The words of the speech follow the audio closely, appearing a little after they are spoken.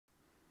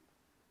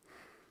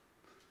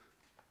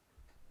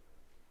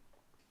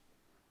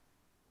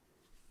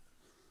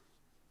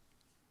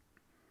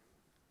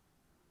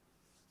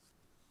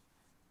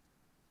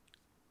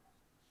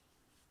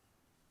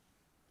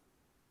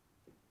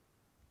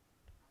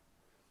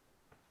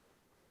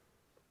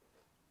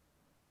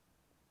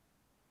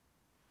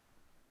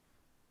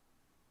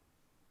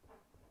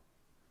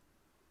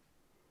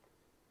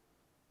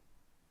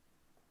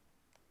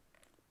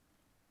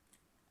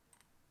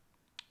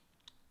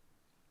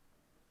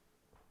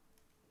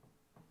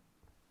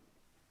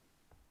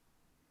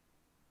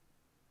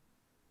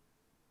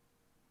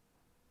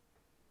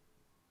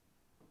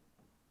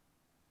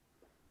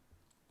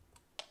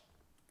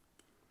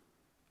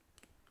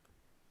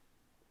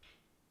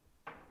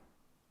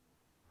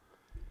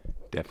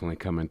Definitely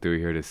coming through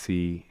here to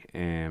see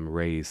and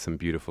raise some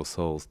beautiful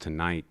souls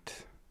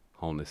tonight.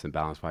 Wholeness and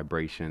balanced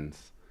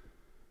vibrations.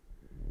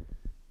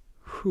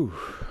 Whew.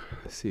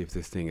 Let's see if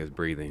this thing is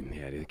breathing.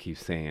 Yeah, it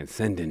keeps saying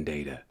sending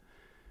data.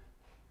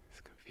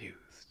 It's confused.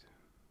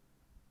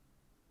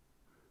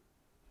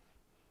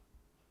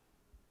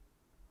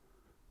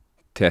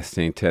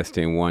 Testing,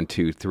 testing, 1,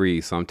 2,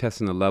 3. So I'm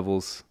testing the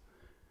levels.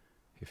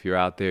 If you're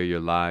out there, you're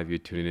live, you're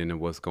tuning in to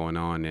what's going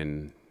on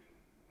and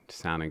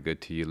sounding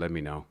good to you, let me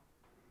know.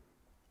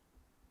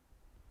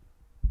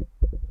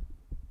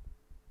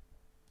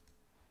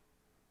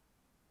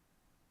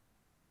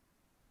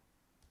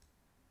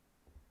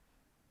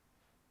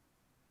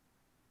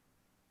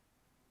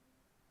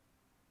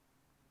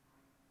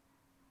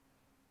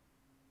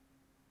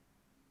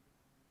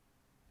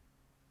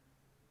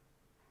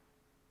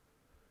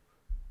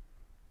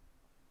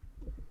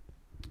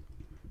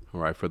 All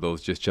right, for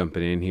those just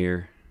jumping in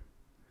here,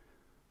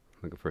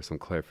 looking for some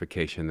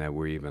clarification that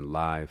we're even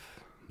live.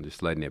 I'm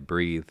just letting it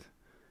breathe.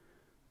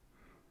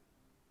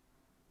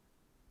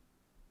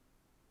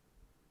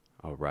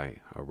 All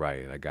right, all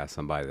right. I got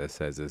somebody that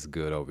says it's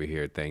good over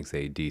here. Thanks,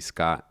 A.D.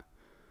 Scott.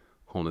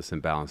 Wholeness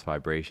and Balanced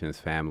Vibrations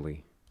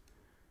family.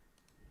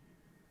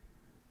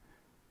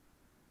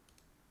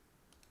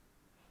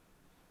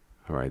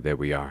 All right, there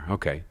we are.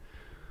 Okay.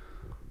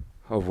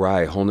 All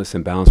right, Wholeness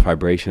and Balanced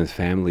Vibrations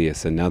family.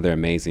 It's another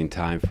amazing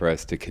time for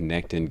us to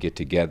connect and get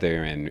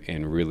together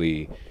and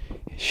really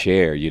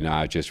share. You know,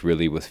 I just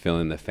really was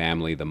feeling the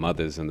family, the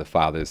mothers and the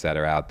fathers that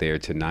are out there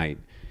tonight,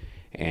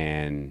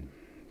 and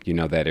you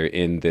know, that are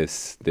in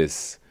this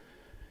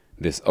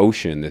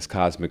ocean, this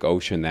cosmic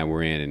ocean that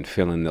we're in, and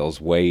feeling those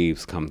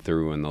waves come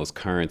through and those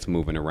currents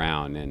moving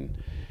around, and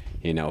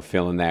you know,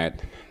 feeling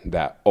that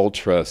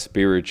ultra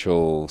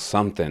spiritual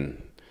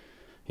something.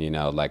 You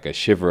know, like a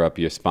shiver up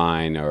your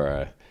spine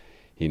or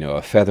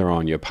a feather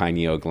on your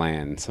pineal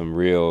gland, some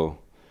real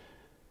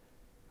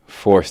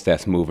force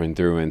that's moving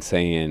through and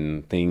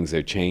saying things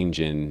are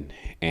changing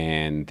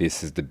and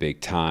this is the big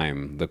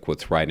time. Look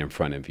what's right in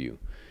front of you.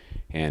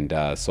 And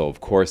so, of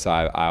course,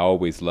 I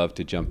always love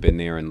to jump in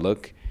there and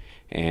look.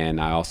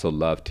 And I also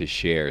love to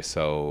share.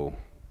 So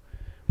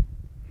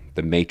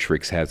the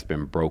matrix has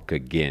been broke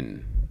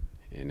again.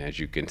 And as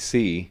you can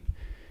see,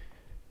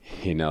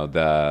 you know,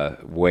 the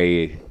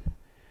way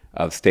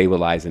of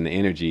stabilizing the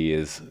energy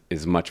is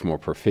much more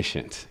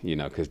proficient, you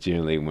know, because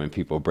generally when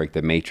people break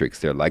the matrix,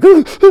 they're like,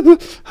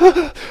 it's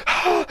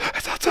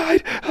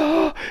outside,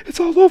 it's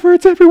all over,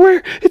 it's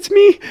everywhere, it's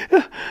me.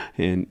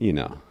 And, you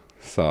know,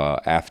 so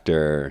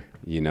after,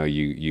 you know,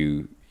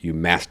 you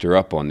master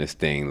up on this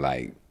thing,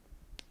 like,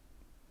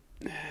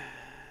 you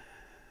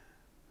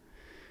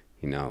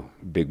know,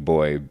 big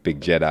boy,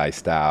 big Jedi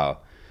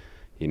style,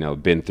 you know,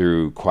 been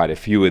through quite a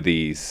few of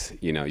these,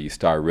 you know, you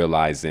start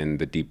realizing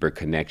the deeper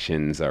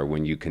connections are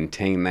when you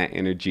contain that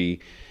energy,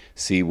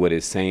 see what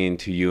it's saying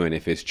to you, and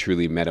if it's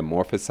truly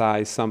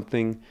metamorphosized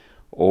something,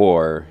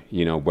 or,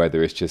 you know,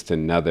 whether it's just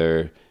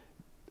another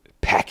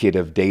packet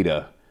of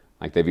data,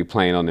 like they be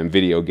playing on them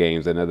video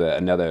games,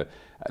 another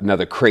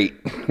crate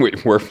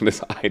with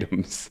worthless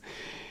items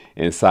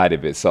inside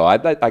of it. So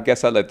I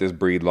guess I let this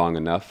breathe long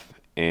enough,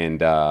 and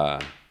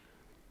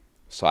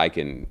so I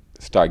can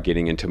start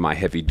getting into my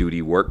heavy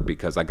duty work,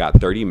 because I got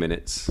 30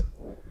 minutes,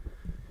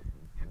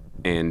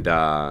 and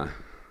then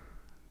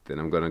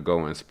I'm going to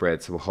go and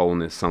spread some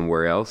wholeness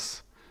somewhere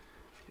else,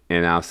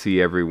 and I'll see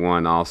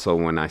everyone also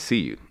when I see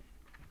you,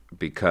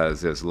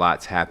 because there's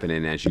lots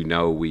happening. As you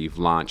know, we've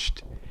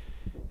launched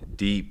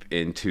deep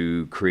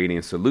into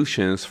creating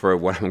solutions for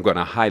what I'm going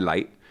to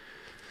highlight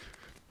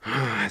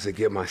as I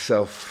get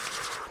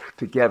myself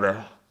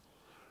together.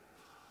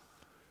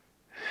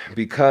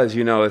 Because,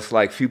 you know, it's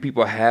like few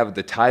people have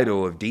the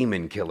title of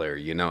demon killer,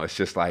 you know, it's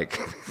just like,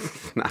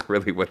 not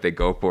really what they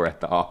go for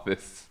at the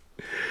office.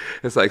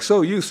 It's like,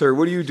 so you, sir,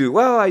 what do you do?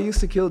 Well, I used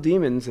to kill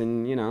demons,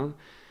 and, you know,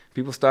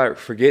 people start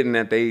forgetting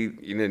that they,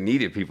 you know,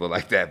 needed people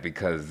like that,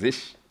 because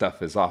this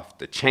stuff is off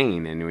the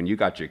chain. And when you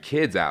got your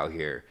kids out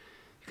here,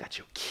 they got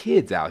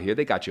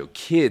your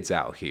kids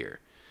out here.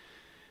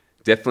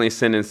 Definitely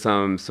sending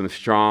some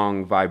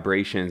strong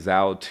vibrations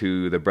out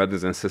to the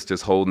brothers and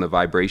sisters holding the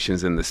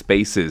vibrations in the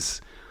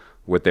spaces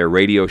with their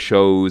radio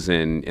shows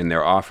and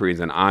their offerings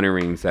and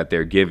honorings that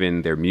they're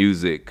giving, their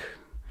music,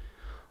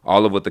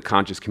 all of what the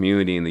conscious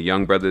community and the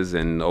young brothers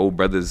and old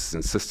brothers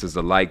and sisters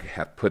alike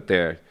have put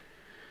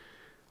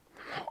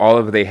all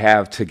of they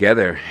have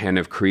together and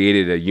have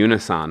created a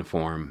unison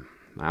form.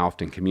 I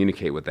often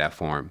communicate with that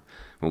form.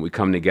 When we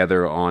come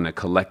together on a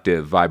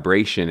collective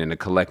vibration and a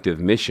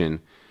collective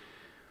mission,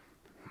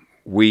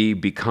 we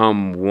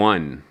become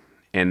one,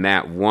 and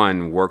that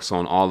one works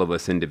on all of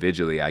us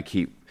individually. I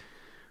keep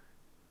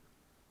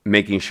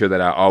making sure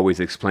that I always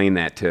explain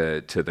that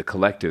to the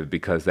collective,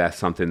 because that's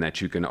something that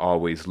you can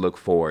always look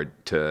forward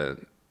to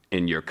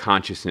in your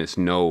consciousness.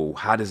 Know,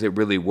 how does it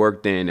really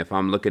work then if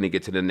I'm looking to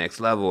get to the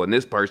next level and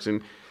this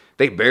person,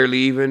 they barely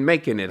even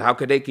making it? How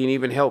could they can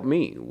even help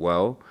me?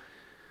 Well,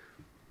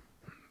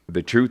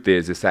 the truth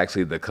is, it's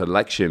actually the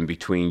collection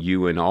between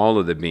you and all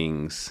of the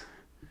beings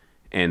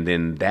And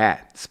then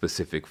that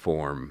specific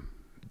form,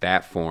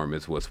 that form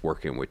is what's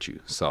working with you.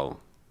 So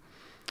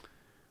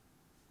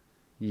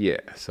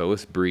yeah, so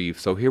it's brief.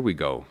 So here we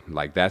go.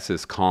 Like, that's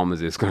as calm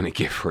as it's going to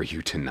get for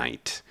you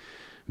tonight.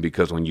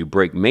 Because when you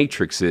break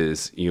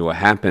matrices, you know, what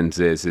happens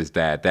is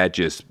that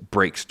just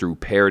breaks through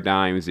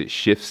paradigms. It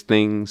shifts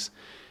things.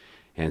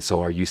 And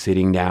so are you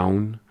sitting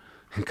down?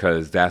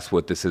 Because that's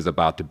what this is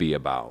about to be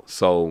about.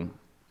 So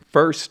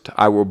first,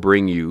 I will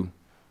bring you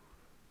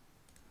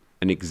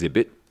an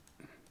exhibit.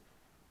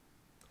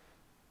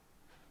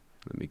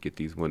 Let me get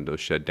these windows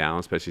shut down,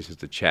 especially since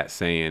the chat's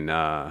saying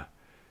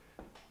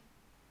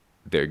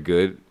they're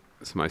good.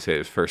 Somebody said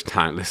it's first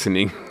time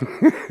listening.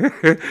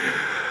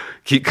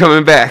 Keep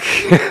coming back.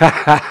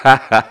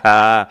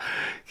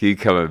 Keep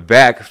coming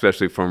back,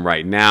 especially from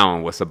right now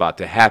and what's about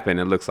to happen.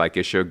 It looks like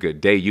it's your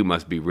good day. You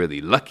must be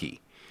really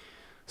lucky.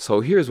 So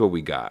here's what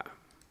we got.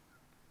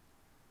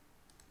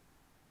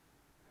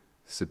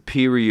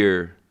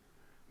 Superior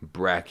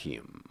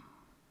brachium.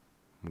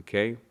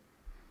 Okay?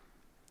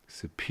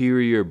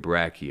 Superior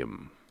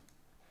brachium.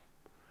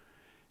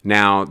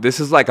 Now,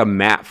 this is like a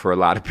map for a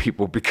lot of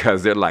people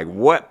because they're like,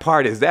 what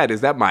part is that?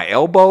 Is that my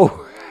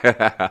elbow?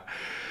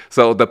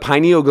 So the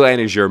pineal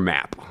gland is your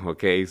map,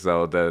 okay?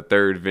 So the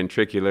third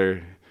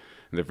ventricular,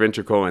 the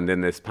ventricle, and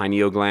then this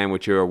pineal gland,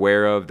 which you're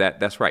aware of,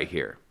 that's right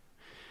here.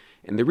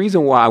 And the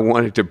reason why I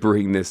wanted to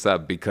bring this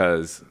up,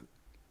 because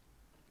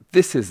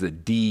this is a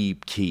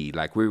deep key.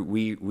 Like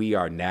we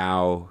are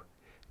now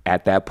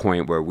at that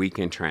point where we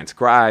can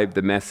transcribe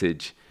the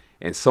message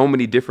in so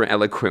many different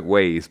eloquent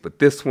ways, but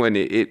this one,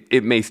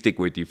 it may stick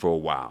with you for a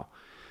while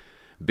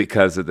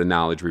because of the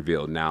knowledge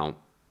revealed. Now,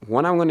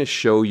 what I'm going to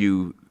show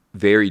you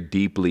very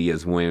deeply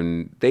is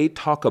when they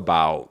talk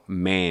about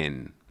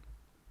man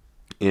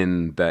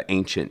in the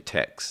ancient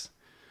texts,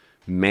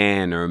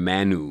 man or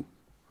manu.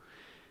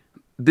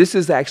 This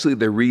is actually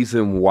the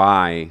reason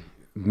why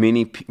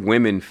many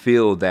women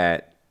feel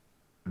that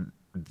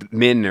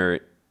men are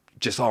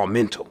just all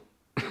mental.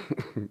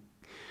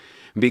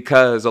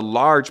 Because a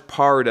large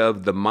part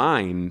of the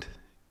mind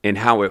and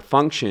how it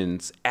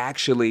functions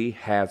actually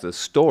has a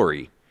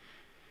story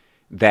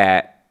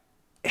that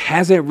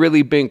hasn't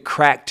really been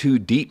cracked too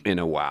deep in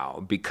a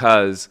while,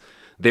 because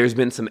there's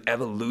been some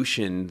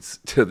evolutions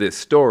to this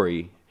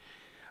story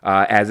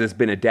as it's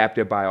been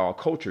adapted by all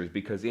cultures,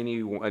 because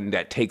anyone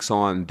that takes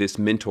on this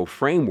mental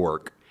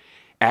framework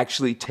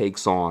actually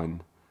takes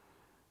on,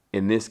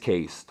 in this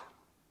case,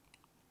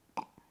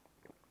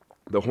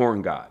 the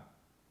horn god.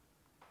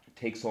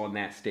 Takes on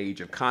that stage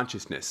of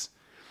consciousness.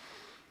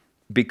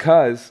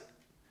 Because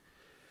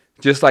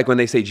just like when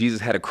they say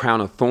Jesus had a crown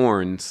of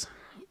thorns,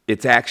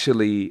 it's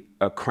actually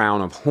a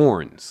crown of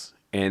horns.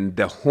 And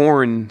the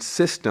horn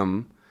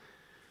system,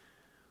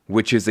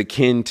 which is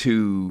akin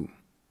to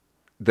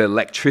the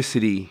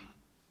electricity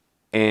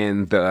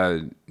and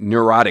the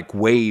neurotic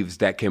waves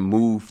that can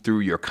move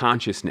through your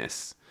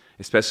consciousness,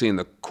 especially in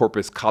the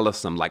corpus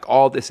callosum, like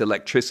all this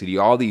electricity,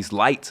 all these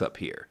lights up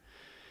here.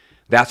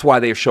 That's why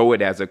they show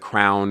it as a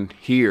crown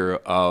here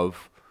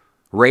of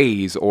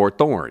rays or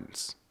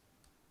thorns.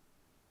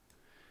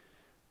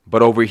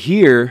 But over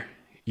here,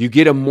 you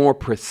get a more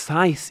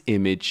precise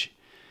image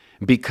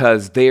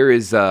because there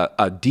is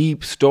a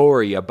deep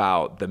story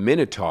about the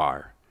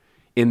Minotaur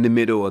in the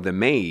middle of the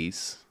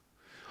maze,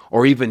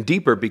 or even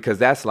deeper, because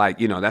that's like,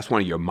 you know, that's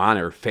one of your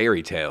minor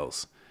fairy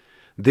tales.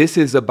 This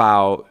is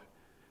about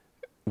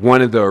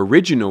one of the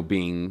original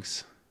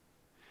beings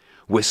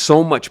with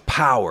so much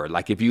power.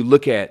 Like if you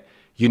look at,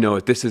 you know,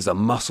 if this is a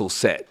muscle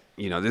set,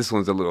 you know, this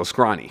one's a little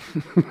scrawny.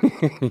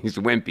 He's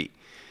wimpy.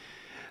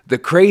 The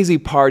crazy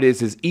part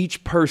is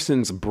each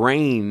person's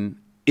brain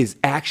is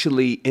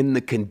actually in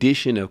the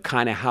condition of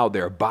kind of how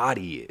their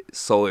body is.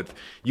 So if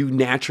you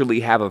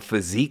naturally have a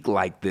physique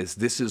like this,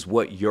 this is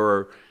what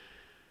your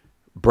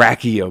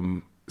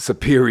brachium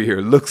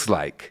superior looks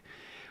like.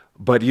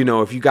 But, you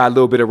know, if you got a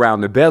little bit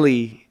around the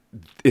belly,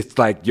 it's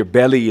like your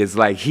belly is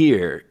like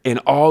here. And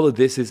all of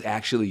this is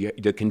actually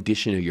the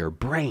condition of your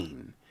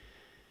brain.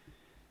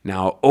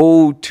 Now,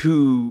 ode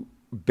to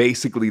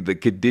basically the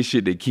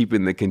condition and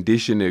keeping the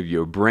condition of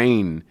your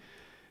brain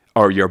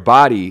or your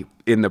body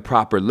in the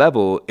proper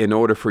level in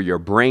order for your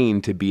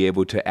brain to be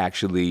able to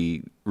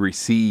actually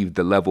receive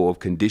the level of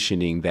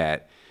conditioning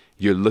that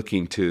you're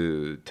looking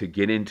to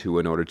get into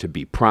in order to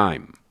be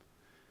prime.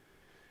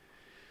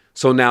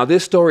 So now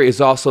this story is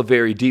also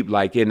very deep.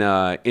 Like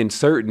in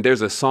certain,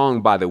 there's a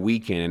song by The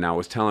Weeknd, and I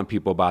was telling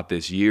people about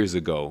this years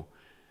ago,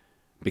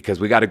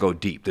 because we got to go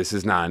deep. This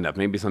is not enough.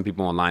 Maybe some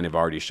people online have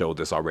already showed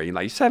this already.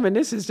 Like, Sevan,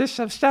 this is just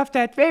some stuff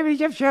that maybe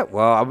you should.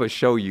 Well, I'm going to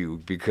show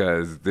you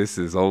because this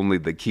is only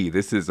the key.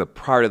 This is a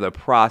part of the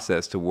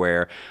process to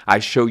where I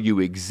show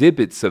you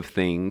exhibits of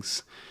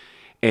things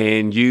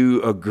and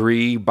you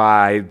agree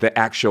by the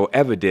actual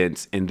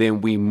evidence, and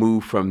then we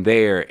move from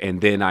there,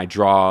 and then I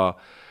draw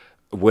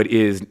what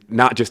is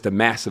not just a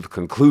massive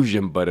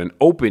conclusion, but an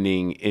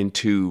opening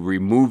into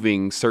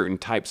removing certain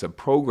types of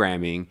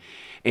programming.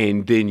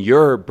 And then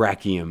your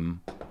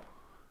brachium,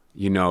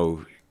 you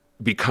know,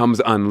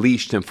 becomes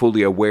unleashed and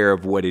fully aware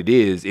of what it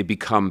is, it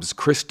becomes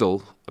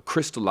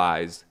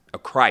crystallized, a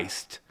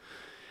Christ,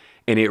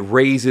 and it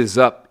raises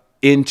up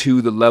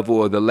into the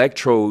level of the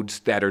electrodes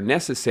that are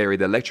necessary,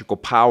 the electrical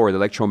power, the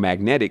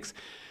electromagnetics,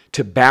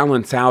 to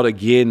balance out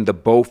again the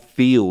both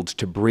fields,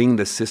 to bring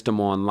the system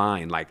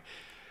online. Like,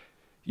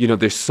 you know,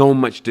 there's so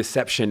much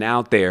deception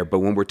out there, but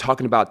when we're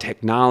talking about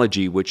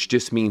technology, which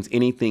just means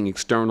anything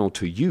external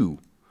to you,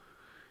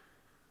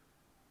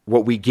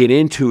 what we get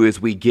into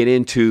is we get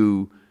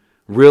into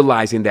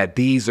realizing that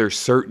these are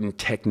certain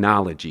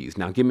technologies.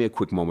 Now, give me a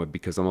quick moment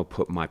because I'm going to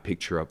put my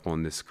picture up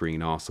on the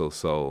screen also,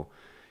 so,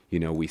 you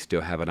know, we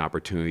still have an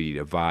opportunity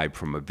to vibe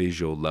from a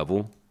visual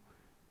level.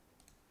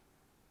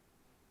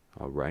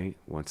 All right,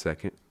 1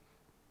 second.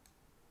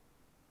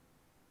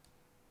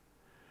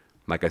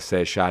 Like I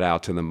said, shout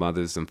out to the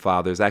mothers and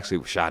fathers.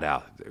 Actually, shout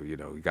out, you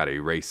know, we got to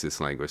erase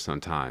this language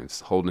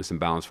sometimes. Wholeness and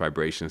balanced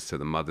vibrations to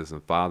the mothers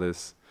and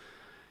fathers.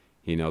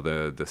 You know,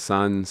 the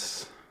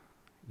sons,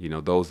 you know,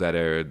 those that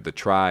are the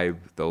tribe,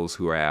 those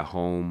who are at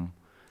home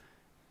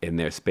in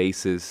their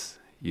spaces,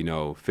 you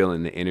know,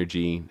 feeling the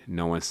energy,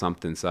 knowing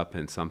something's up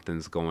and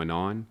something's going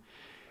on.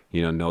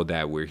 You know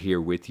that we're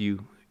here with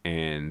you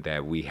and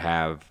that we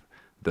have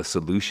the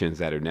solutions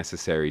that are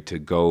necessary to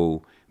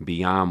go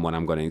beyond what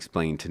I'm going to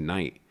explain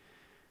tonight.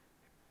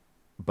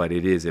 But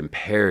it is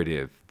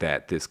imperative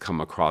that this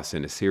come across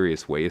in a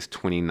serious way. It's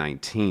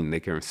 2019. They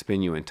can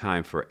spin you in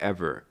time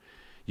forever.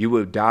 You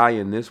will die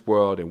in this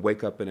world and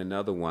wake up in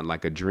another one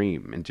like a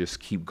dream and just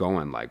keep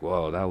going like,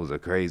 whoa, that was a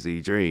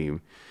crazy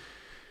dream.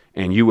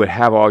 And you would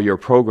have all your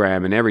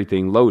program and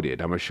everything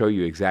loaded. I'm going to show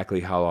you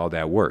exactly how all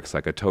that works.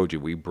 Like I told you,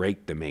 we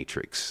break the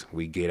matrix.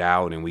 We get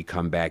out and we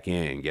come back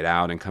in, get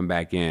out and come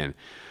back in.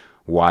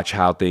 Watch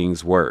how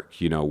things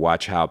work, you know,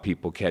 watch how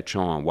people catch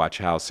on, watch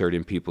how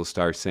certain people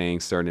start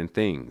saying certain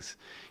things,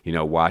 you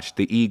know, watch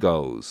the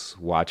egos,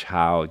 watch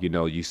how, you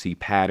know, you see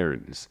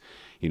patterns,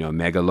 you know,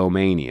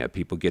 megalomania,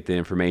 people get the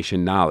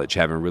information knowledge,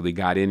 haven't really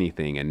got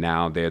anything, and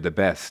now they're the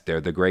best,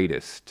 they're the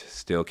greatest,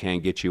 still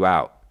can't get you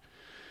out,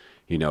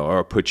 you know,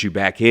 or put you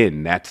back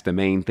in, that's the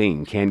main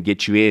thing, can't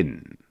get you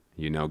in,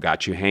 you know,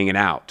 got you hanging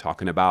out,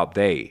 talking about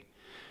they,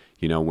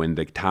 you know, when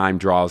the time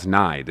draws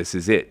nigh, this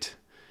is it.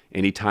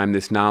 Anytime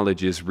this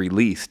knowledge is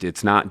released,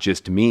 it's not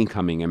just me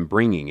coming and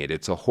bringing it.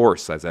 It's a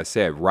horse, as I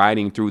said,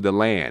 riding through the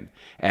land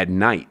at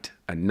night,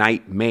 a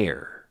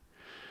nightmare.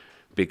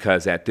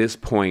 Because at this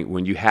point,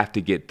 when you have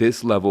to get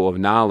this level of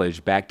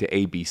knowledge back to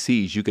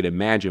ABCs, you could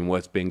imagine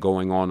what's been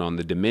going on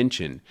the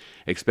dimension,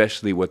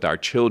 especially with our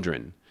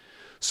children.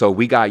 So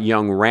we got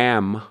young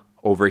Ram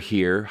over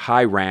here,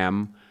 high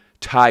Ram,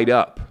 tied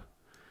up,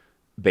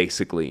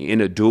 basically,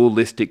 in a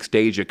dualistic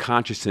stage of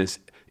consciousness,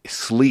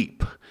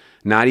 sleep.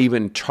 Not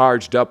even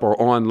charged up or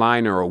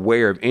online or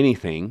aware of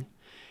anything.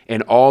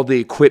 And all the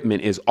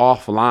equipment is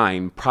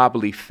offline,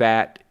 probably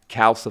fat,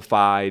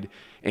 calcified,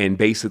 and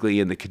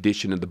basically in the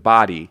condition of the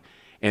body.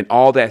 And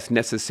all that's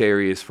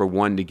necessary is for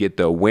one to get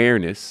the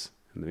awareness.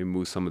 Let me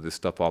move some of this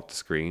stuff off the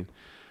screen.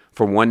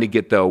 For one to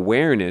get the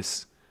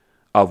awareness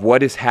of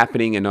what is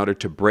happening in order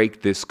to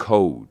break this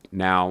code.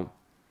 Now,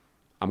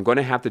 I'm going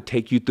to have to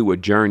take you through a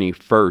journey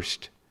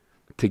first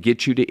to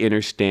get you to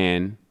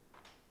understand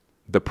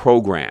the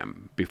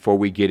program before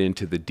we get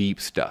into the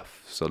deep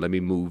stuff. So let me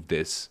move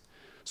this.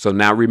 So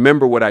now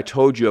remember what I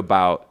told you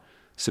about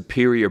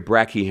superior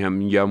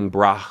Brahim Yum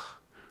Brah,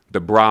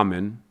 the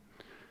Brahmin,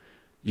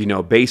 you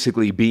know,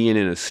 basically being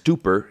in a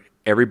stupor.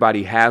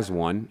 Everybody has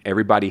one.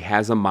 Everybody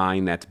has a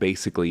mind that's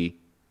basically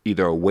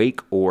either awake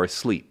or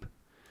asleep.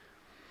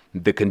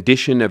 The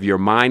condition of your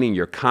mind and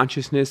your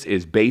consciousness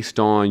is based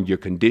on your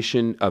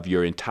condition of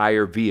your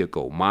entire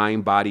vehicle,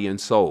 mind, body, and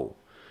soul.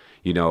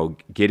 You know,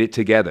 get it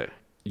together.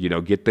 You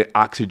know, get the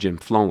oxygen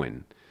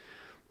flowing.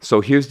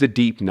 So here's the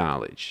deep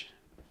knowledge.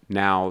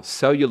 Now,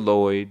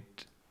 celluloid,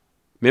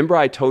 remember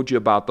I told you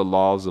about the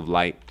laws of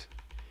light?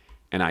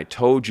 And I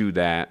told you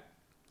that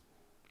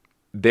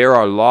there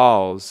are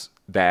laws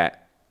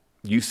that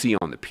you see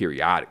on the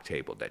periodic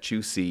table, that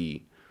you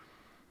see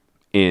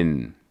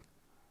in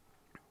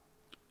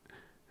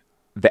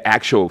the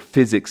actual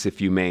physics,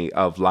 if you may,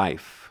 of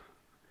life.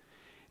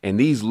 And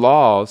these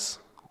laws,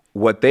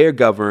 what they're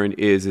governed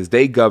is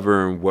they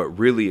govern what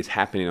really is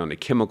happening on the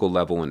chemical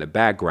level in the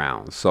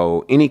background.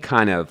 So any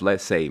kind of,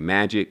 let's say,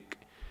 magic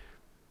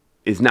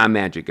is not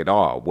magic at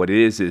all. What it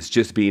is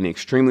just being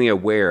extremely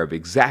aware of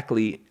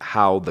exactly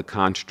how the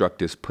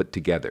construct is put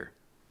together.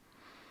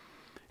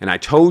 And I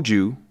told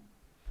you,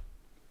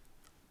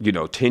 you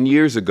know, 10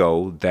 years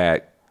ago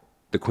that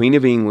the Queen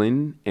of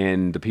England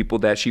and the people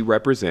that she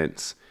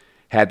represents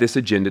had this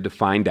agenda to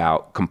find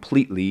out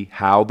completely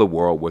how the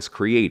world was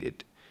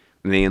created.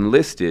 And they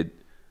enlisted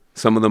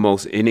some of the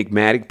most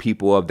enigmatic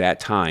people of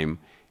that time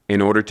in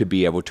order to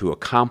be able to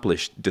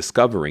accomplish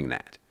discovering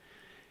that.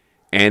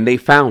 And they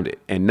found it.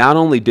 And not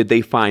only did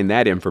they find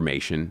that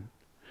information,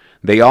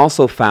 they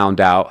also found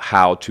out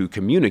how to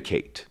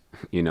communicate,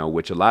 you know,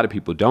 which a lot of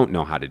people don't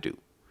know how to do.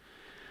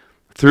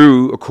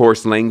 Through, of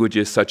course,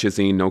 languages such as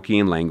the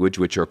Enochian language,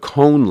 which are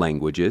cone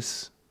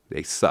languages.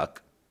 They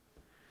suck.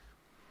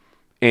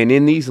 And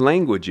in these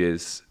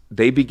languages,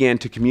 they began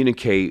to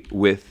communicate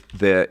with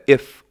the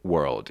if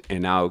world.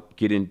 And I'll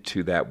get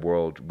into that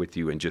world with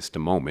you in just a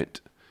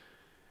moment.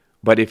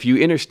 But if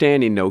you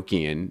understand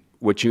Enochian,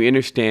 what you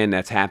understand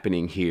that's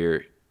happening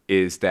here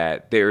is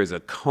that there is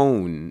a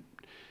cone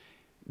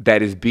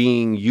that is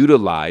being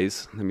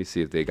utilized. Let me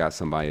see if they got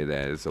somebody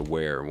that is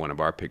aware. One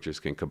of our pictures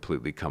can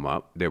completely come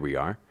up. There we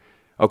are.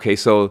 Okay,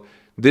 so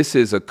this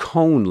is a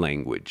cone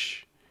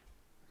language.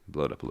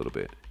 Blow it up a little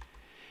bit.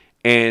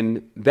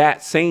 And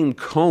that same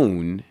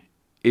cone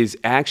is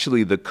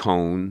actually the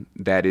cone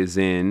that is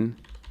in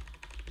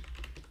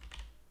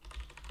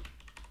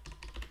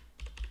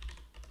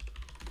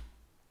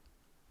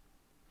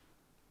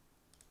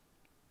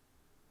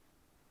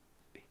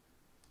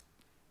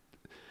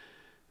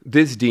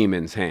this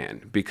demon's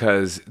hand,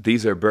 because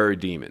these are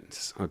bird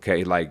demons,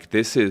 okay? Like,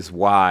 this is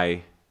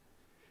why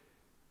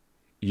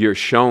you're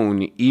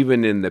shown,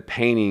 even in the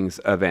paintings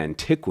of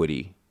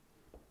antiquity,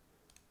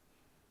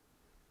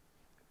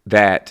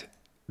 that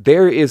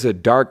there is a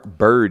dark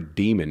bird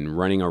demon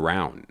running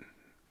around.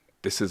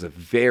 This is a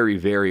very,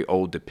 very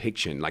old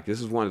depiction. Like, this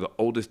is one of the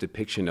oldest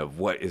depiction of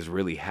what is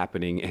really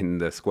happening in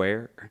the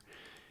square.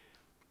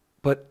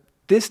 But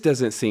this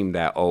doesn't seem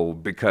that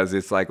old, because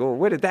it's like, oh,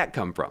 where did that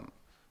come from?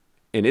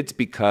 And it's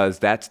because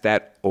that's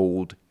that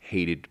old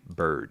hated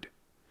bird.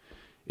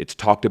 It's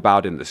talked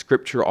about in the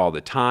scripture all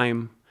the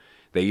time.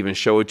 They even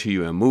show it to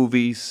you in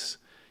movies,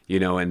 you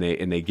know, and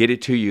they get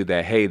it to you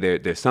that, hey,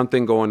 there's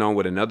something going on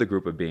with another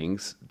group of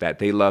beings that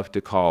they love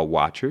to call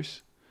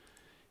watchers.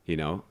 You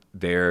know,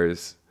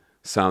 there's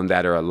some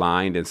that are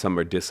aligned and some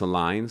are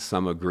disaligned,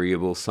 some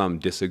agreeable, some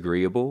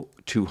disagreeable.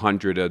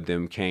 200 of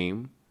them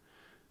came.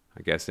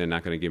 I guess they're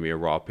not going to give me a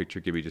raw picture.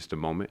 Give me just a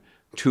moment.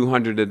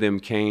 200 of them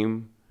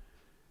came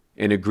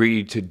and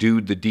agreed to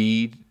do the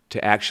deed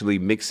to actually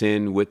mix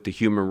in with the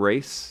human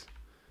race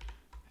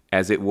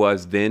as it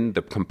was then,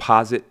 the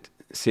composite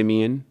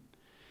simian.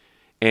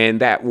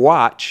 And that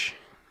watch,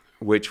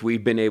 which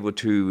we've been able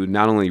to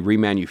not only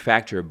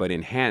remanufacture but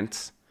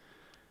enhance,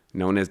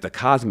 known as the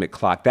cosmic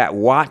clock, that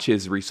watch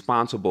is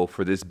responsible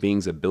for this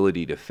being's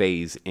ability to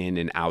phase in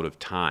and out of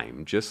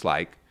time, just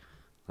like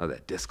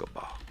that disco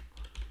ball.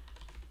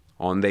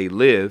 On They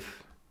Live,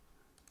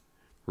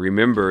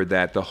 remember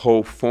that the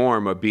whole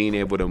form of being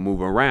able to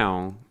move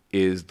around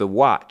is the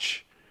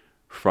watch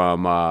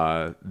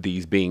from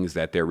these beings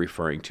that they're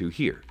referring to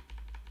here.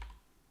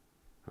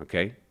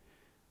 Okay?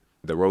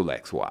 The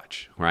Rolex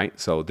watch, right?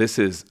 So this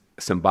is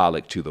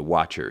symbolic to the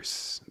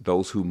watchers,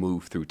 those who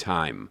move through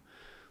time,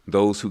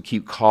 those who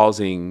keep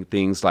causing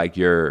things like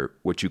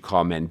what you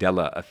call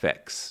Mandela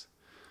effects,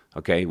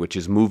 okay? Which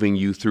is moving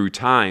you through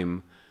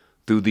time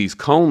through these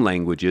cone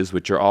languages,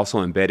 which are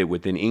also embedded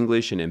within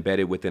English and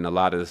embedded within a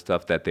lot of the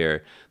stuff that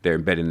they're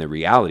embedding the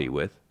reality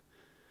with.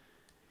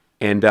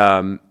 And,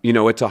 you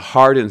know, it's a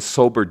hard and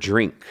sober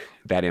drink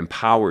that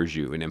empowers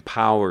you and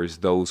empowers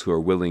those who are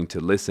willing to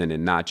listen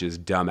and not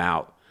just dumb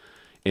out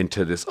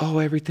into this, oh,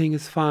 everything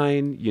is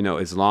fine, you know,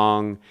 as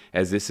long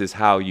as this is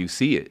how you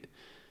see it.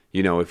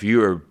 You know, if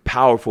you're a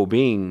powerful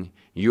being,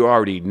 you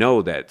already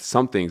know that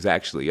something's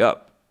actually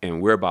up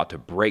and we're about to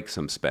break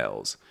some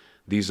spells.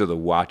 These are the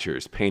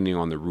watchers painting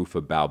on the roof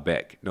of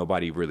Baalbek.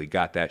 Nobody really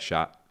got that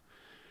shot.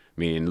 I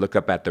mean, look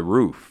up at the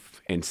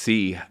roof and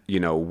see, you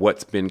know,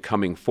 what's been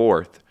coming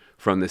forth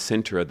from the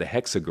center of the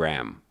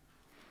hexagram,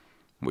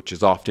 which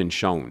is often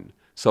shown.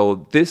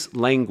 So this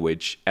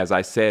language, as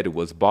I said,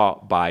 was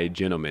bought by a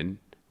gentleman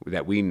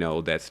that we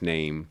know that's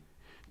named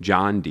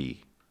John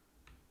D.,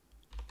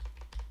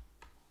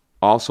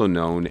 also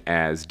known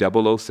as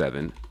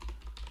 007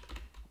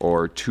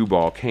 or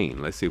Two-Ball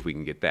Cain. Let's see if we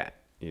can get that.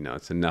 You know,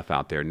 it's enough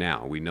out there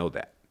now. We know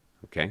that,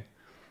 okay?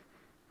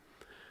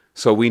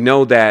 So we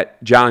know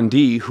that John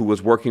D., who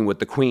was working with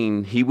the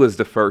Queen, he was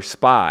the first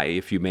spy,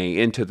 if you may,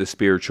 into the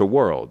spiritual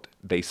world.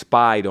 They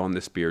spied on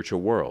the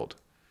spiritual world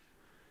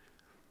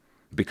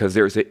because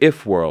there's an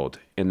if world,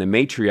 and the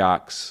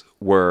matriarchs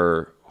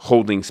were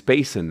holding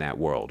space in that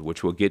world,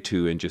 which we'll get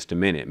to in just a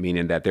minute,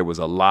 meaning that there was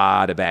a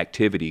lot of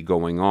activity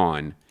going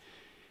on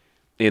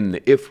in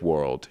the if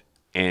world,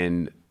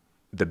 and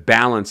the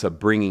balance of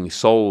bringing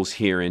souls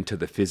here into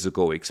the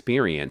physical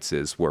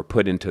experiences were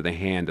put into the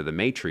hand of the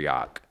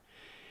matriarch.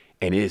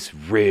 And it's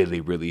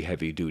really, really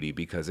heavy duty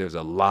because there's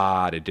a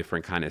lot of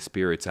different kind of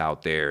spirits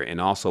out there.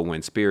 And also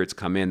when spirits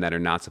come in that are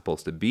not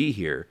supposed to be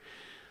here,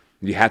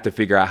 you have to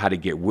figure out how to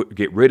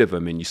get rid of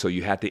them. And so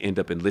you have to end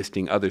up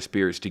enlisting other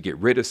spirits to get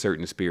rid of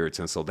certain spirits.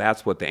 And so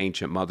that's what the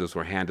ancient mothers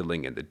were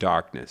handling in the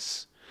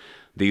darkness.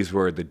 These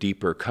were the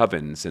deeper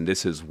covens, and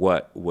this is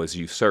what was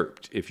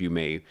usurped, if you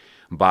may,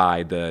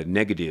 by the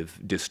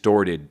negative,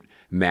 distorted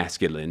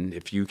masculine.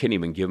 If you can't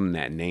even give them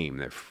that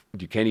name,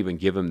 you can't even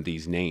give them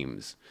these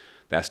names.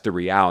 That's the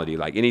reality.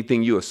 Like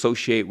anything you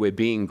associate with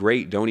being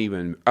great, don't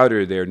even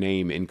utter their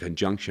name in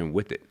conjunction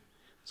with it.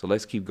 So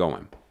let's keep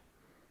going.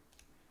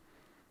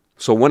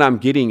 So what I'm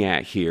getting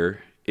at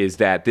here is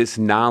that this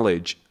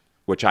knowledge,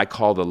 which I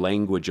call the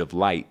language of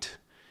light,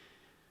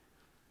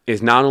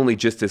 is not only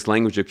just this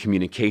language of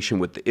communication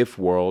with the if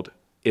world,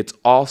 it's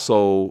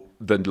also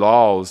the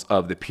laws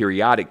of the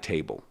periodic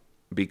table,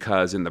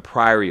 because in the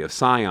Priory of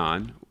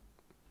Sion,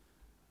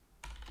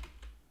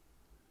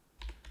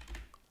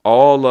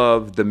 all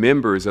of the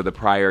members of the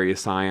Priory of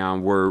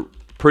Sion were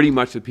pretty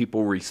much the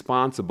people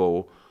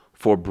responsible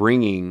for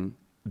bringing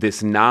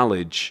this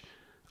knowledge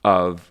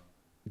of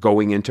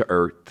going into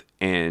Earth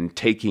and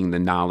taking the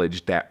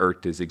knowledge that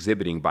Earth is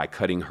exhibiting by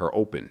cutting her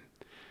open.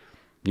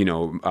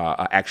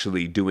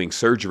 Actually doing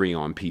surgery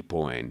on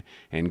people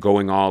and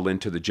going all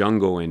into the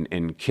jungle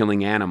and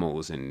killing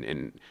animals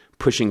and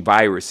pushing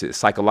viruses,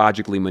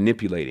 psychologically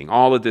manipulating.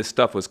 All of this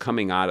stuff was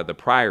coming out of the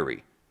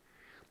Priory,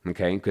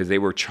 okay? Because they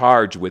were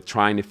charged with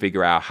trying to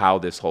figure out how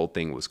this whole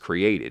thing was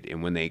created.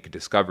 And when they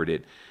discovered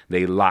it,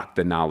 they locked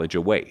the knowledge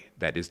away.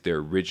 That is their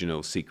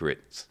original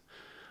secrets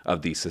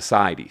of these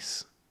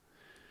societies.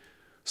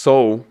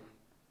 So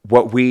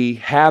what we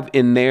have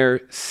in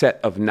their set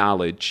of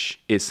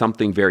knowledge is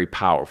something very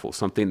powerful,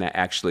 something that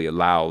actually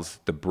allows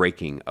the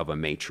breaking of a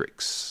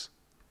matrix,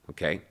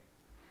 okay?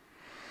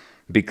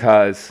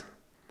 Because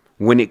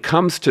when it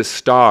comes to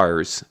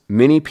stars,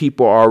 many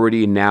people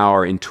already now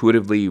are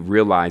intuitively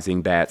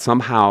realizing that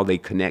somehow they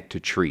connect to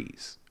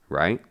trees,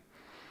 right?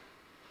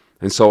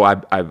 And so I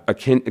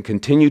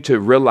continue to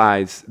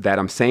realize that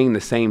I'm saying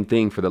the same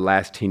thing for the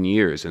last 10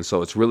 years. And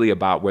so it's really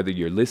about whether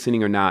you're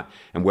listening or not,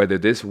 and whether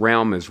this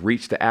realm has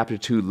reached the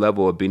aptitude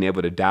level of being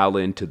able to dial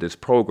into this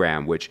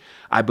program, which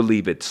I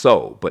believe it's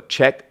so. But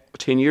check,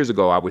 10 years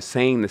ago, I was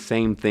saying the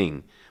same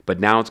thing, but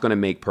now it's going to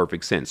make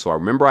perfect sense. So I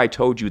remember I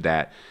told you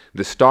that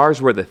the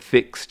stars were the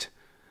fixed,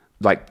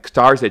 like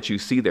stars that you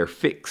see, they're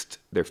fixed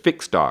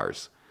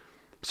stars.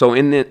 So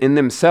in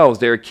themselves,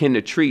 they're akin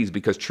to trees,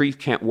 because trees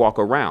can't walk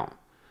around.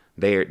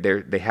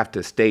 They have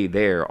to stay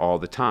there all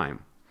the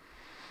time.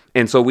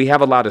 And so we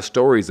have a lot of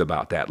stories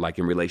about that, like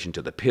in relation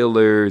to the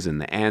pillars and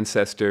the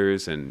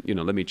ancestors. And,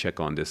 let me check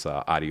on this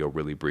audio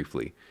really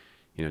briefly,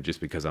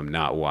 just because I'm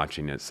not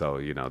watching it. So,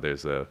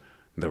 there's the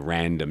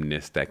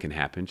randomness that can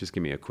happen. Just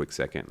give me a quick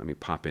second. Let me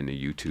pop into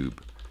YouTube.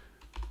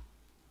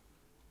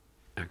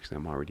 Actually,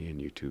 I'm already in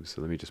YouTube,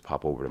 so let me just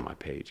pop over to my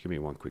page. Give me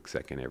one quick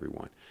second,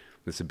 everyone.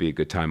 This would be a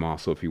good time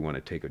also if you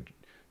want to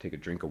take a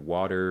drink of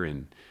water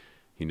and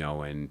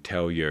and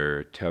tell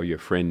your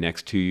friend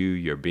next to you,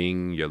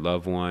 your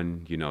loved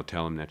one,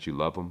 tell them that you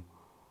love them.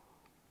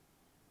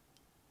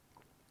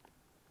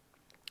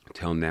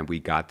 Tell them that we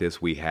got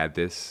this, we had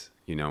this,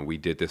 we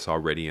did this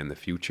already in the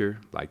future.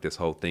 Like this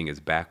whole thing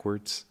is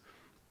backwards.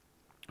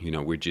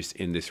 We're just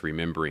in this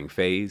remembering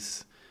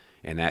phase,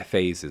 and that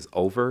phase is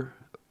over.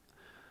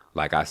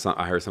 Like I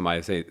heard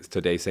somebody say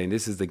today saying,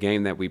 this is the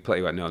game that we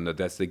play. No,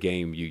 that's the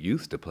game you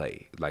used to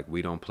play. Like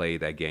we don't play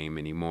that game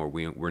anymore.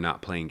 We're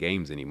not playing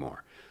games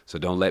anymore. So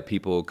don't let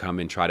people come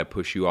and try to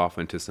push you off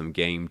into some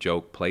game,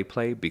 joke,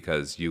 play,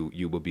 because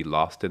you will be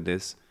lost in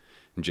this,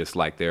 just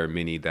like there are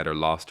many that are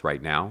lost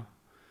right now.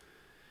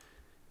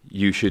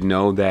 You should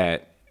know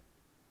that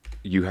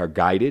you are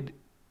guided.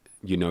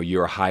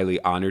 You're highly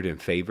honored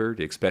and favored,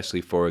 especially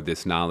for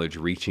this knowledge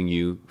reaching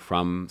you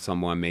from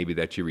someone maybe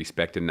that you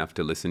respect enough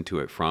to listen to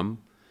it from,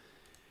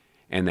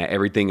 and that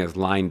everything is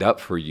lined up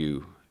for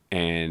you,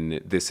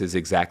 and this is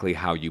exactly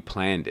how you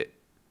planned it.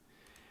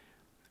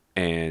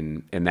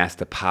 And that's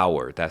the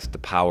power. That's the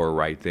power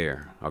right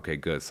there. Okay,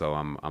 good. So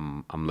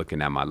I'm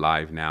looking at my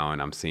live now,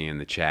 and I'm seeing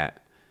the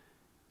chat,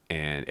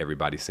 and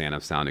everybody's saying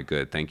I've sounded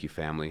good. Thank you,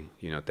 family.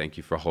 Thank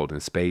you for holding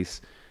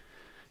space.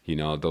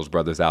 Those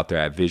brothers out there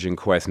at Vision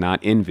Quest,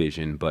 not in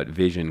Vision, but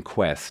Vision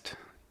Quest,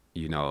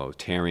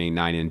 tarrying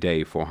night and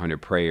day,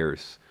 400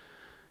 prayers,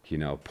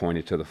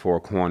 pointed to the four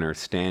corners,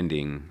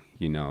 standing,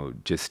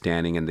 just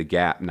standing in the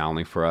gap, not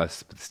only for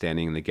us, but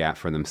standing in the gap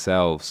for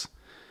themselves.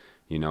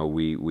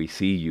 We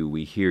see you,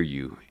 we hear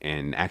you,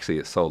 and actually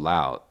it's so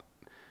loud.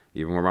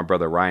 Even where my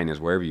brother Ryan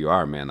is, wherever you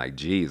are, man, like,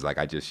 geez, like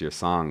your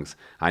songs,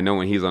 I know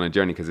when he's on a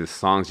journey, because his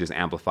songs just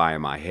amplify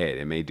in my head.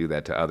 It may do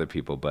that to other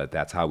people, but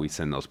that's how we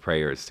send those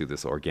prayers through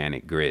this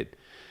organic grid.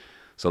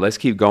 So let's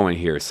keep going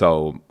here.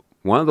 So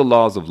one of the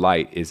laws of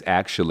light is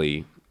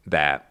actually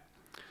that,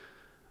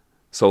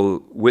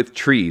 so with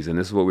trees, and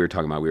this is what we were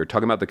talking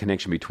about the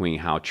connection between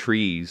how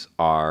trees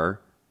are,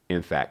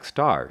 in fact,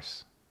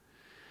 stars.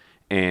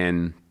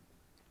 And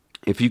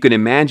if you can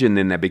imagine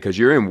then that, because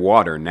you're in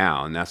water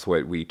now, and that's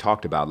what we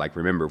talked about, like,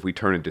 remember, if we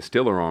turn a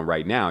distiller on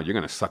right now, you're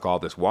going to suck all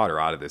this water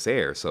out of this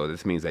air. So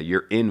this means that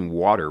you're in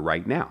water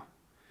right now,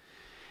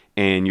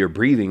 and you're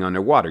breathing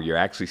underwater. You're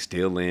actually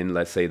still in,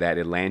 let's say, that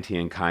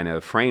Atlantean kind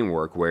of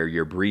framework where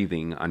you're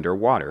breathing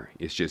underwater.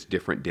 It's just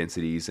different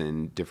densities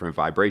and different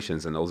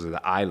vibrations, and those are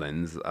the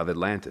islands of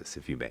Atlantis,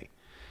 if you may.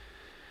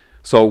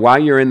 So while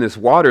you're in this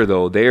water,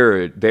 though,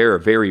 there are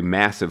very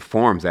massive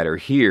forms that are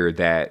here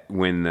that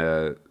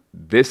when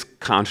this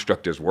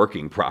construct is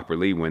working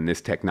properly, when this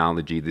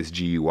technology, this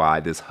GUI,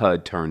 this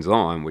HUD turns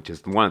on, which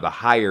is one of the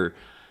higher,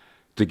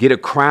 to get a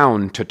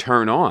crown to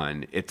turn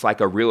on, it's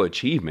like a real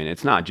achievement.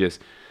 It's not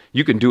just,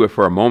 You can do it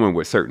for a moment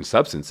with certain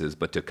substances,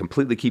 but to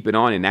completely keep it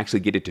on and actually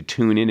get it to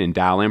tune in and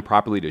dial in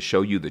properly to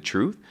show you the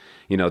truth,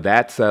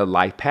 that's a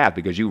life path,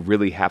 because you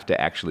really have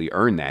to actually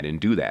earn that and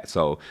do that.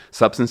 So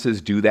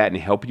substances do that and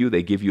help you.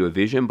 They give you a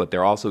vision, but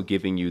they're also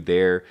giving you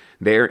their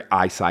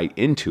eyesight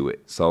into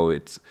it. So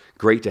it's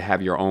great to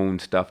have your own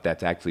stuff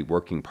that's actually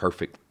working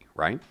perfectly,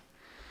 right?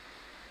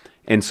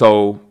 And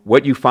so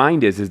what you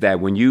find is that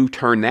when you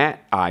turn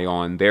that eye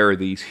on, there are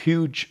these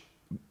huge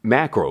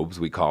macrobes,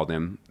 we call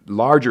them,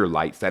 larger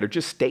lights that are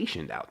just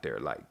stationed out there,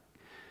 like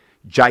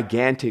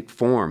gigantic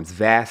forms,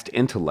 vast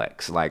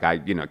intellects. Like I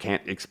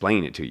can't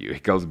explain it to you.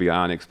 It goes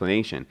beyond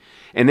explanation.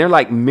 And they're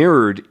like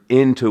mirrored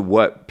into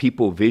what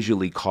people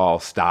visually call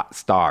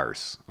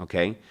stars,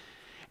 okay?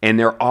 And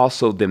they're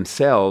also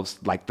themselves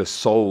like the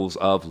souls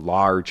of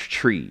large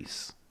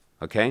trees,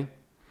 okay?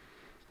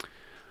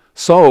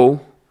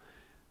 So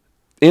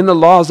in the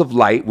laws of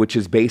light, which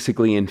is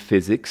basically in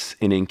physics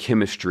and in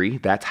chemistry,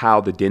 that's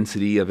how the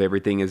density of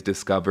everything is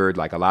discovered.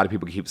 Like a lot of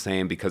people keep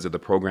saying, because of the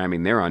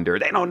programming they're under,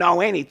 they don't know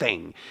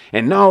anything.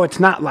 And no, it's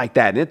not like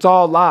that. It's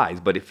all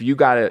lies. But if you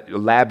got a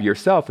lab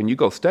yourself and you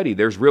go study,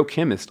 there's real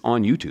chemists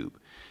on YouTube.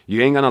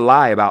 You ain't going to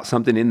lie about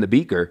something in the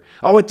beaker.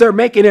 Oh, they're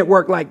making it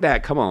work like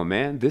that. Come on,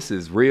 man. This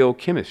is real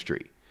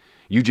chemistry.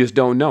 You just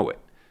don't know it.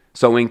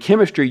 So in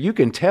chemistry, you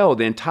can tell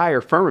the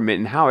entire firmament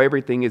and how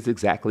everything is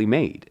exactly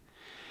made.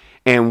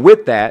 And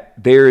with that,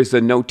 there is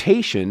a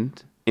notation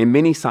in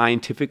many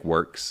scientific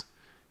works,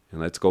 and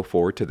let's go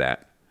forward to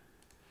that,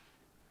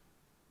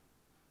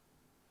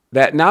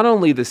 that not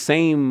only the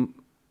same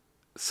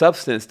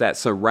substance that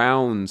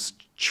surrounds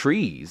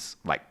trees,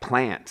 like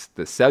plants,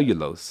 the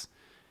cellulose,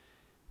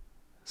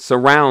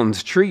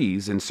 surrounds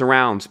trees and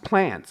surrounds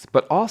plants,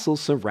 but also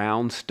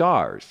surrounds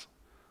stars.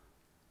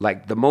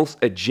 Like the most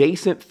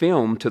adjacent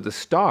film to the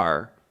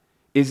star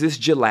is this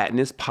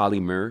gelatinous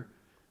polymer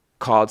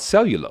called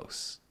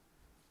cellulose.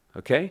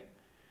 Okay?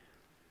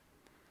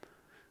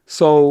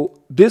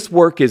 So this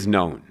work is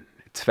known.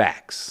 It's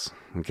facts.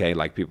 Okay?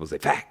 Like people say,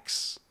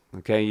 facts.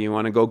 Okay? You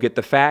want to go get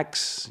the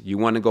facts? You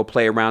want to go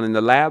play around in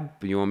the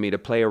lab? You want me to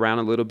play around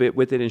a little bit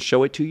with it and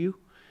show it to you?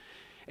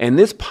 And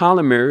this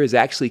polymer is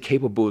actually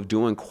capable of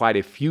doing quite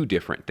a few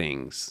different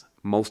things.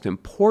 Most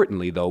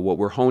importantly, though, what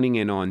we're honing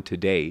in on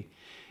today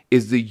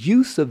is the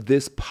use of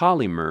this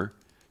polymer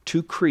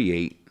to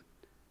create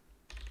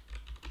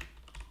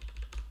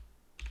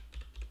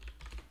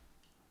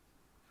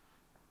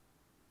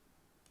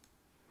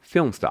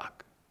film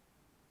stock.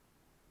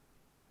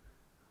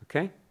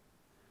 Okay?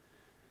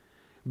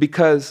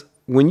 Because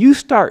when you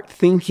start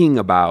thinking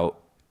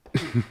about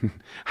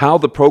how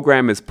the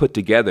program is put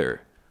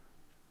together,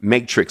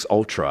 Matrix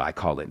Ultra, I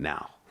call it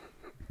now.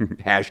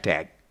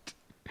 Hashtag.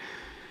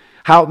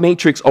 How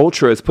Matrix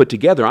Ultra is put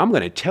together, I'm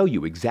going to tell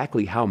you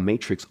exactly how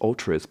Matrix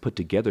Ultra is put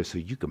together so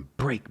you can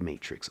break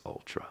Matrix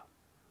Ultra.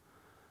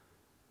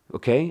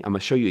 Okay? I'm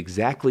going to show you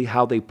exactly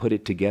how they put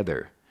it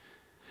together.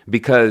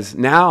 Because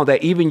now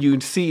that even you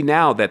see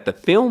now that the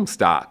film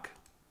stock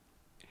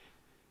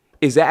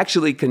is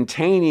actually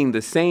containing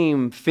the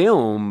same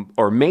film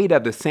or made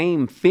of the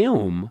same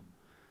film,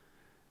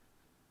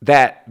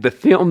 that the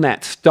film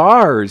that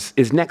stars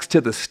is next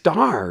to the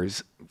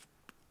stars.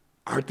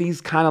 Aren't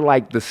these kind of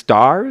like the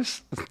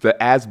stars, the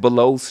as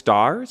below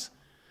stars?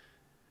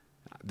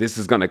 This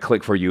is going to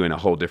click for you in a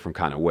whole different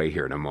kind of way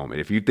here in a moment.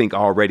 If you think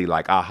already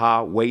like,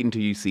 aha, wait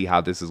until you see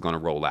how this is going to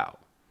roll out.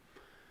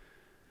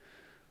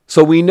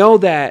 So we know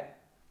that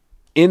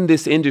in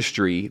this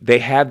industry, they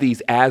have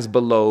these as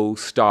below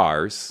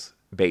stars,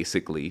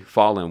 basically,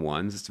 fallen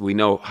ones. We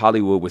know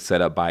Hollywood was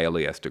set up by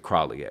Aleister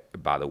Crowley,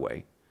 by the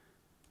way.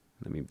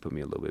 Let me put me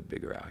a little bit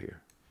bigger out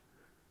here.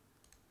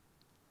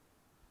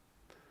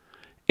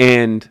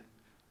 And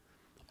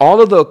all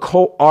of the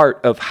occult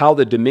art of how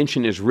the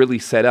dimension is really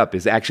set up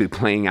is actually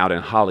playing out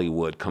in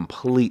Hollywood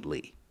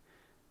completely.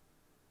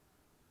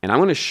 And I'm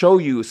going to show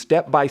you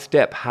step by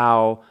step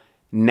how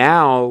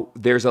now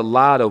there's a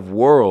lot of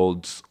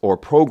worlds or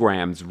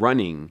programs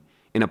running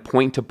in a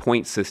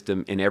point-to-point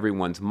system in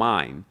everyone's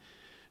mind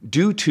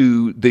due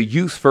to the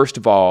use, first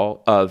of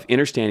all, of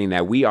understanding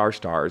that we are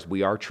stars,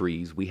 we are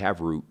trees, we have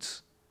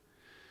roots.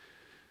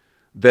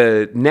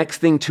 The next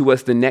thing to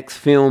us, the next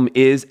film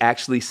is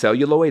actually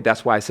celluloid.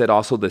 That's why I said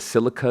also the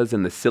silicas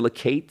and the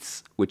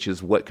silicates, which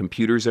is what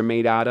computers are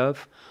made out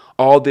of.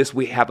 All this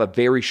we have a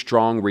very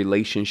strong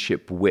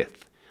relationship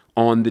with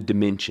on the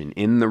dimension,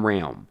 in the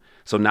realm.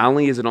 So not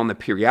only is it on the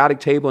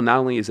periodic table, not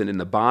only is it in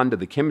the bond of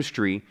the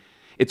chemistry,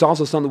 it's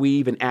also something we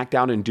even act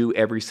out and do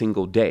every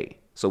single day.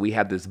 So we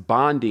have this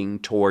bonding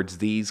towards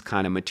these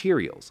kind of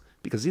materials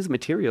because these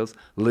materials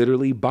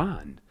literally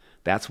bond.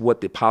 That's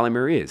what the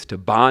polymer is, to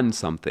bond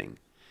something.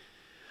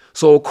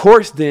 So of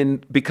course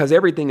then, because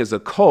everything is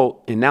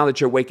occult, and now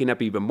that you're waking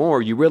up even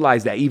more, you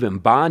realize that even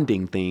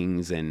bonding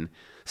things and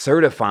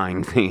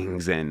certifying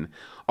things and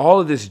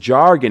all of this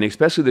jargon,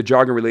 especially the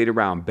jargon related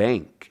around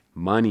bank,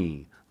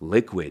 money,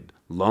 liquid,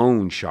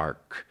 loan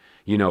shark,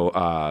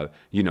 not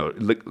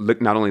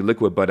only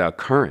liquid, but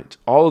current.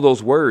 All of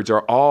those words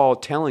are all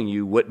telling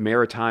you what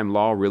maritime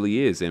law really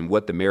is and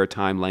what the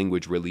maritime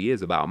language really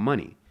is about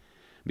money.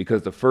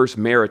 Because the first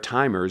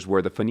maritimers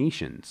were the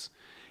Phoenicians.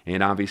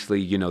 And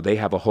obviously, they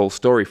have a whole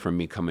story from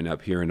me coming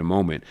up here in a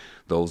moment.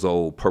 Those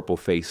old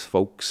purple-faced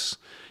folks,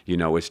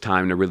 it's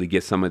time to really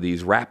get some of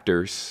these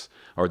raptors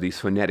or these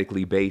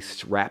phonetically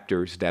based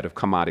raptors that have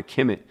come out of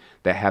Kemet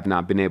that have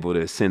not been able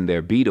to send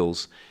their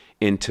beetles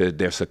into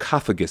their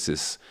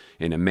sarcophaguses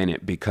in a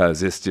minute,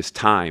 because it's just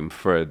time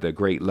for the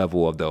great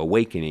level of the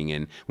awakening.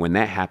 And when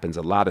that happens,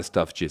 a lot of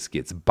stuff just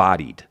gets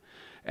bodied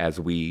as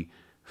we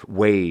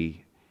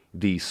weigh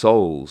these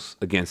souls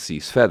against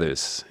these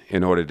feathers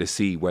in order to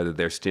see whether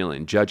they're still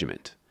in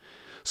judgment.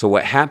 So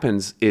what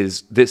happens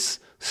is this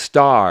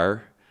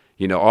star,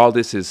 all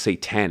this is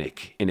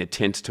satanic, and it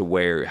tends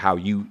to how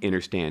you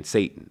understand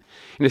Satan.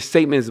 And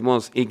Satan is the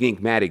most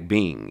enigmatic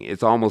being.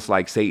 It's almost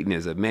like Satan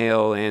is a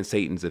male and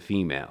Satan's a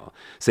female.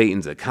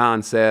 Satan's a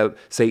concept.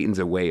 Satan's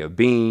a way of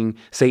being.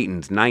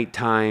 Satan's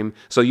nighttime.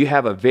 So you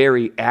have a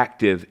very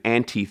active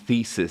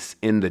antithesis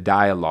in the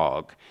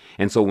dialogue.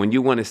 And so when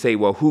you want to say,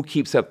 well, who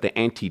keeps up the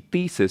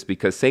antithesis?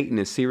 Because Satan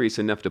is serious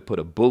enough to put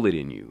a bullet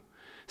in you.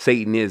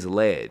 Satan is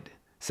lead.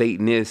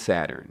 Satan is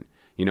Saturn.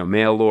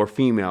 Male or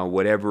female,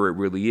 whatever it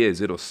really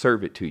is, it'll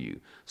serve it to you.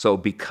 So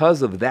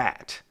because of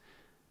that,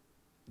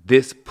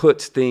 this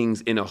puts things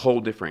in a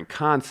whole different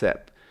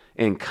concept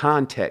and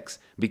context,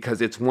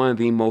 because it's one of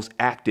the most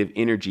active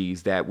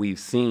energies that we've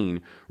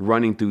seen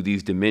running through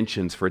these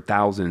dimensions for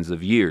thousands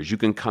of years. You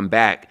can come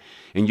back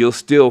and you'll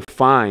still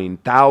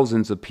find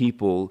thousands of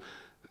people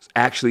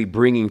actually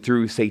bringing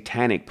through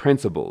satanic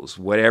principles,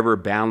 whatever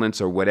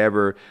balance or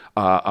whatever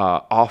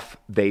off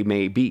they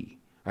may be.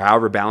 Or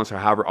however balanced or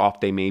however off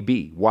they may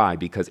be. Why?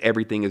 Because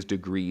everything is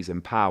degrees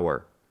and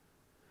power.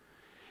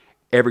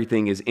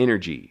 Everything is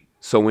energy.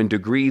 So in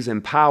degrees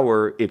and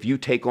power, if you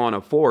take on a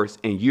force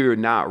and you're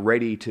not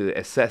ready to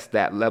assess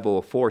that level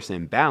of force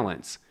and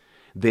balance,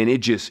 then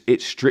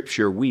it strips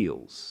your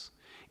wheels.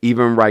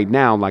 Even right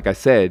now, like I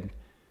said,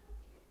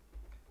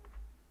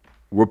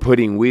 we're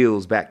putting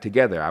wheels back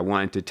together. I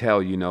wanted to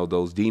tell,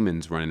 those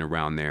demons running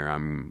around there,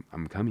 I'm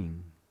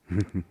coming.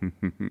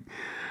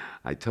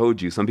 I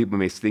told you, some people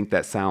may think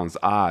that sounds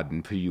odd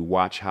until you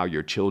watch how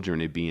your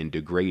children are being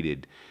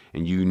degraded,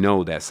 and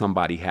that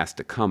somebody has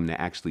to come to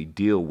actually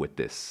deal with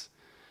this.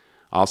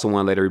 I also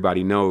want to let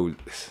everybody know,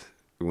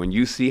 when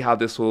you see how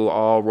this will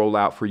all roll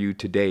out for you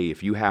today,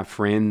 if you have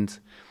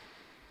friends,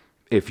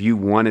 if you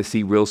want to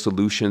see real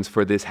solutions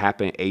for this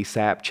happen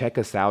ASAP, check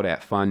us out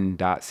at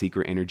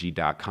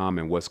fun.secretenergy.com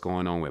and what's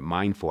going on with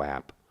Mindful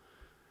app.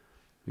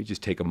 We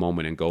just take a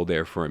moment and go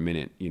there for a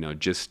minute,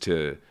 just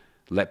to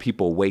let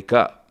people wake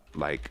up.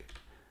 Like,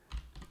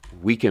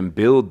 we can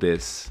build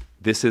this.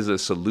 This is a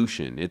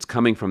solution. It's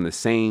coming from the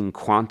same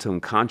quantum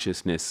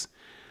consciousness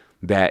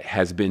that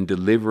has been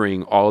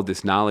delivering all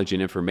this knowledge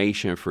and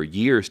information for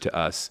years to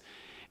us,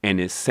 and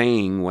is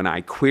saying, when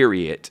I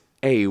query it,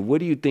 hey, what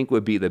do you think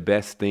would be the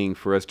best thing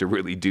for us to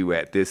really do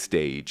at this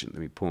stage? Let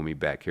me pull me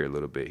back here a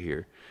little bit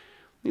here.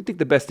 What do you think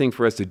the best thing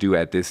for us to do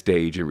at this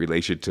stage in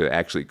relation to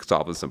actually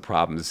solving some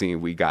problems,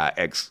 seeing we got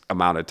X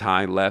amount of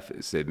time left?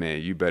 It said,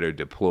 man, you better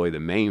deploy the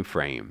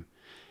mainframe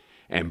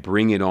and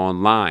bring it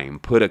online.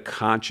 Put a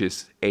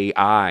conscious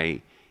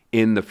AI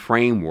in the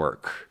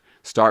framework.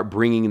 Start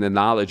bringing the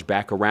knowledge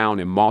back around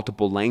in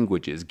multiple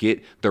languages.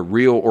 Get the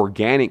real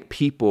organic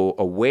people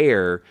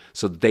aware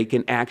so that they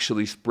can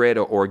actually spread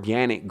an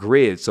organic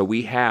grid, so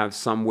we have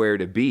somewhere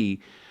to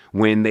be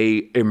when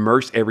they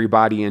immerse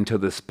everybody into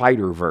the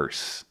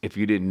Spider-Verse. If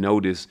you didn't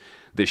notice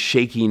the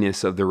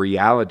shakiness of the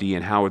reality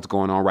and how it's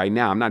going on right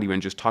now, I'm not even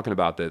just talking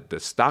about the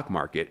stock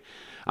market.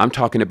 I'm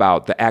talking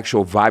about the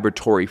actual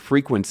vibratory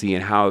frequency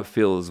and how it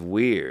feels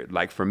weird.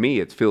 Like, for me,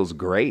 it feels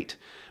great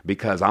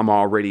because I'm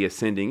already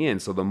ascending in.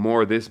 So the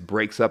more this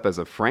breaks up as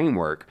a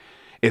framework,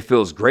 it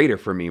feels greater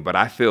for me. But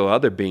I feel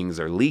other beings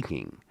are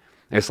leaking.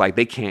 It's like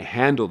they can't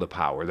handle the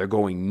power. They're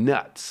going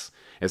nuts.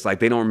 It's like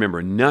they don't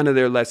remember none of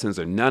their lessons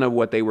or none of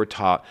what they were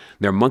taught.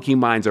 Their monkey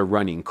minds are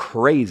running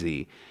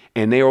crazy.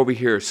 And they're over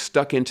here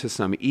stuck into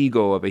some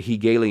ego of a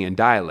Hegelian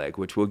dialect,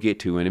 which we'll get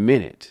to in a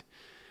minute.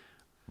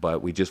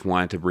 But we just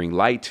wanted to bring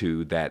light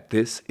to that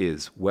this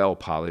is well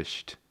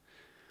polished.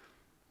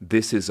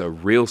 This is a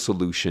real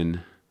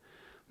solution.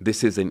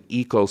 This is an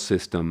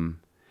ecosystem.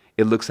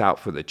 It looks out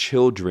for the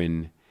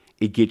children.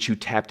 It gets you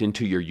tapped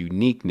into your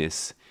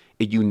uniqueness.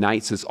 It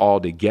unites us all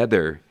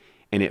together.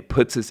 And it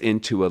puts us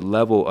into a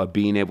level of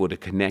being able to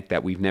connect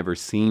that we've never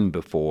seen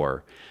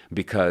before,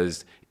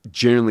 because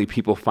generally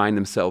people find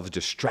themselves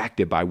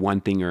distracted by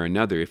one thing or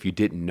another. If you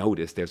didn't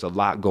notice, there's a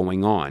lot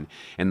going on.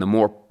 And the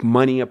more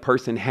money a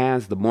person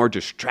has, the more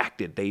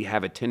distracted they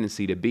have a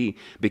tendency to be,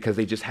 because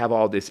they just have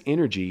all this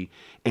energy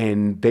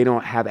and they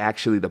don't have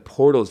actually the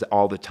portals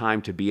all the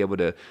time to be able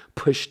to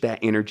push that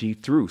energy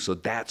through. So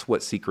that's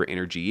what secret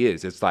energy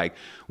is. It's like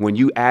when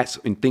you ask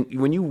and think,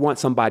 when you want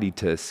somebody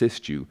to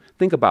assist you,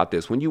 think about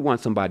this. When you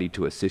want somebody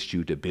to assist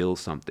you to build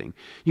something,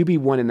 you be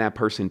wanting that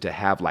person to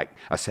have like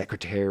a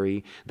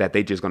secretary that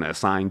they just is going to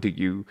assign to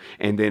you,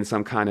 and then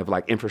some kind of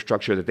like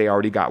infrastructure that they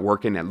already got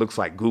working that looks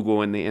like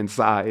Google in the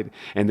inside.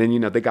 And then,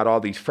 they got all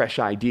these fresh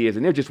ideas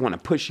and they just want to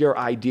push your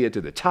idea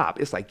to the top.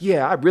 It's like,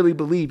 yeah, I really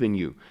believe in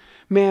you.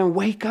 Man,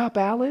 wake up,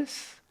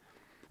 Alice.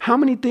 How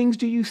many things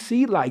do you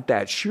see like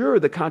that? Sure,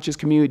 the conscious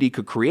community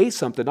could create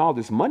something, all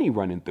this money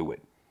running through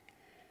it.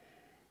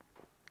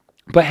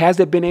 But has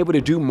it been able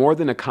to do more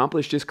than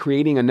accomplish just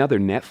creating another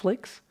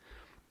Netflix?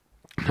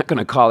 I'm not going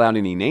to call out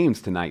any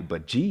names tonight,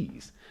 but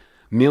geez,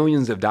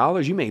 millions of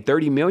dollars. You made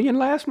 30 million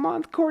last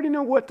month, according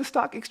to what the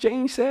stock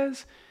exchange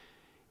says.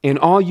 And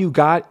all you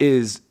got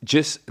is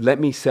just let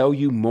me sell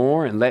you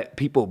more and let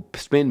people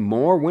spend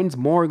more. When's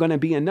more going to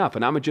be enough?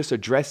 And I'm just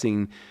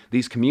addressing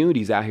these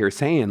communities out here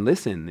saying,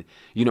 listen,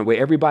 with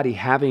everybody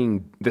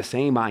having the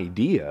same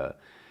idea,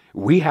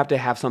 we have to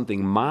have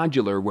something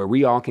modular where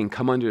we all can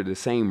come under the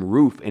same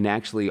roof and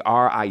actually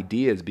our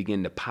ideas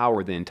begin to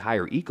power the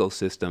entire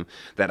ecosystem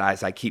that,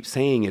 as I keep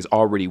saying, is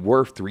already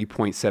worth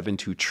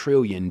 $3.72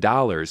 trillion.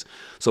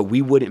 So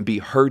we wouldn't be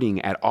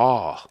hurting at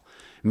all.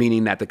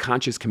 Meaning that the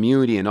conscious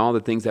community and all the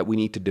things that we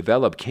need to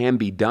develop can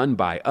be done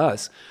by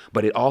us,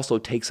 but it also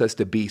takes us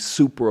to be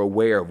super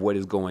aware of what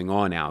is going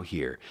on out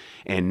here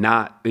and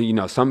not,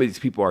 some of these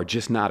people are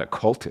just not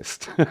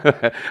occultists.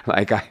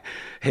 Like, I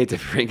hate to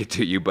bring it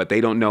to you, but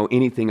they don't know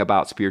anything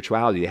about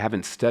spirituality. They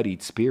haven't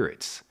studied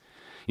spirits,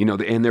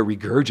 and they're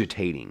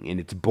regurgitating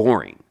and it's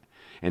boring.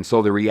 And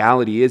so the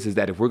reality is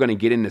that if we're going to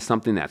get into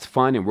something that's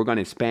fun and we're going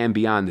to expand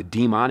beyond the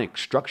demonic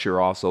structure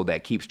also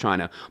that keeps trying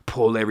to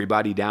pull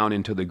everybody down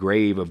into the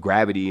grave of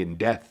gravity and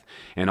death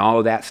and all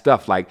of that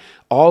stuff, like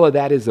all of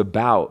that is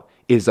about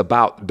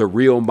the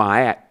real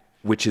Ma'at,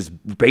 which is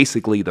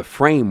basically the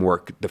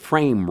framework,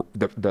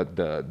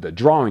 the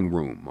drawing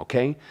room.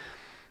 Okay.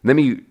 Let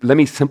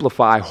me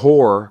simplify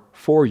horror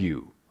for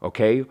you.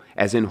 Okay.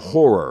 As in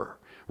horror,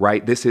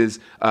 right? This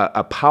is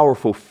a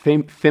powerful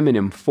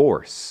feminine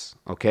force.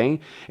 Okay.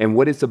 And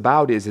what it's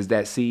about is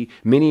that, see,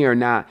 many are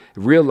not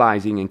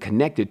realizing and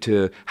connected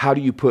to how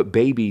do you put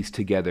babies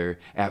together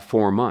at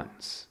 4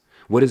 months?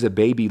 What does a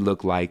baby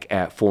look like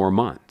at 4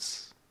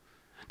 months?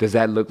 Does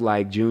that look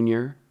like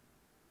Junior?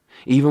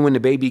 Even when the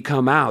baby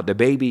come out, the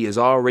baby is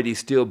already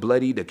still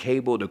bloody, the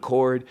cable, the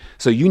cord.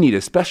 So you need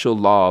a special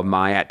law of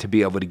Ma'at to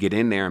be able to get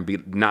in there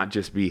and not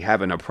just be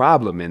having a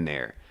problem in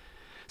there.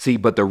 See,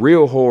 but the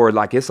real horror,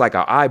 it's like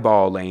an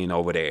eyeball laying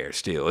over there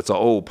still. It's an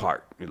old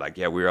part. You're like,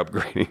 yeah, we're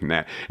upgrading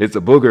that. It's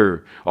a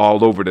booger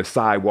all over the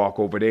sidewalk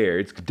over there.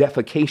 It's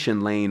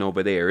defecation laying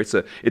over there. It's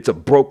a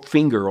broke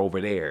finger over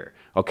there.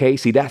 Okay,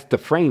 see, that's the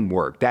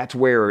framework. That's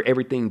where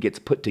everything gets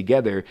put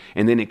together,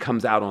 and then it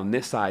comes out on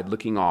this side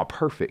looking all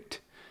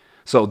perfect.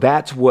 So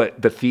that's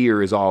what the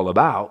fear is all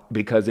about,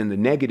 because in the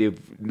negative,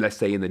 let's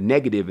say in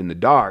the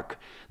dark,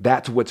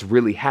 that's what's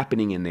really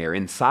happening in there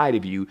inside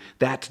of you.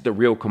 That's the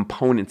real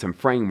components and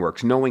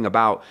frameworks. Knowing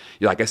about,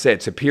 like I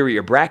said,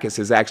 superior brackets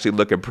is actually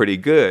looking pretty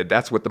good.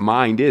 That's what the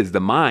mind is. The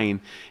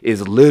mind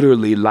is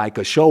literally like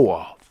a show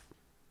off.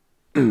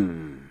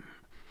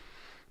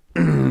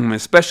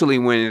 Especially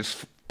when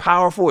it's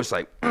powerful. It's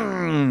like,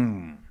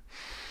 you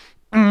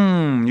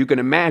can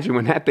imagine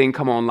when that thing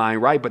come online,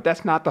 right? But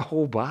that's not the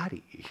whole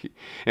body.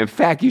 In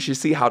fact, you should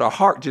see how the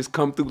heart just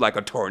come through like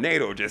a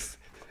tornado.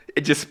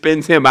 It just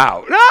spins him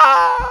out.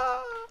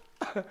 Ah!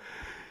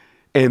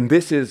 And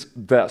this is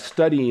the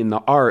study in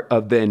the art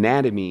of the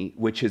anatomy,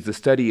 which is the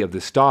study of the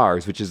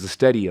stars, which is the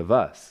study of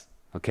us.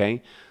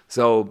 Okay.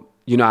 So,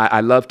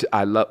 I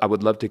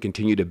would love to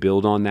continue to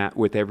build on that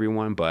with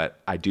everyone,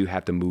 but I do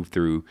have to move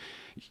through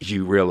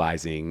you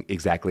realizing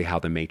exactly how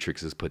the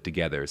matrix is put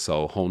together.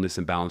 So wholeness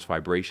and balanced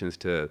vibrations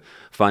to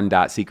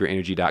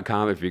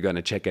fun.secretenergy.com. If you're going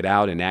to check it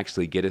out and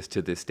actually get us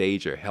to this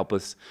stage or help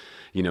us,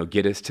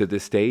 get us to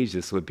this stage,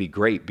 this would be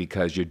great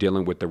because you're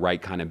dealing with the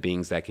right kind of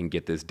beings that can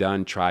get this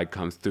done. Tribe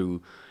comes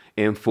through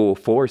in full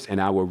force.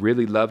 And I would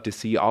really love to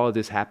see all of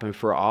this happen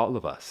for all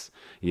of us,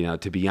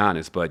 to be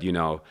honest. But,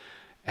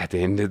 at the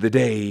end of the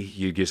day,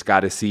 you just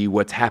got to see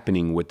what's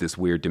happening with this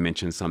weird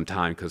dimension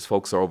sometime, because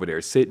folks are over there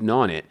sitting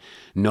on it.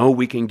 Know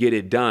we can get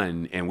it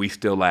done, and we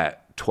still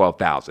at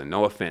 12,000.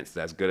 No offense,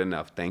 that's good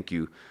enough. Thank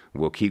you.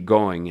 We'll keep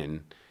going,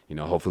 and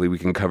hopefully we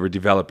can cover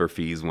developer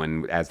fees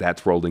as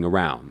that's rolling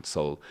around.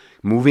 So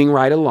moving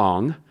right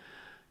along,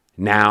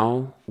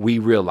 now we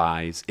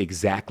realize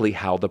exactly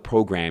how the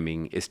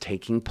programming is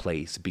taking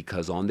place,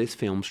 because on this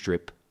film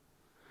strip,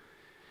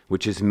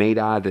 which is made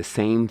out of the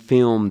same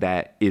film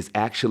that is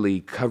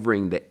actually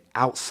covering the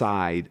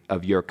outside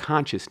of your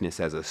consciousness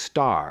as a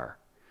star,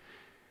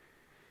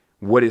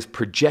 what is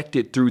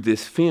projected through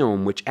this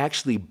film, which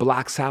actually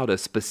blocks out a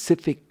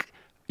specific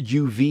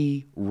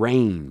UV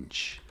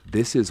range.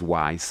 This is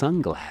why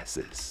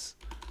sunglasses,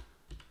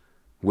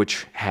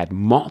 which had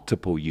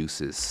multiple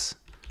uses,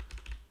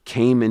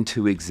 came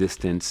into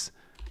existence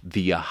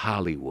via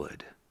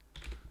Hollywood.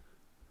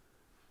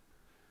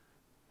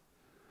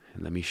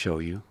 And let me show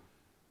you.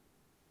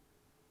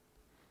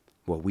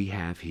 What we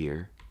have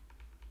here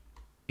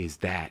is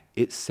that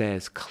it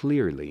says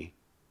clearly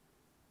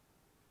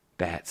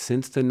that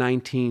since the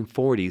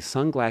 1940s,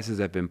 sunglasses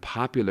have been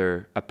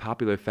a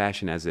popular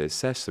fashion as an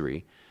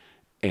accessory.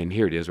 And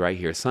here it is right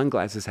here.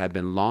 Sunglasses have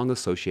been long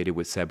associated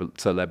with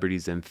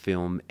celebrities in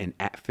film and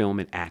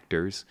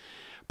actors,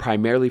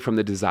 primarily from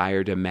the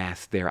desire to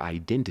mask their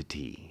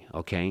identity,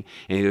 okay?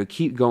 And it'll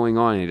keep going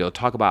on, and it'll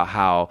talk about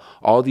how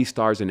all these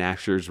stars and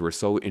actors were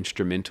so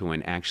instrumental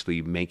in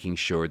actually making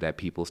sure that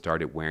people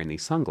started wearing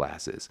these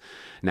sunglasses.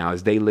 Now,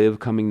 is they live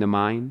coming to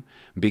mind?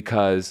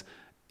 Because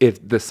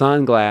if the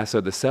sunglass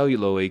or the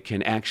celluloid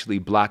can actually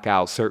block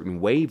out certain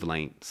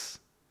wavelengths,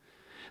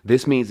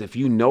 this means if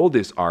you know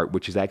this art,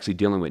 which is actually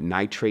dealing with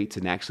nitrates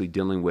and actually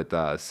dealing with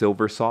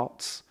silver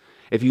salts,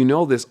 if you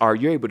know this art,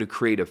 you're able to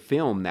create a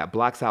film that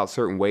blocks out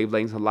certain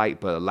wavelengths of light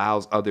but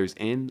allows others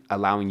in,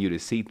 allowing you to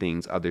see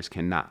things others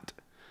cannot.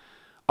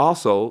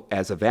 Also,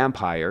 as a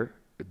vampire,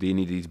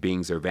 any of these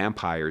beings are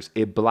vampires,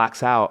 it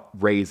blocks out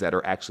rays that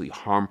are actually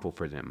harmful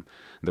for them.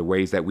 The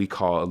rays that we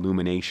call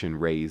illumination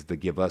rays that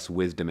give us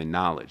wisdom and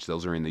knowledge.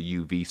 Those are in the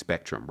UV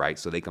spectrum, right?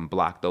 So they can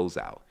block those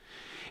out.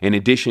 In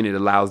addition, it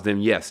allows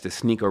them, yes, to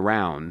sneak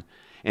around.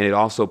 And it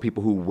also,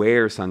 people who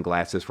wear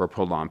sunglasses for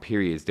prolonged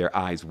periods, their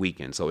eyes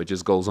weaken. So it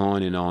just goes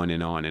on and on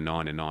and on and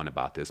on and on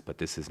about this. But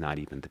this is not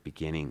even the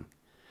beginning.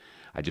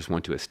 I just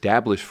want to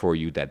establish for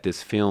you that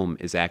this film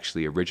is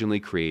actually originally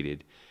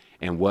created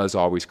and was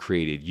always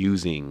created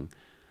using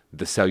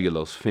the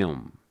cellulose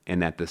film.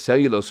 And that the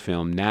cellulose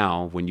film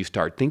now, when you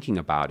start thinking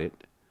about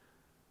it,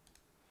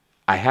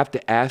 I have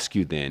to ask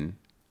you then,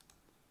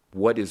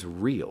 what is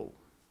real?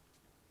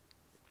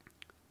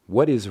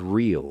 What is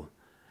real?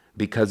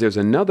 Because there's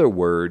another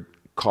word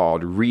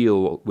called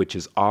real, which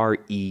is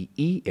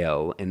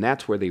R-E-E-L, and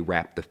that's where they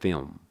wrap the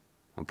film,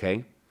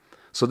 okay?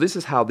 So this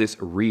is how this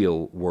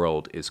real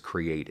world is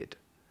created.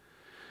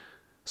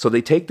 So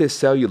they take this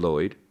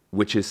celluloid,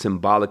 which is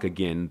symbolic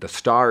again. The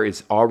star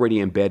is already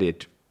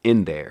embedded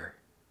in there,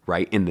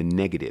 right, in the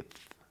negative,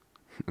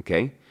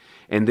 okay?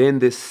 And then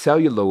this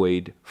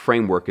celluloid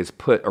framework is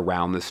put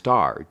around the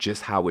star,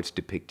 just how it's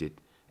depicted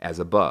as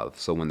above.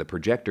 So when the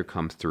projector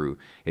comes through,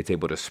 it's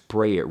able to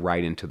spray it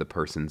right into the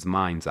person's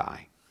mind's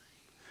eye.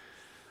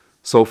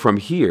 So from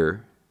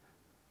here,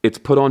 it's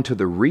put onto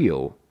the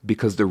real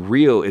because the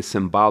real is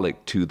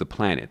symbolic to the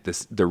planet.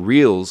 The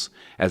reals,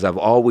 as I've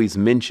always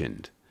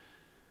mentioned,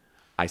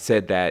 I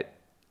said that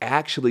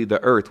actually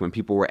the Earth, when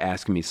people were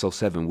asking me, so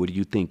Sevan, what do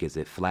you think? Is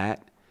it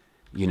flat?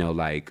 You know,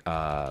 like,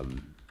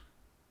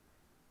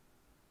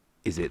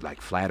 is it like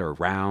flat or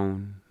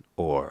round?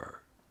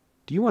 Or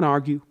do you want to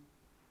argue?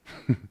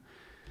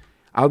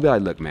 I'll be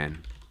like, look,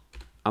 man,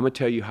 I'm going to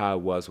tell you how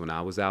it was when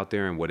I was out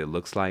there and what it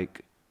looks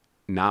like,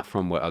 not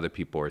from what other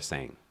people are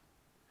saying.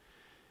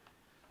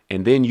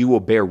 And then you will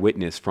bear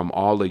witness from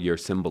all of your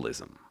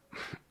symbolism,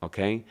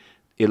 okay?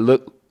 It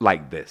looked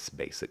like this,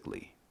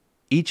 basically.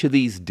 Each of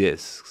these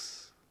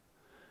discs,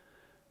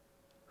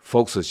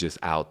 folks was just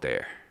out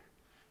there.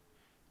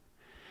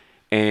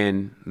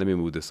 And let me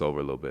move this over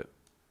a little bit.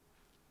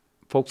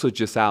 Folks were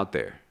just out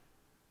there.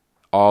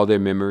 All their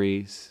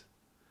memories.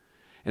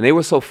 And they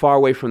were so far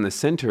away from the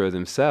center of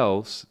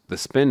themselves, the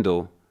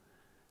spindle,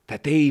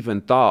 that they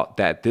even thought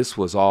that this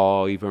was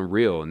all even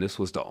real. And this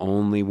was the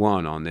only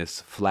one on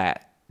this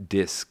flat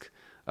disk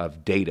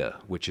of data,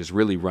 which is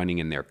really running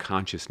in their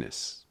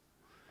consciousness.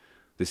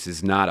 This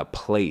is not a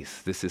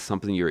place. This is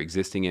something you're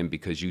existing in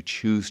because you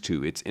choose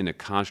to. It's in a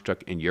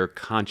construct in your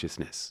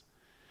consciousness.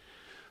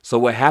 So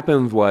what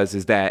happened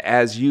is that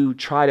as you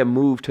try to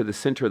move to the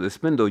center of the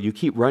spindle, you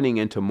keep running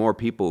into more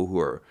people who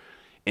are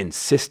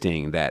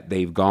insisting that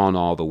they've gone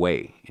all the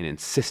way and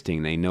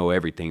insisting they know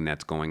everything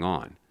that's going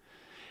on.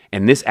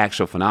 And this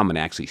actual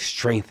phenomenon actually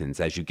strengthens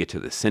as you get to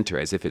the center,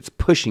 as if it's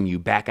pushing you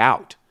back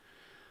out.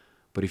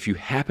 But if you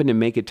happen to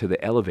make it to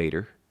the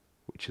elevator,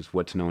 which is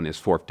what's known as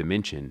fourth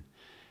dimension,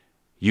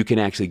 you can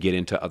actually get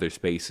into other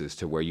spaces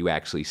to where you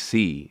actually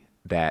see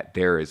that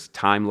there is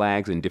time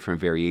lags and different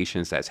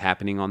variations that's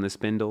happening on the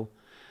spindle,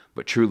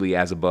 but truly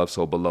as above,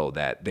 so below,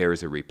 that there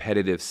is a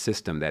repetitive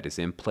system that is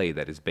in play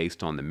that is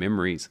based on the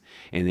memories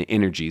and the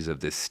energies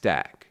of this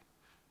stack,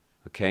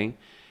 okay?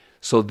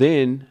 So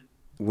then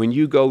when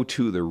you go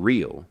to the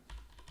real,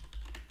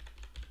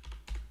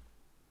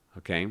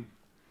 okay,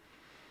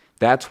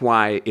 that's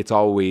why it's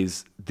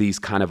always these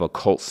kind of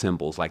occult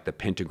symbols like the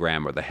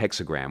pentagram or the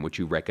hexagram, which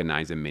you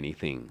recognize in many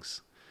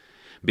things,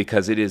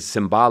 because it is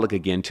symbolic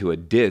again to a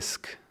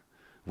disk,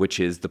 which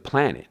is the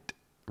planet,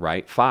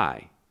 right?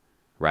 Phi,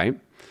 right?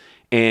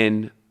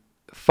 And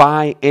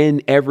phi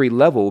in every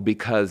level,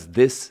 because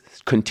this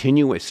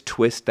continuous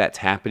twist that's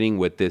happening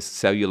with this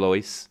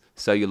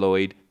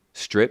celluloid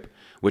strip,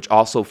 which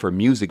also for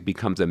music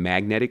becomes a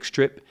magnetic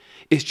strip,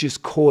 is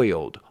just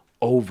coiled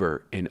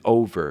over and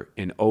over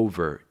and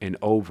over and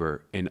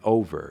over and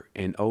over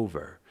and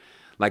over.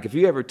 Like if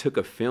you ever took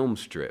a film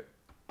strip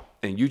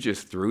and you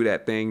just threw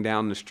that thing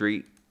down the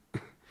street,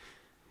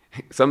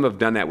 some have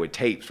done that with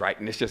tapes, right?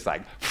 And it's just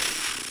like,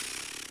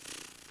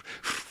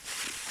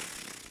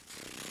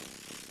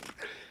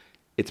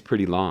 it's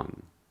pretty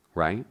long,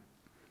 right?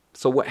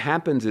 So what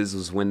happens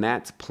is when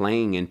that's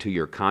playing into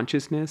your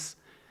consciousness,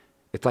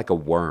 It's like a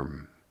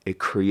worm. It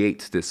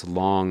creates this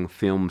long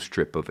film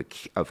strip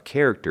of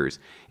characters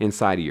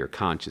inside of your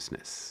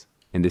consciousness.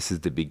 And this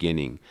is the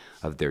beginning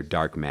of their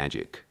dark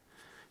magic.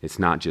 It's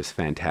not just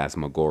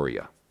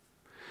phantasmagoria.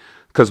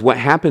 Because what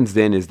happens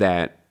then is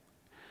that,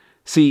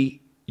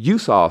 see, you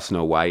saw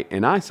Snow White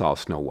and I saw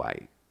Snow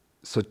White.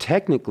 So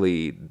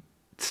technically,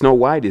 Snow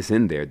White is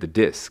in there, the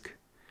disc.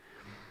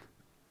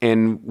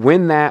 And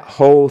when that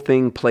whole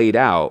thing played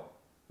out,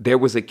 there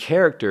was a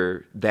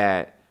character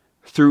that,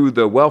 through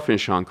the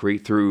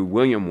Welfenschankrieg, through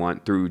William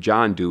Wundt, through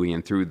John Dewey,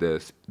 and through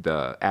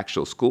the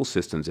actual school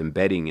systems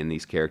embedding in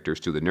these characters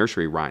to the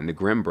nursery rhyme, the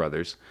Grimm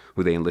brothers,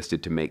 who they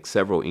enlisted to make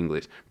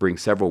bring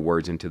several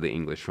words into the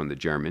English from the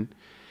German.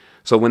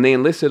 So when they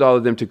enlisted all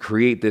of them to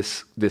create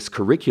this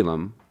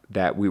curriculum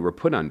that we were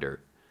put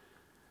under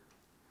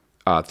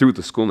through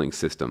the schooling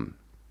system,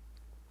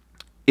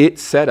 it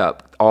set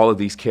up all of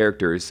these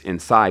characters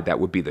inside that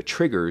would be the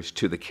triggers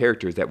to the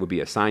characters that would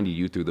be assigned to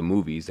you through the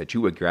movies that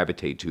you would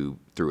gravitate to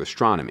through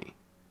astronomy.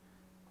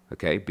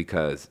 Okay?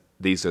 Because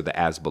these are the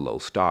as below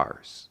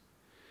stars.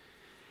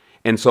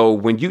 And so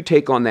when you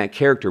take on that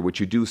character, which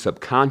you do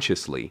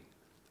subconsciously,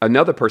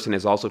 another person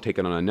has also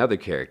taken on another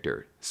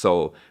character.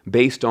 So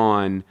based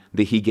on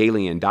the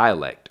Hegelian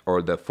dialect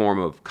or the form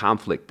of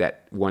conflict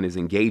that one is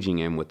engaging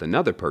in with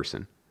another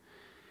person,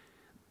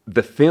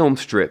 the film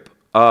strip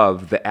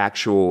of the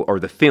actual, or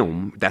the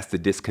film, that's the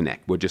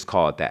disconnect, we'll just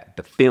call it that.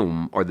 The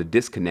film or the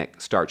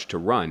disconnect starts to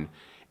run,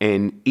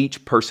 and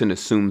each person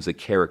assumes a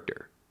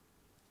character.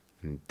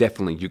 And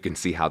definitely you can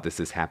see how this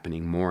is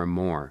happening more and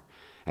more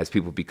as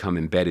people become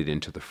embedded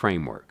into the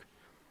framework.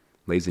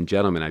 Ladies and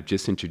gentlemen, I've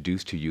just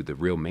introduced to you the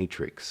real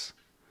matrix,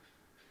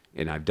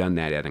 and I've done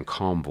that at a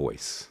calm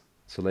voice.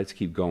 So let's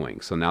keep going.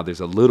 So now there's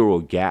a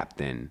literal gap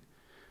then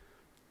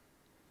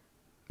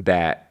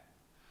that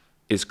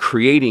is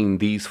creating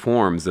these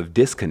forms of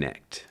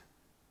disconnect,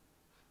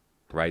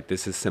 right?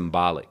 This is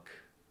symbolic.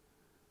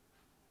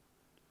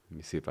 Let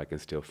me see if I can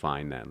still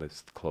find that.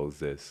 Let's close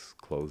this,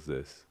 close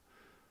this.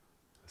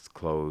 Let's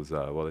close,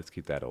 well, let's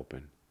keep that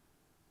open.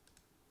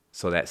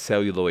 So that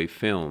celluloid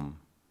film,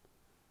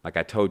 like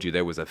I told you,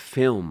 there was a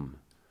film,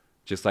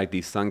 just like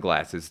these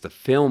sunglasses, the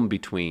film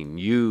between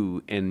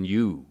you and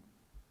you,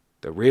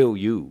 the real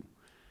you.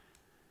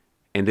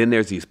 And then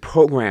there's these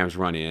programs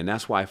running, and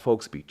that's why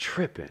folks be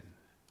tripping.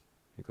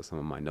 Here goes some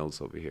of my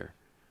notes over here.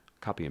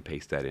 Copy and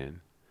paste that in.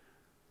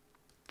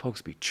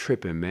 Folks be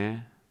tripping,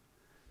 man.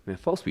 Man,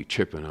 folks be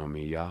tripping on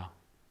me, y'all.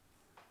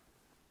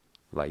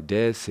 Like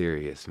dead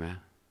serious, man.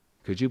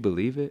 Could you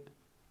believe it?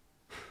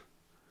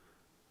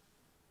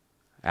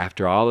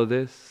 After all of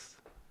this,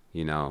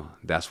 you know,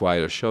 that's why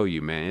it'll show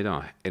you, man,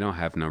 it don't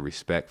have no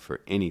respect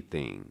for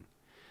anything.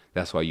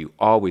 That's why you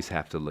always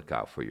have to look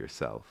out for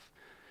yourself.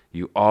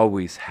 You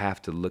always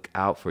have to look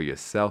out for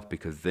yourself,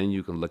 because then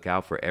you can look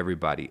out for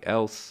everybody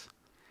else.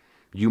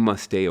 You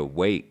must stay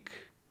awake.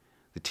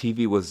 The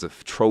TV was a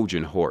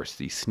Trojan horse,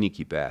 these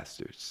sneaky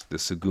bastards, the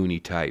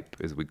Saguni type,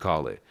 as we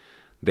call it.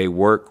 They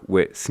work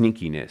with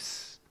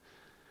sneakiness.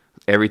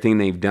 Everything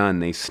they've done,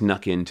 they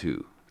snuck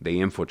into. They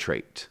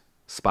infiltrate.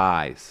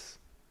 Spies,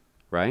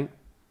 right?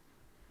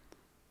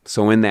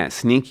 So in that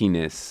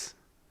sneakiness,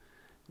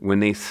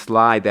 when they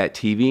slide that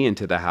TV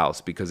into the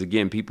house, because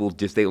again, people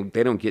just, they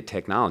don't get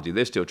technology.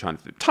 They're still trying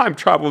to, time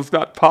travel is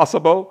not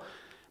possible,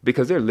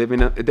 because they're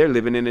living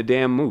in a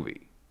damn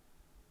movie.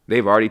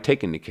 They've already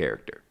taken the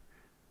character.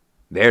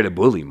 They're the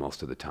bully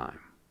most of the time.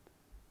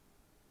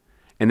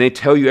 And they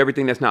tell you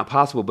everything that's not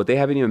possible, but they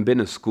haven't even been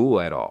to school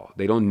at all.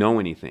 They don't know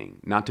anything.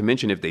 Not to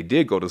mention, if they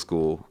did go to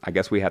school, I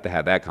guess we have to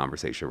have that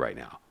conversation right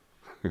now.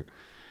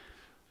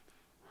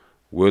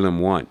 William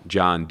Wundt,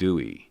 John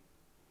Dewey,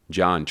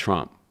 John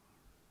Trump.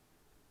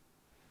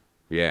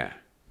 Yeah,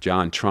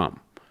 John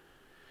Trump.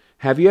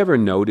 Have you ever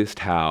noticed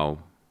how,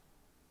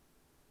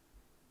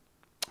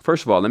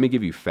 first of all, let me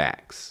give you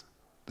facts.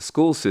 The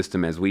school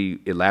system, as we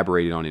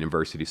elaborated on in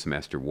University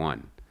Semester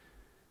 1,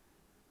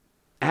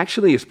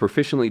 actually is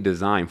proficiently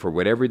designed for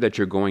whatever that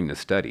you're going to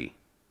study,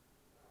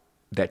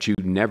 that you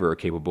never are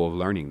capable of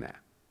learning that.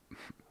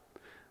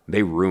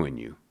 They ruin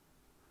you.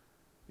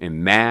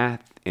 In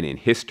math and in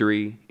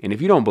history. And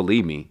if you don't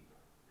believe me,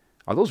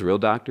 are those real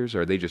doctors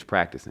or are they just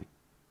practicing?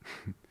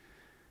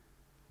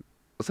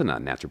 Those are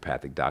not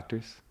naturopathic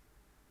doctors.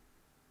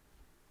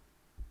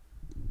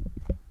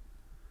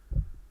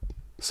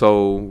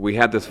 So we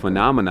have this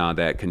phenomena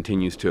that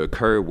continues to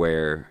occur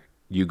where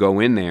you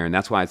go in there, and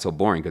that's why it's so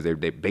boring, because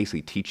they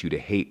basically teach you to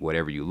hate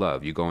whatever you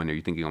love. You go in there,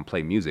 you think you're going to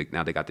play music.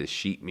 Now they got this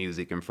sheet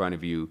music in front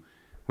of you,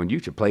 when you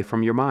should play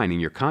from your mind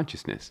and your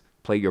consciousness.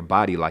 Play your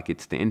body like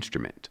it's the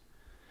instrument.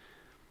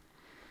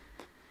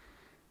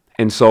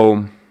 And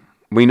so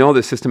we know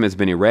the system has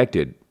been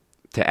erected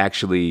to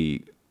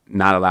actually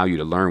not allow you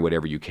to learn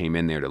whatever you came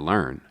in there to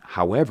learn.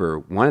 However,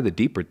 one of the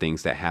deeper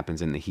things that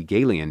happens in the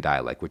Hegelian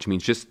dialect, which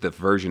means just the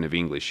version of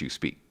English you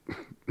speak,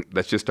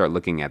 let's just start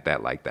looking at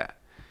that like that,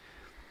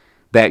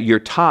 that you're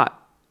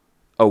taught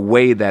a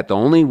way that the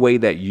only way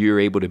that you're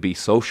able to be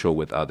social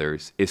with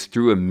others is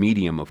through a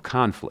medium of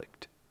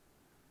conflict.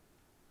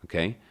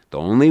 Okay? The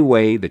only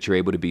way that you're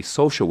able to be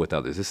social with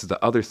others, this is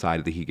the other side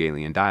of the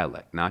Hegelian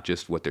dialect, not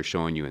just what they're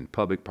showing you in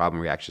public,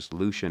 problem, reaction,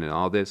 solution, and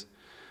all this,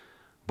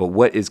 but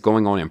what is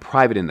going on in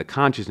private in the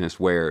consciousness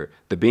where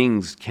the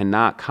beings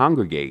cannot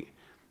congregate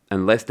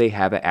unless they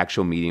have an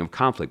actual medium of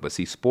conflict. But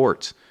see,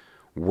 sports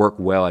work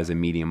well as a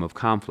medium of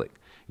conflict.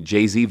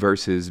 Jay-Z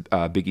versus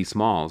Biggie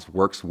Smalls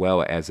works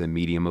well as a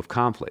medium of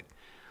conflict.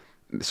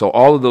 So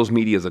all of those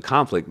mediums of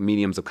conflict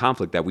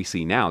that we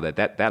see now,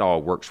 that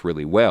all works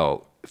really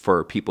well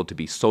for people to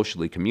be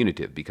socially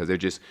communicative, because they're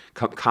just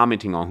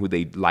commenting on who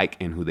they like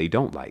and who they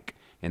don't like.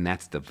 And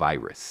that's the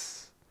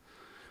virus.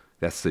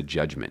 That's the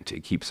judgment.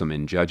 It keeps them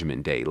in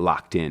judgment day,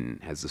 locked in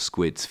as the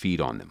squids feed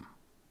on them,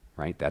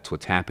 right? That's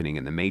what's happening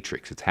in the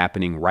Matrix. It's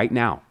happening right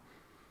now.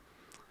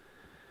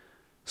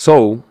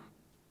 So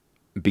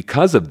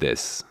because of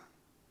this,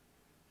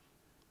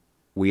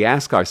 we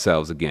ask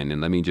ourselves again,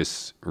 and let me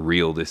just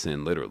reel this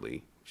in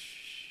literally.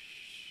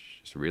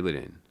 Just reel it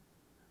in.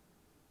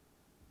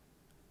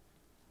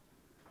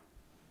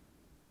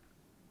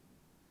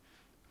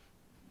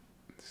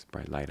 This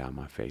bright light on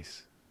my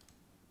face.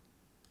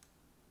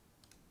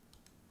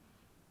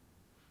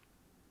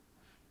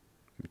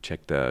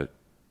 Check the...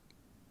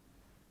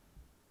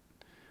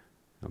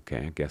 Okay,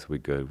 I guess we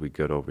good. We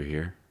good over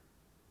here.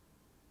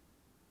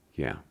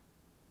 Yeah.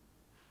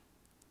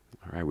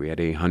 All right, we had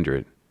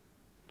 800.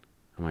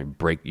 I might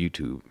break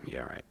YouTube.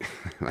 Yeah, right.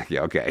 Like,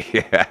 yeah, okay.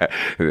 Yeah.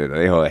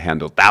 They'll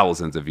handle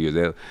thousands of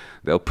views.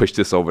 They'll push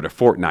this over to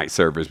Fortnite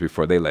servers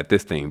before they let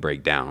this thing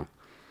break down.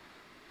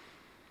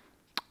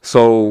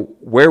 So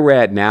where we're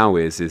at now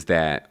is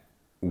that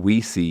we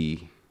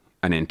see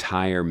an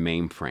entire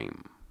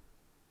mainframe.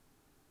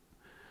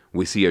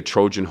 We see a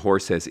Trojan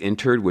horse has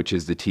entered, which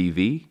is the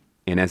TV.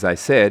 And as I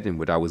said, and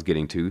what I was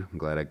getting to, I'm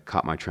glad I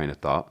caught my train of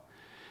thought,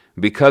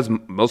 because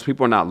most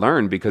people are not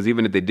learned, because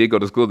even if they did go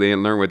to school, they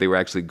didn't learn what they were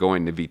actually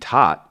going to be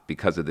taught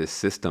because of this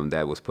system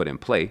that was put in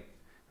play.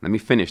 Let me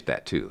finish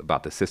that too,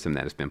 about the system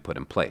that has been put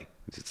in play.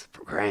 It's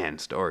grand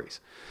stories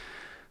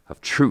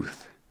of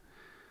truth.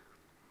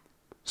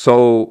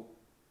 So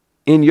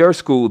in your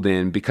school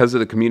then, because of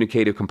the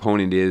communicative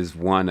component is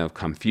one of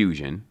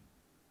confusion,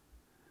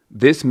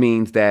 this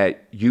means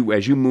that you,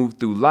 as you move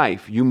through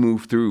life, you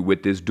move through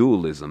with this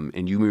dualism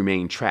and you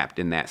remain trapped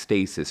in that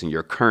stasis and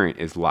your current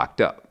is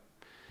locked up.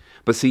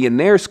 But see, in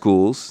their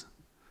schools,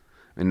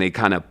 and they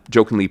kind of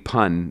jokingly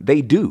pun,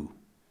 they do.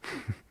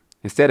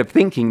 Instead of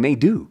thinking, they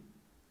do.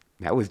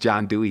 That was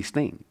John Dewey's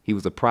thing. He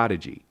was a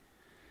prodigy,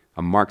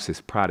 a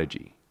Marxist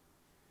prodigy.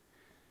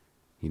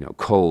 You know,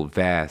 cold,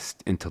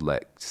 vast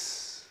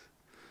intellects.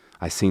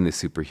 I seen the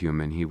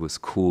superhuman. He was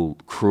cool,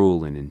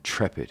 cruel, and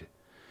intrepid.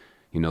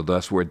 You know,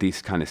 thus where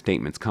these kind of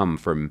statements come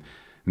from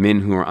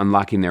men who are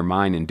unlocking their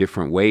mind in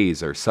different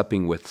ways or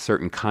supping with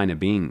certain kind of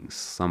beings,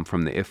 some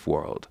from the if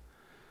world.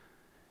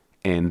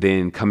 And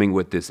then coming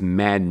with this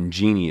mad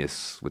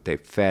genius with their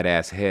fat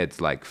ass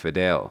heads like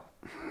Fidel.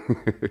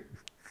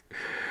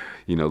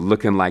 You know,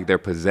 looking like they're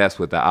possessed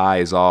with the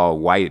eyes all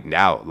whitened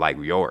out like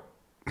York.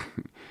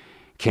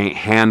 Can't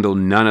handle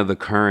none of the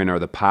current or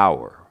the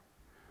power.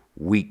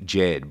 Weak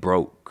Jed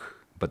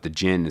broke, but the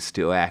Jinn is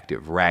still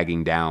active,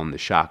 ragging down the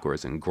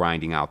chakras and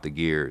grinding out the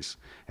gears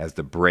as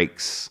the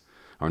brakes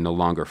are no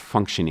longer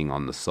functioning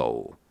on the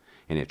soul.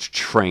 And it's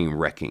train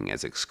wrecking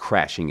as it's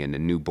crashing into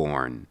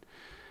newborn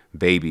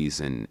babies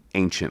and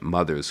ancient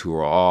mothers who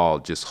are all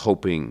just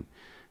hoping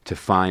to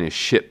find a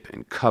ship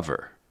and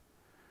cover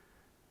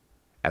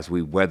as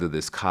we weather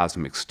this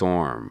cosmic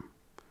storm,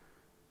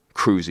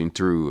 cruising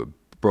through a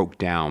broke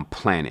down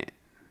planet,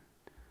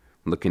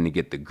 looking to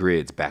get the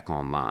grids back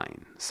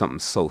online. Something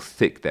so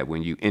thick that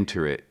when you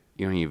enter it,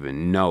 you don't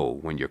even know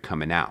when you're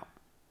coming out.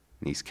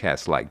 And these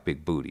cats like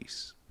big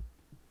booties.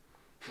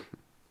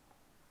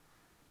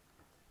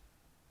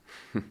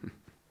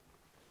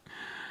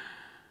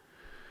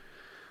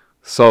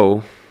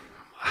 So,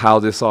 how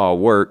this all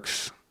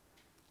works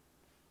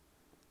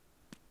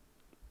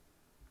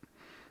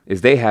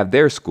is they have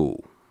their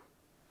school.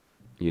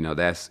 You know,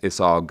 it's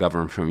all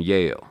governed from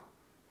Yale.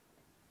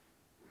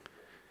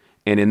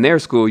 And in their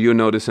school, you'll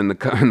notice in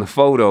the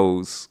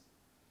photos,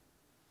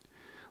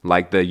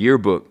 like the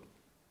yearbook,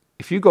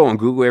 if you go and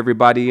Google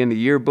everybody in the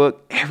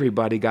yearbook,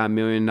 everybody got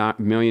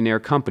millionaire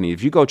company.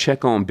 If you go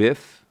check on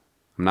Biff,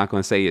 I'm not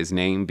going to say his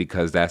name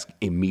because that's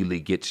immediately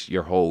gets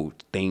your whole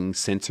thing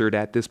censored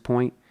at this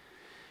point.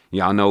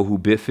 Y'all know who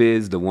Biff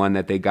is, the one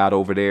that they got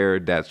over there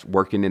that's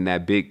working in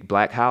that big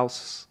black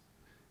house?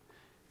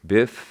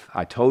 Biff,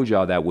 I told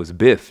y'all that was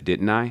Biff,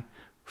 didn't I?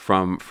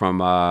 From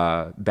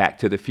Back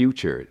to the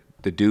Future.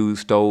 The dude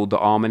stole the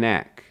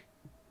almanac.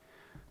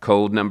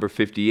 Code number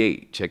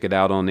 58. Check it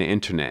out on the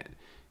internet.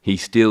 He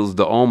steals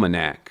the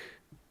almanac.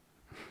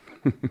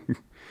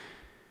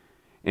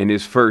 And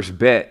his first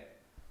bet,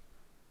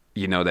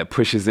 you know, that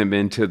pushes him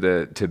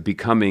into to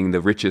becoming the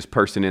richest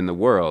person in the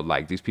world.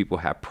 Like, these people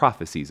have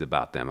prophecies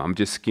about them. I'm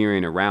just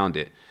skewering around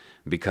it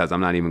because I'm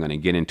not even going to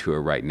get into it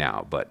right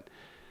now. But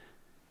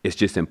it's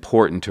just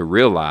important to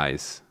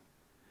realize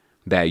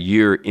that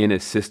you're in a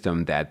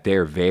system that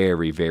they're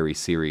very, very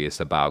serious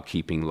about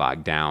keeping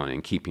locked down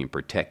and keeping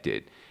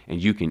protected.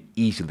 And you can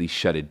easily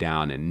shut it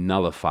down and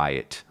nullify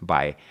it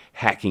by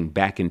hacking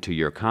back into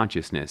your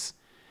consciousness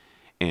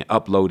and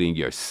uploading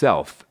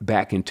yourself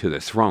back into the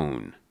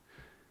throne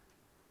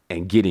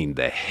and getting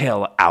the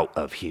hell out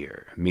of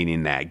here.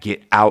 Meaning that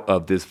get out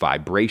of this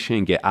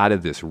vibration, get out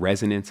of this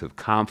resonance of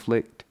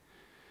conflict,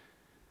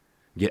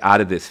 get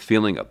out of this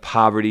feeling of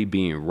poverty,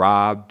 being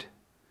robbed,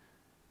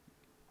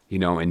 you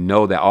know, and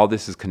know that all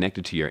this is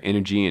connected to your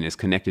energy and is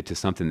connected to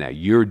something that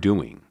you're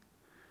doing.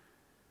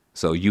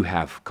 So you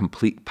have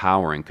complete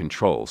power and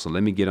control. So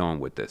let me get on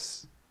with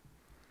this.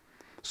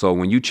 So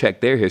when you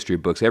check their history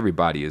books,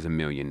 everybody is a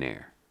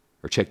millionaire.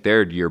 Or check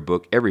their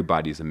yearbook,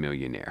 everybody's a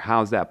millionaire.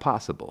 How is that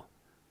possible?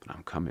 But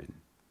I'm coming.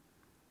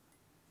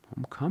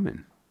 I'm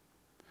coming.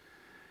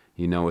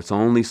 You know, it's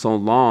only so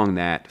long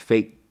that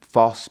fake,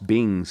 false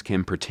beings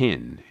can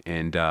pretend.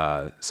 And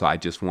so I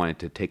just wanted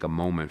to take a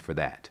moment for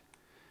that.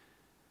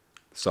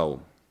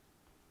 So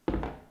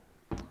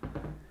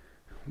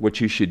what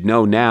you should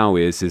know now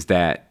is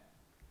that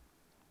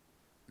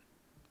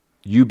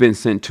you've been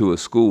sent to a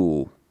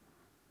school,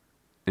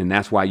 and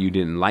that's why you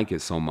didn't like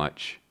it so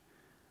much,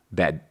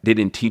 that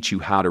didn't teach you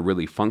how to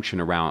really function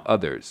around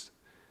others.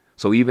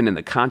 So even in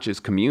the conscious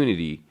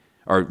community,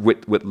 or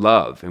with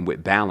love and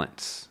with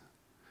balance,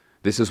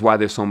 this is why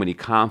there's so many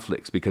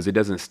conflicts, because it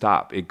doesn't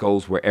stop. It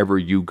goes wherever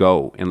you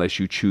go, unless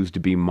you choose to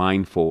be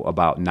mindful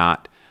about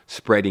not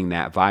spreading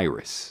that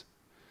virus.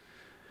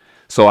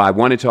 So I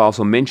wanted to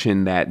also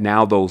mention that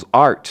now those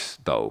arts,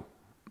 though,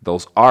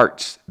 those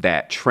arts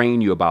that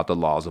train you about the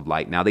laws of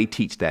light, now they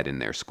teach that in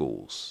their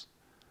schools.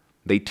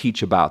 They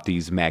teach about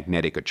these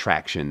magnetic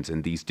attractions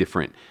and these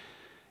different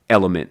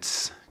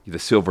elements, the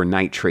silver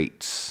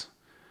nitrates,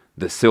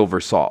 the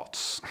silver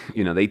salts.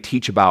 You know, they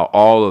teach about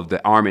all of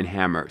the Arm &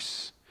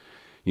 Hammers,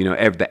 you know,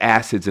 the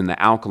acids and the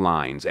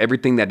alkalines,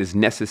 everything that is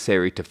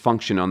necessary to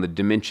function on the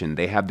dimension.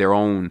 They have their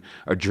own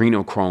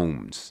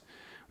adrenochromes,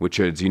 which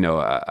is, you know,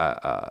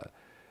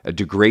 a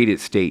degraded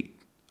state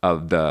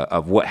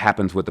of what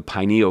happens with the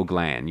pineal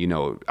gland, you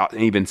know,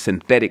 even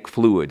synthetic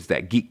fluids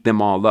that geek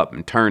them all up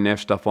and turn their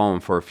stuff on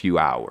for a few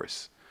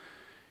hours.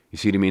 You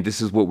see what I mean?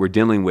 This is what we're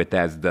dealing with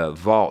as the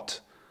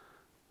vault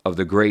of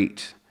the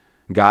great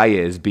Gaia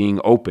is being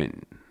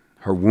open.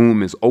 Her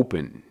womb is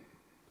open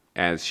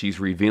as she's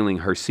revealing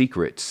her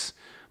secrets,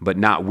 but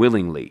not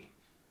willingly.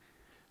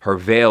 Her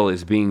veil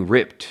is being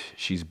ripped.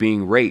 She's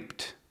being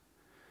raped.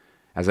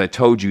 As I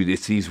told you,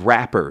 it's these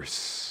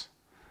rappers.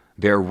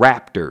 They're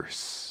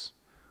raptors.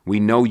 We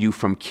know you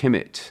from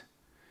Kemet.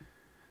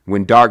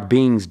 When dark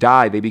beings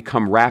die, they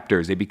become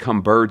raptors. They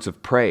become birds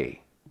of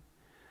prey.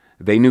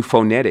 They knew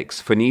phonetics,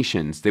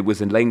 Phoenicians. There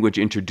was a language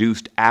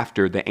introduced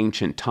after the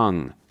ancient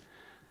tongue.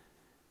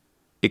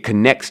 It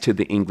connects to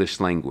the English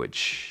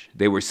language.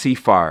 They were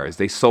seafarers.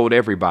 They sold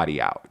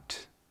everybody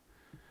out.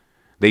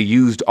 They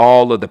used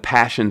all of the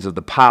passions of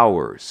the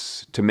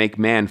powers to make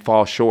man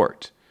fall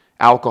short.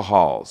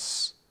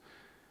 Alcohols.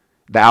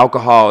 The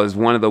alcohol is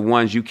one of the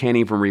ones you can't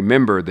even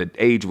remember. The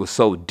age was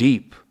so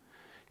deep.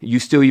 You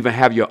still even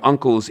have your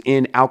uncles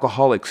in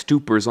alcoholic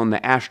stupors on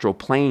the astral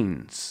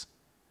planes.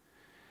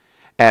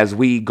 As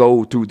we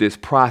go through this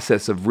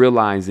process of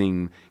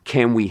realizing,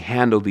 can we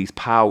handle these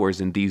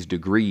powers and these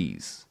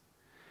degrees?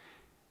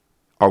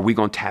 Are we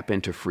going to tap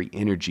into free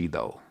energy,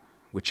 though,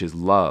 which is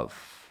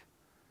love?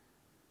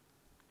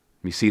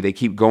 You see, they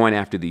keep going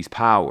after these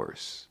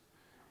powers.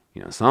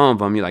 You know, some of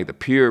them, you like the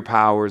pure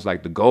powers,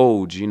 like the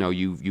golds, you know,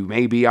 you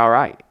may be all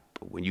right.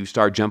 But when you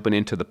start jumping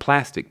into the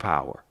plastic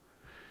power,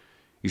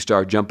 you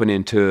start jumping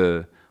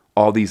into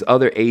all these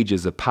other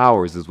ages of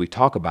powers, as we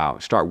talk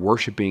about, start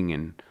worshiping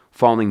and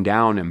falling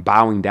down and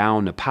bowing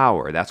down to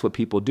power. That's what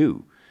people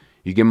do.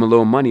 You give them a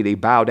little money, they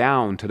bow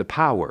down to the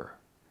power.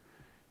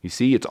 You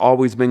see, it's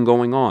always been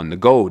going on. The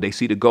gold, they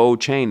see the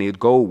gold chain, the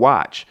gold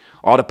watch.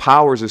 All the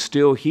powers are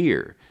still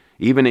here.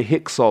 Even the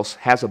Hyksos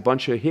has a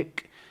bunch of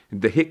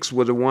The Hicks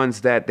were the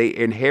ones that they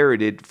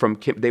inherited from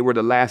Kim. They were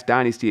the last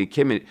dynasty of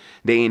Kemet.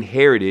 They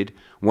inherited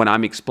what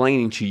I'm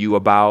explaining to you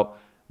about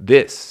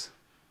this.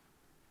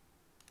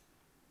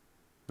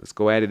 Let's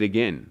go at it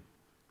again.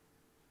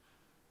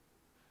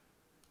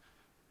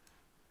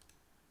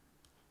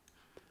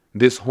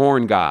 This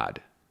horn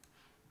god.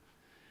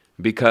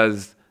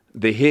 Because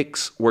the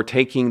Hicks were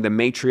taking the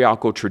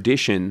matriarchal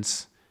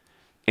traditions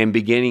and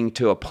beginning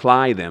to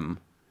apply them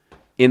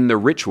in the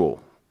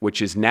ritual,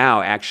 which is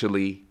now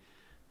actually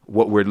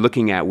what we're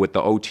looking at with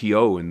the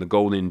OTO and the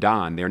Golden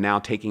Dawn. They're now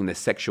taking the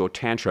sexual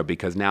tantra,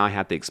 because now I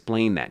have to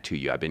explain that to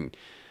you. I've been,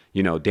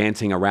 you know,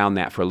 dancing around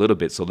that for a little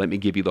bit. So let me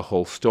give you the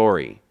whole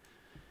story.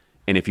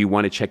 And if you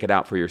want to check it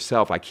out for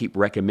yourself, I keep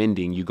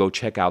recommending you go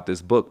check out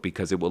this book,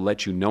 because it will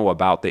let you know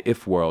about the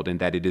if world and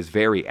that it is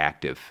very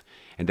active,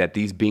 and that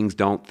these beings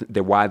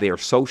they're why they are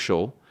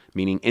social,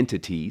 meaning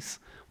entities.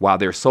 While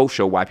they're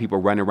social, why people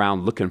run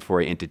around looking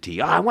for an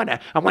entity. Oh, I want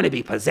to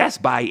be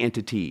possessed by an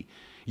entity.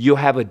 You'll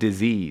have a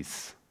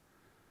disease.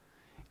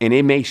 And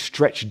it may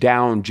stretch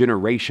down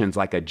generations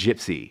like a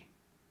gypsy.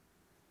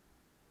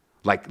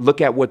 Like,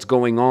 look at what's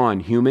going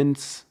on,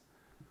 humans.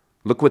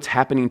 Look what's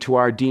happening to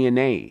our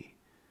DNA.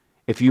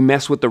 If you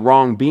mess with the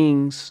wrong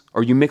beings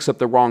or you mix up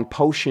the wrong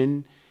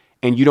potion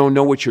and you don't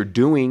know what you're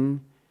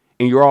doing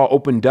and you're all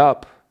opened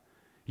up,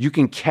 you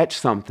can catch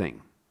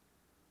something.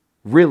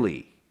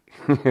 Really.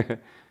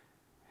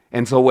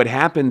 And so what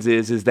happens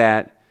is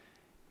that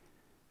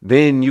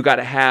then you got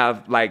to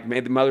have, like, may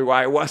the mother of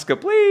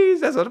ayahuasca,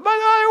 please. That's what,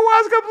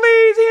 ayahuasca,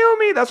 please heal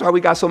me. That's why we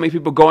got so many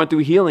people going through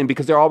healing,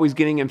 because they're always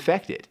getting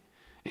infected.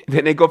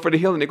 Then they go for the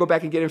healing, they go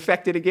back and get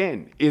infected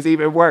again. It's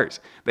even worse.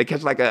 They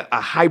catch like a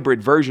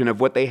hybrid version of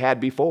what they had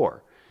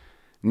before.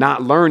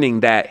 Not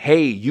learning that,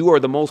 hey, you are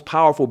the most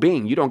powerful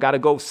being. You don't got to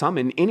go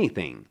summon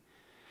anything.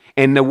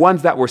 And the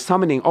ones that were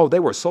summoning, oh, they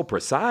were so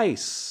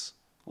precise.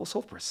 Oh,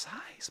 so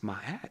precise, my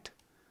hat.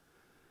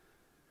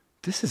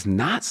 This is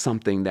not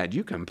something that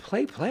you can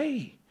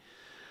play.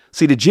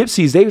 See, the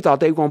gypsies, they thought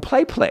they were going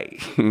to play.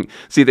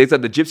 See, they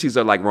said the gypsies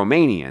are like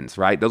Romanians,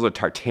 right? Those are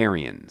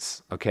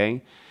Tartarians,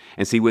 okay?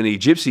 And see, when the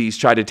gypsies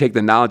tried to take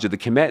the knowledge of the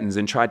Kemetans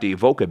and tried to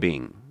evoke a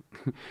being,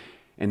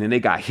 and then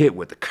they got hit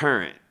with the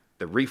current,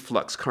 the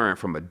reflux current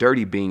from a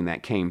dirty being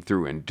that came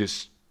through, and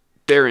just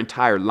their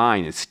entire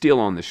line is still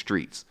on the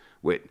streets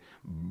with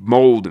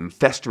mold and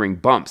festering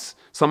bumps.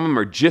 Some of them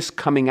are just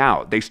coming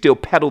out. They still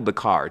peddled the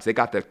cards. They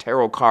got their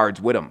tarot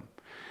cards with them.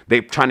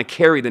 They're trying to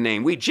carry the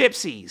name. We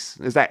gypsies.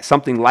 Is that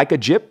something like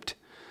Egypt?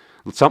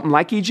 Something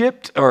like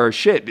Egypt? Or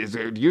shit,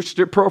 you're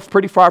still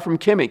pretty far from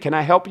Kemet. Can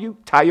I help you?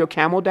 Tie your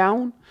camel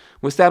down?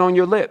 What's that on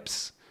your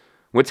lips?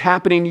 What's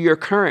happening to your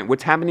current?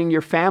 What's happening to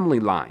your family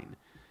line?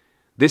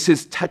 This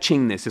is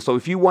touching this. So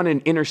if you want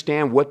to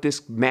understand what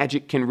this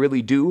magic can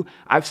really do,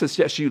 I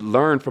suggest you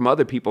learn from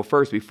other people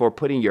first before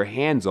putting your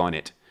hands on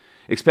it,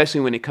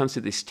 especially when it comes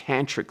to this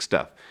tantric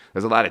stuff.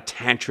 There's a lot of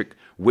tantric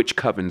witch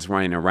covens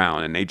running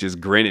around, and they just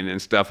grinning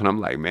and stuff. And I'm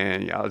like,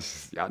 man,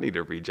 y'all need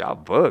to read y'all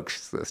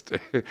books, sister,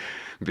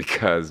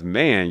 because,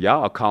 man,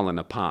 y'all calling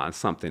upon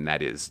something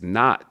that is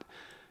not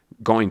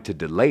going to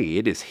delay.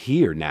 It is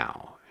here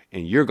now,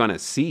 and you're going to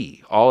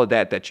see all of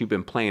that you've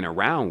been playing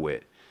around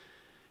with.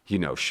 You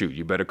know, shoot,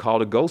 you better call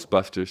the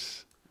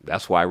Ghostbusters.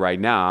 That's why right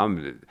now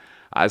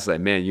I was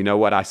like, man, you know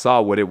what? I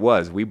saw what it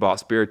was. We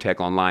bought Spirit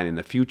Tech online in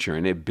the future,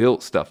 and it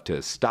built stuff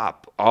to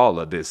stop all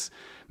of this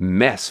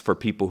mess for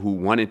people who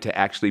wanted to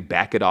actually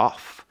back it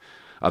off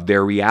of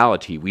their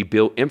reality. We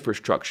built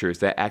infrastructures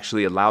that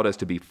actually allowed us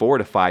to be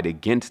fortified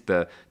against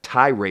the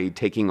tirade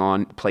taking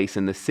on place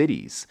in the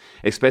cities,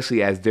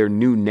 especially as their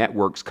new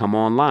networks come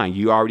online.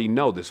 You already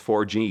know this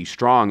 4G,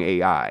 strong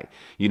AI,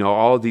 you know,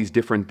 all of these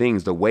different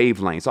things, the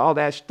wavelengths, all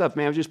that stuff,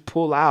 man, just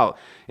pull out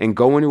and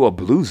go into a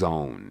blue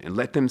zone and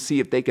let them see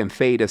if they can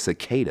fade a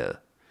cicada.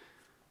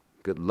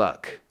 Good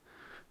luck.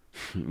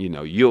 You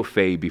know, you'll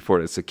fade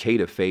before the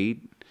cicada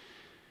fade.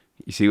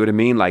 You see what I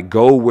mean? Like,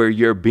 go where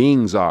your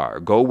beings are.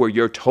 Go where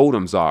your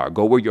totems are.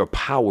 Go where your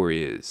power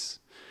is.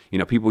 You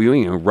know, people, you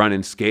ain't even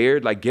running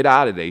scared. Like, get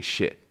out of that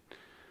shit.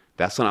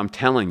 That's what I'm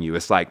telling you.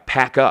 It's like,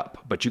 pack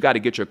up. But you got to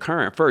get your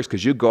current first,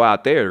 because you go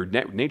out there,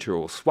 nature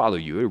will swallow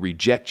you. It'll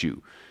reject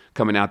you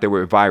coming out there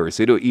with a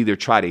virus. It'll either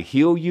try to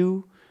heal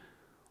you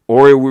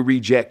or it will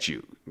reject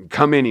you.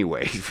 Come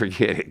anyway.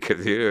 Forget it,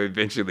 because it'll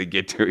eventually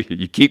get to you.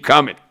 You keep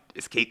coming.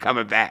 Just keep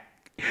coming back.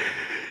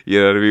 You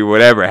know what I mean?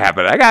 Whatever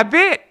happened, I got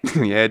bit.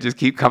 Yeah, just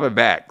keep coming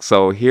back.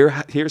 So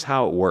here's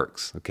how it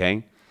works,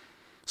 okay?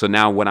 So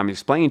now what I'm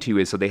explaining to you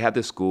is, so they have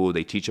this school,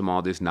 they teach them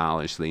all this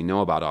knowledge, so they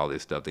know about all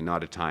this stuff. They know how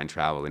to time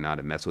travel, they know how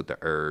to mess with the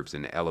herbs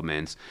and the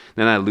elements.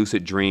 Then I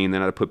lucid dream,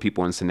 then I put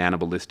people in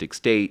somnambalistic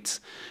states,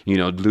 you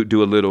know,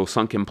 do a little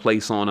sunken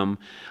place on them.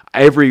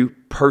 Every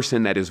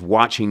person that is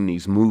watching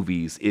these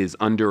movies is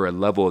under a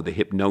level of the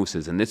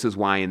hypnosis. And this is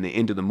why in the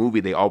end of the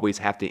movie, they always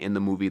have to end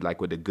the movie like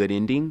with a good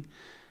ending.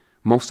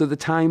 Most of the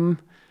time,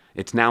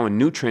 it's now a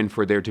new trend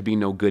for there to be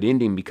no good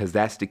ending, because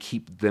that's to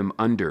keep them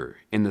under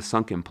in the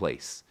sunken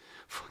place.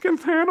 Fucking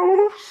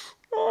Thanos.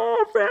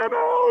 Oh,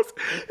 Thanos.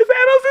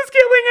 Thanos is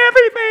killing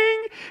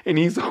everything. And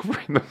he's over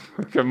in the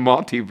fucking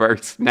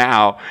multiverse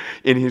now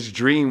in his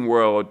dream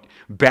world,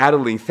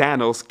 battling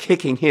Thanos,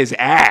 kicking his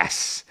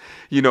ass,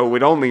 you know,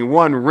 with only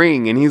one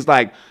ring. And he's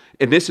like,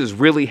 and this is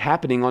really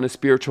happening on a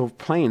spiritual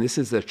plane. This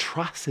is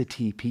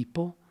atrocity,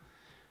 people.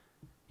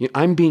 You know,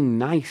 I'm being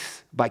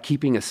nice by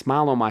keeping a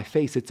smile on my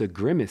face. It's a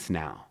grimace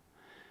now.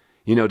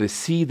 You know, to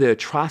see the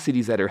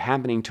atrocities that are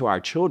happening to our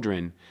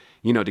children,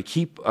 you know, to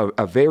keep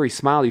a very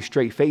smiley,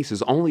 straight face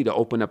is only to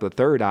open up a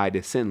third eye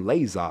to send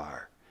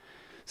laser.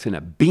 Send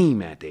a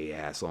beam at their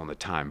ass all the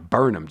time.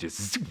 Burn them,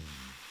 just.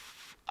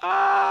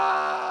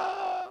 Ah.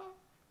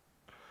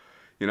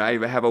 You know, I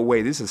even have a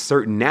way, this is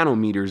certain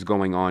nanometers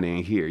going on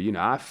in here. You know,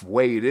 I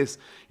weigh this,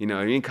 you know,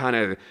 any kind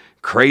of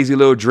crazy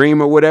little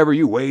dream or whatever,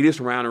 you weigh this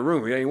around the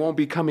room. It won't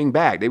be coming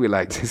back. They be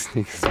like, this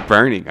thing's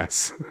burning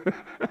us.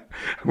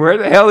 Where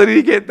the hell did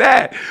he get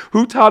that?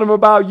 Who taught him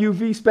about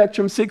UV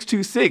spectrum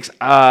 626?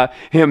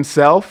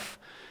 Himself.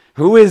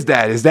 Who is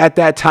that? Is that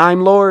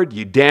Time Lord?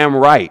 You damn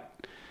right.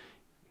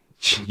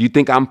 You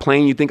think I'm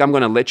playing? You think I'm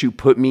going to let you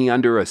put me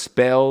under a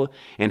spell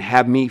and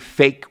have me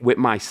fake with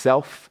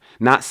myself?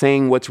 not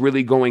saying what's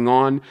really going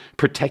on,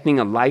 protecting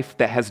a life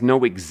that has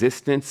no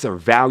existence or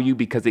value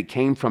because it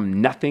came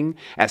from nothing.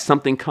 As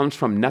something comes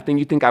from nothing,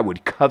 you think I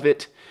would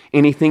covet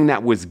anything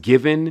that was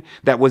given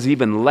that was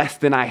even less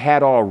than I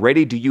had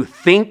already? Do you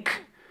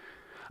think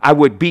I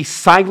would be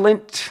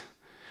silent?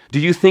 Do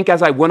you think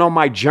as I went on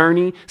my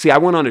journey, see, I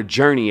went on a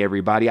journey,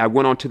 everybody. I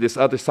went on to this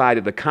other side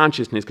of the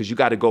consciousness because you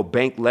got to go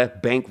bank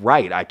left, bank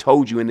right. I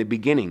told you in the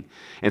beginning,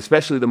 and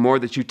especially the more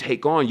that you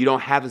take on, you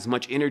don't have as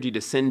much energy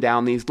to send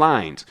down these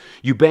lines.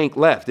 You bank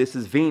left. This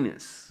is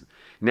Venus.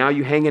 Now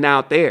you hanging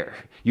out there.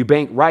 You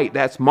bank right.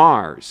 That's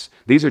Mars.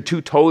 These are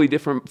two totally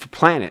different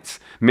planets.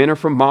 Men are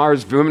from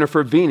Mars. Women are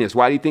for Venus.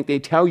 Why do you think they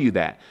tell you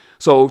that?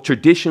 So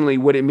traditionally,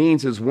 what it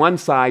means is one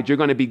side, you're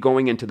going to be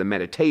going into the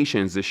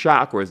meditations, the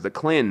chakras, the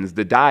cleanse,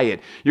 the diet.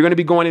 You're going to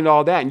be going into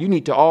all that, and you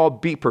need to all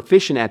be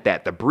proficient at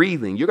that. The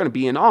breathing, you're going to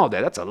be in all that.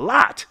 That's a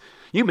lot.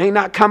 You may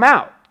not come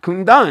out.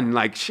 Done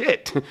like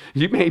shit.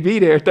 You may be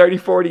there 30,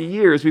 40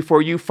 years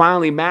before you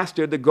finally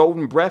master the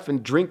golden breath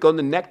and drink on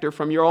the nectar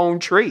from your own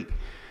tree.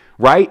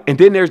 Right? And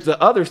then there's the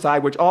other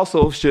side, which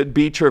also should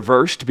be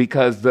traversed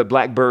because the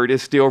black bird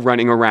is still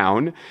running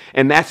around.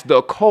 And that's the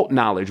occult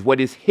knowledge,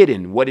 what is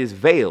hidden, what is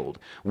veiled,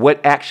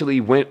 what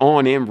actually went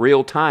on in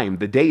real time,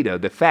 the data,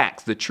 the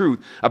facts, the truth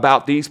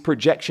about these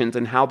projections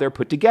and how they're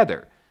put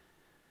together.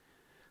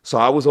 So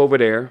I was over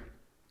there.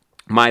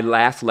 My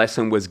last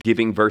lesson was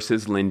giving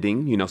versus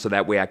lending, so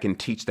that way I can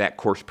teach that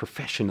course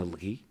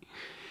professionally.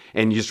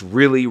 And just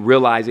really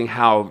realizing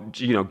how,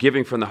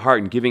 giving from the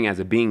heart and giving as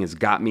a being has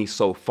got me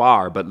so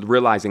far, but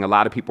realizing a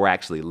lot of people are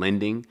actually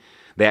lending.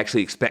 They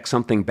actually expect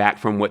something back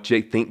from what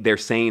they think they're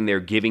saying they're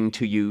giving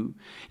to you.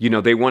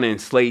 They want to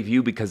enslave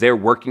you because they're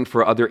working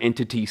for other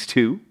entities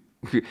too.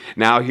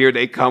 Now here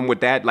they come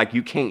with that, like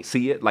you can't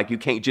see it, like you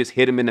can't just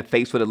hit them in the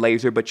face with a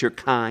laser, but you're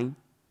kind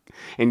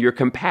and you're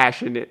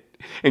compassionate.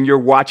 And you're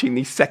watching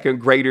these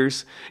second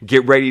graders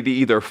get ready to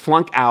either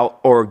flunk out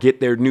or get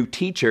their new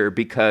teacher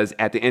because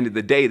at the end of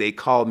the day, they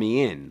called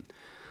me in.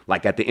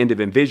 Like at the end of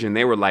Envision,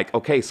 they were like,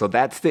 okay, so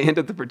that's the end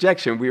of the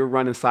projection. We were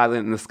running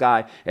silent in the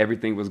sky.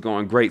 Everything was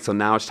going great. So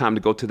now it's time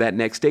to go to that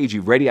next stage.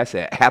 You ready? I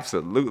said,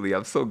 absolutely.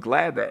 I'm so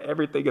glad that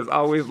everything is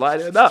always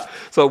lighting up.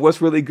 So what's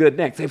really good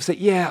next? They said,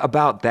 yeah,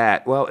 about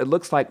that. Well, it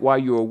looks like while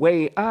you're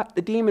away,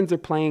 the demons are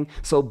playing.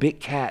 So Big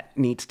Cat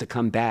needs to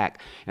come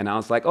back. And I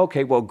was like,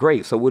 okay, well,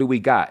 great. So what do we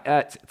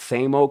got?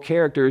 Same old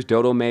characters,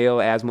 Dodo Mayo,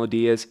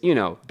 Asmodeus,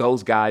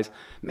 those guys.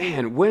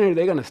 Man, when are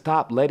they going to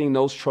stop letting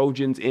those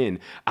Trojans in?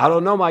 I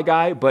don't know, my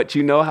guy, but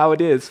you know how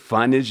it is.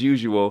 Fun as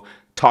usual.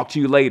 Talk to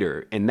you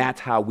later. And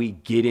that's how we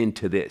get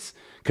into this.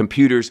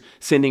 Computers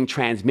sending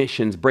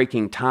transmissions,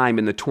 breaking time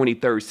in the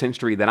 23rd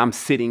century that I'm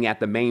sitting at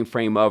the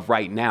mainframe of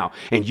right now.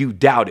 And you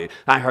doubt it.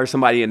 I heard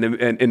somebody in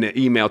the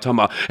email talking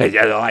about, hey,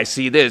 I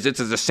see this. This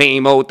is the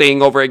same old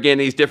thing over again,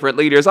 these different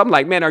leaders. I'm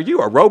like, man, are you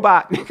a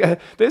robot?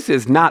 This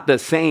is not the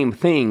same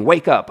thing.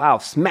 Wake up. I'll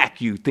smack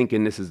you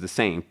thinking this is the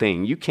same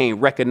thing. You can't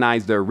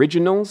recognize the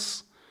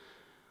originals.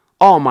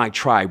 All my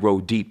tribe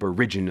rode deep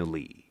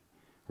originally.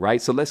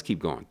 Right? So let's keep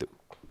going through.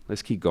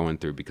 Let's keep going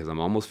through because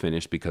I'm almost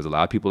finished because a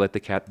lot of people let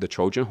the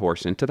Trojan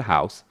horse into the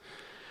house,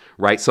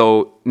 right?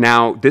 So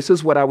now this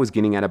is what I was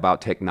getting at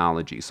about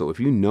technology. So if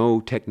you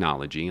know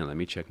technology, and let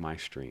me check my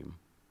stream.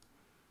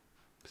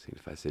 See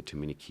if I said too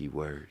many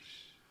keywords,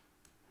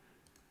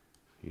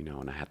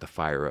 and I have to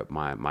fire up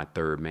my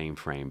third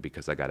mainframe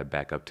because I got to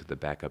back up to the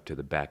backup to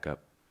the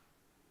backup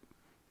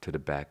to the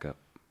backup.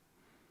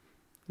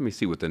 Let me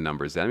see what the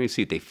numbers are. Let me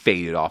see if they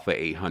faded off of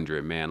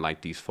 800, man,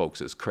 like these folks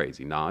is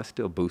crazy. Nah, it's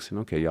still boosting.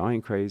 Okay, y'all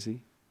ain't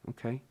crazy.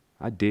 Okay,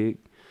 I dig.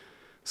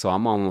 So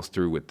I'm almost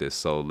through with this.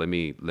 So let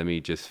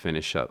me just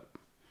finish up.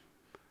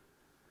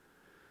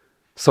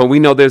 So we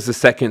know there's the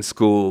second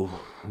school.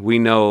 We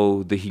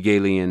know the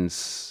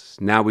Hegelians.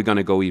 Now we're going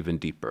to go even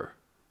deeper.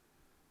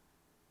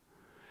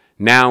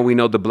 Now we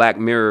know the black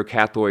mirror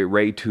cathode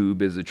ray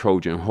tube is a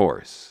Trojan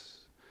horse.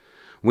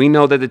 We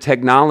know that the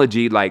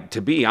technology,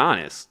 to be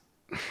honest,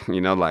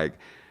 a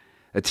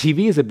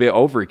TV is a bit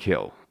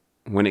overkill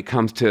when it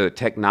comes to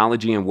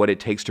technology and what it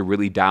takes to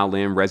really dial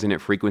in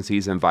resonant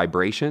frequencies and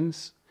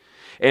vibrations.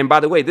 And by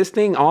the way, this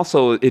thing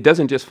also, it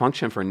doesn't just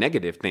function for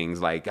negative things.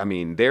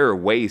 There are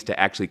ways to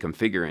actually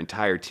configure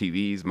entire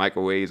TVs,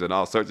 microwaves, and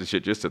all sorts of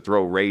shit just to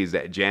throw rays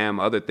that jam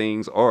other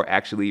things or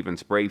actually even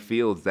spray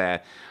fields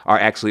that are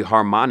actually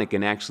harmonic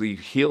and actually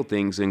heal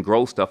things and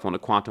grow stuff on a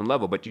quantum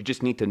level. But you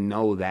just need to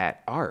know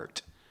that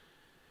art.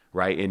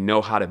 Right? And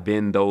know how to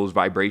bend those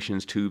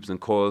vibrations, tubes, and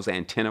coils,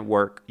 antenna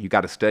work. You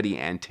got to study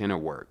antenna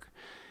work.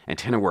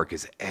 Antenna work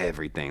is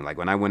everything.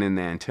 When I went in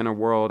the antenna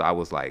world, I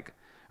was like,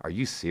 are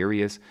you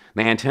serious?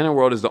 The antenna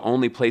world is the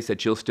only place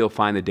that you'll still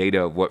find the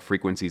data of what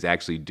frequencies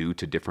actually do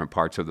to different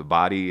parts of the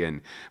body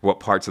and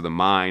what parts of the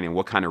mind and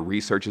what kind of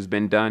research has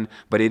been done.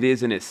 But it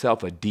is in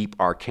itself a deep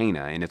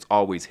arcana, and it's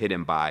always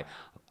hidden by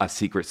a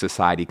secret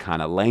society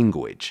kind of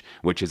language,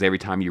 which is every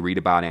time you read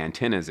about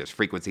antennas, there's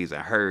frequencies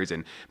and hertz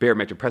and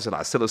barometric pressure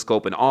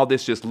oscilloscope, and all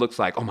this just looks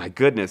like, oh my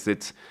goodness,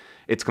 it's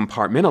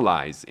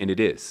compartmentalized, and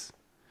it is,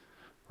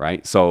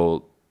 right?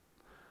 So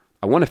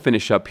I want to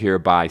finish up here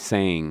by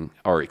saying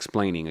or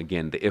explaining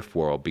again the if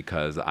world,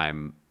 because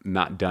I'm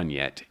not done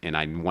yet, and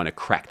I want to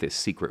crack this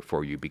secret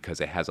for you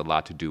because it has a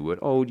lot to do with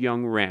old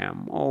young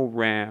Ram. Oh,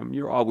 Ram,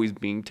 you're always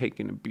being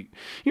taken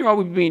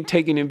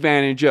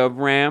advantage of,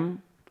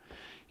 Ram.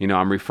 You know,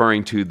 I'm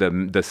referring to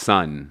the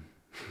son.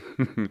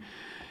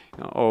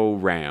 Oh,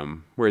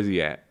 Ram, where's he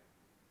at?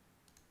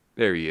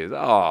 There he is.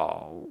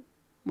 Oh,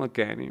 look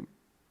at him.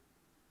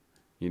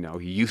 You know,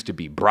 he used to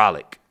be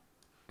brolic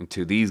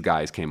until these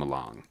guys came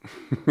along.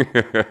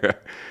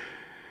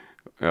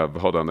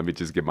 Hold on, let me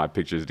just get my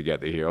pictures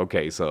together here.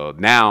 Okay, so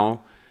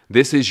now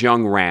this is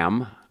young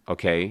Ram.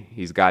 Okay,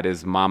 he's got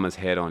his mama's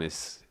head on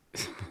his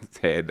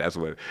head. That's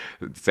what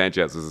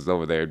Sanchez was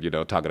over there, you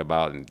know, talking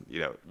about and, you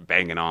know,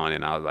 banging on.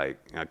 And I was like,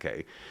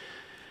 okay,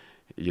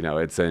 you know,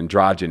 it's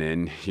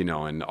androgynon, you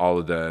know, and all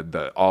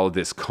of all of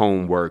this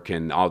cone work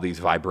and all these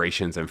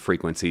vibrations and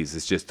frequencies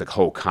is just the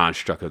whole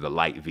construct of the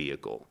light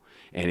vehicle,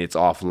 and it's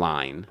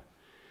offline.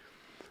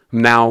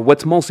 Now,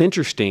 what's most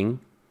interesting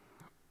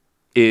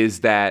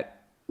is that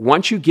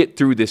once you get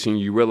through this and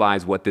you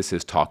realize what this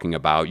is talking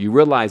about, you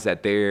realize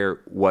that there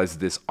was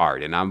this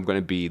art, and I'm going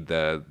to be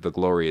the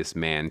glorious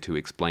man to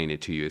explain it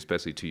to you,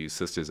 especially to you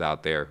sisters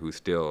out there who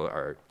still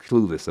are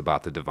clueless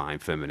about the divine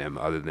feminine,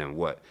 other than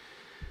what,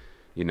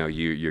 you know,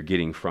 you're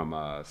getting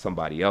from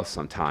somebody else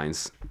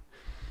sometimes.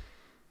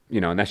 You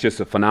know, and that's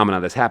just a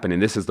phenomenon that's happening.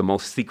 This is the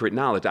most secret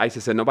knowledge.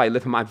 Isis said, nobody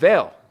lifted my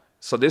veil.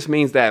 So this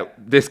means that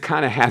this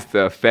kind of has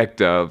the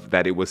effect of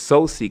that it was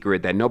so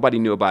secret that nobody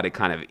knew about it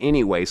kind of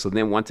anyway. So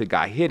then once it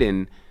got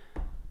hidden,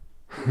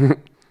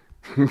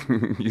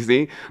 you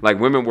see, like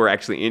women were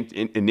actually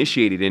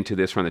initiated into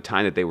this from the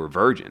time that they were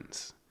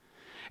virgins.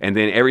 And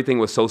then everything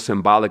was so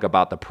symbolic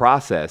about the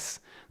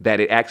process that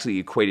it actually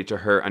equated to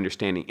her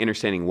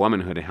understanding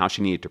womanhood and how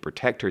she needed to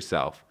protect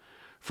herself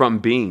from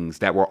beings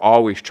that were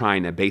always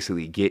trying to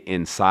basically get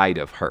inside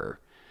of her.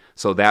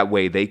 So that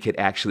way they could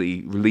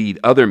actually lead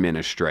other men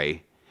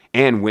astray,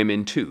 and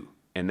women too.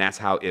 And that's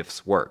how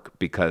ifs work,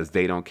 because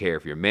they don't care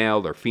if you're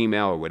male or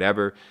female or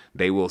whatever.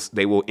 They will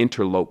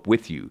interlope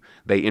with you.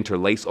 They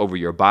interlace over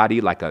your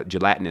body like a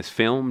gelatinous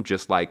film,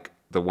 just like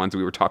the ones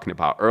we were talking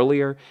about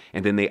earlier.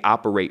 And then they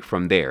operate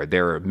from there.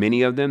 There are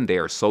many of them. They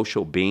are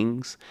social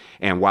beings.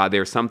 And while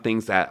there are some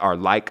things that are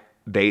like,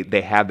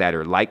 they have that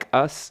are like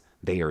us,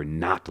 they are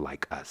not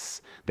like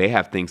us. They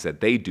have things that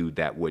they do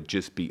that would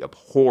just be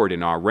abhorred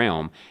in our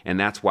realm. And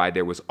that's why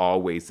there was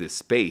always this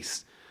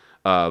space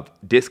of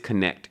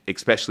disconnect,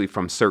 especially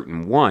from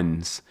certain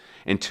ones,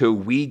 until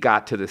we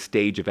got to the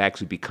stage of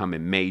actually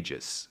becoming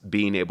mages,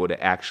 being able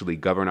to actually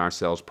govern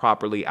ourselves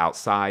properly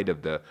outside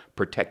of the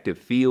protective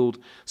field.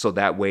 So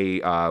that way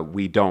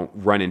we don't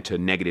run into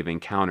negative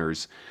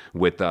encounters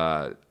with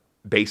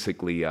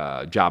basically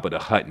Jabba the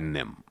Hutt and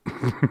them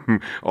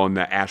on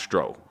the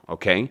Astro.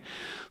 Okay,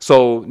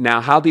 so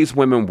now how these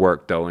women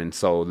work though, and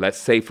so let's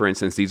say, for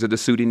instance, these are the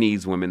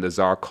Sudanese women. The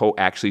Zar cult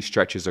actually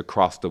stretches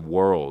across the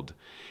world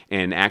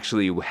and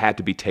actually had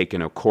to be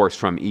taken, of course,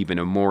 from even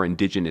a more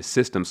indigenous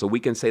system. So we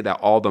can say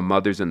that all the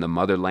mothers in the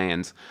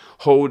motherlands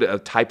hold a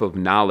type of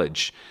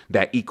knowledge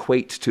that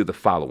equates to the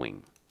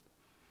following.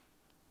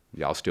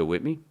 Y'all still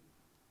with me?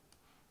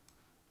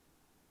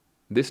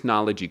 This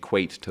knowledge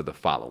equates to the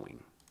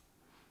following.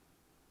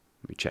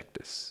 Let me check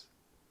this.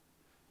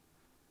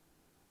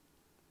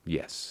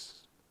 Yes.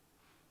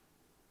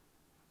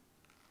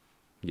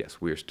 Yes,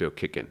 we're still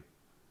kicking.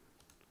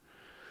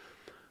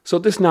 So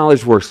this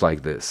knowledge works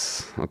like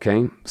this,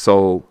 okay?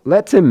 So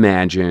let's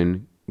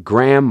imagine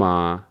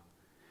grandma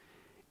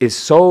is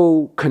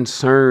so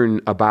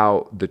concerned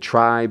about the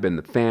tribe and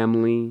the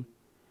family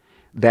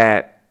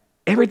that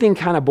everything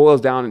kind of boils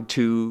down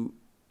to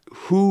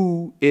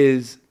who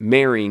is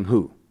marrying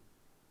who.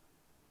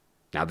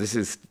 Now, this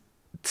is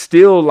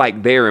still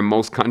like there in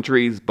most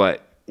countries,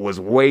 but was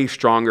way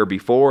stronger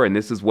before, and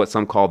this is what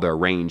some call the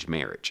arranged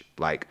marriage.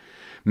 Like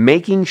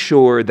making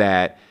sure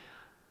that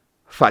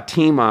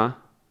Fatima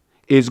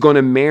is going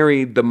to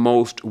marry the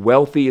most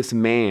wealthiest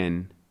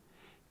man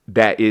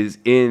that is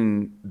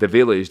in the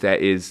village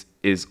that is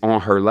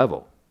on her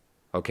level.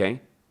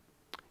 Okay?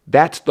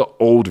 That's the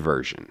old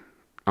version.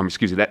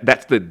 Excuse me,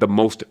 that's the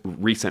most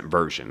recent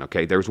version.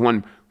 Okay? There's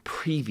one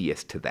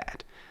previous to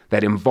that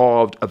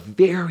involved a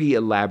very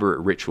elaborate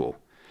ritual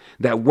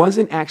that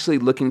wasn't actually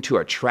looking to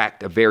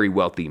attract a very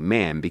wealthy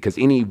man, because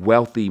any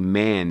wealthy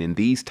man in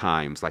these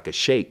times, like a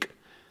sheikh,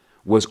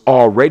 was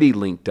already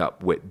linked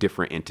up with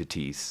different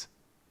entities.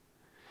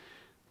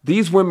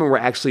 These women were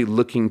actually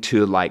looking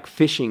to, like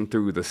fishing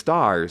through the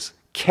stars,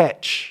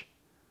 catch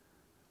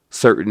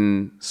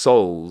certain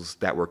souls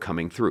that were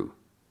coming through.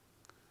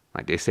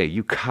 Like they say,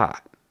 you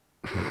caught.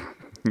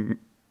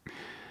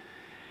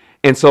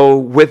 And so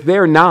with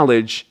their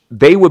knowledge,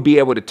 they would be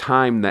able to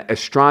time the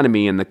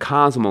astronomy and the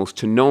cosmos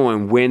to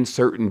knowing when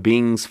certain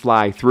beings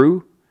fly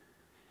through.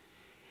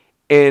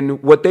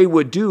 And what they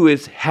would do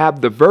is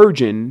have the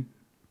virgin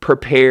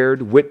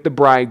prepared with the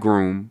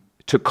bridegroom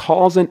to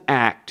cause an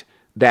act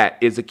that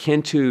is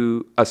akin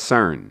to a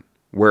CERN,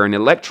 where an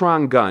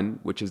electron gun,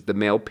 which is the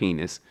male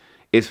penis,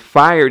 is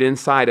fired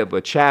inside of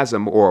a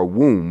chasm or a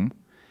womb,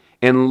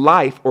 and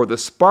life, or the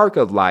spark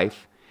of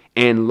life,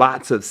 and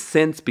lots of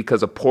sense,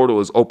 because a portal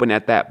is open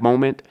at that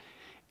moment,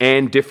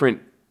 and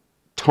different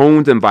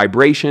tones and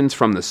vibrations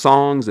from the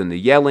songs and the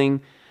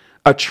yelling,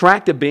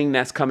 attract a being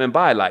that's coming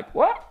by like,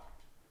 what?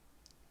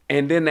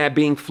 And then that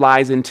being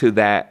flies into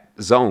that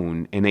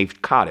zone, and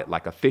they've caught it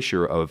like a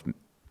fisher of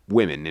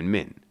women and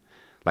men.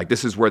 Like,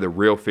 this is where the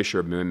real fisher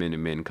of women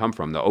and men come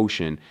from. The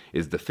ocean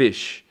is the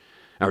fish,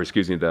 or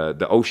excuse me,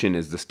 the ocean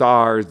is the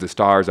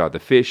stars are the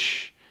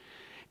fish.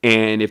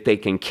 And if they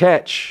can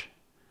catch,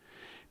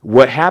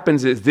 what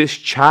happens is this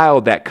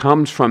child that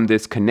comes from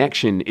this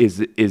connection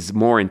is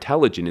more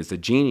intelligent, is a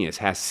genius,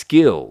 has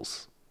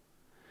skills.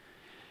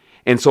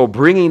 And so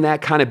bringing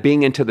that kind of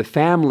being into the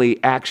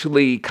family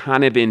actually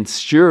kind of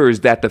ensures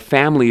that the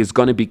family is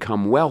going to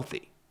become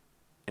wealthy.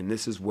 And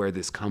this is where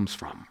this comes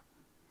from.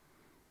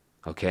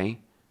 Okay?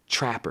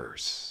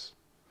 Trappers.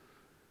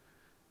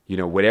 You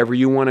know, whatever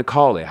you want to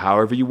call it,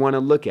 however you want to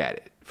look at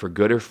it, for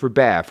good or for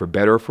bad, for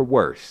better or for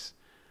worse.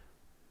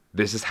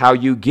 This is how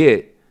you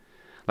get,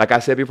 like I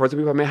said before to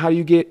people, I mean, how do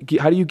you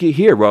get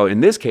here? Well,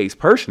 in this case,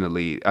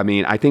 personally, I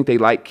mean, I think they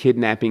like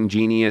kidnapping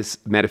genius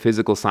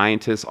metaphysical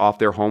scientists off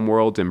their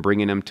homeworlds and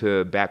bringing them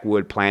to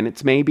backwood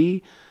planets,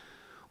 maybe.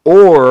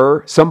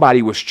 Or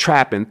somebody was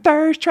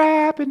thirst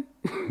trapping.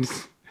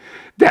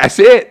 That's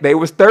it. They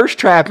was thirst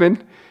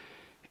trapping.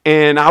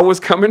 And I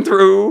was coming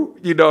through,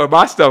 you know, and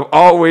my stuff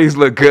always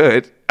looked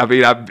good. I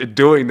mean, I've been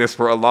doing this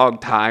for a long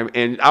time.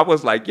 And I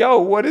was like, yo,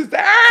 what is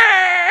that?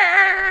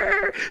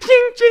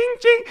 Ching, ching,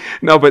 ching.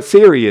 No, but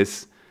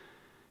serious.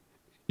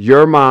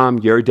 Your mom,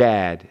 your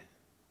dad,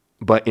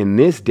 but in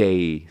this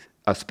day,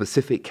 a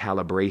specific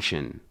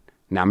calibration.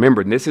 Now,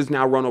 remember, this is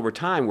now run over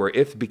time where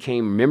if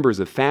became members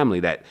of family,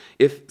 that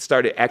if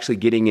started actually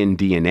getting in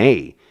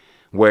DNA,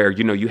 where,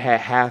 you know, you had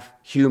half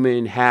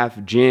human,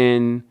 half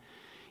jinn,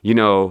 you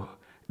know,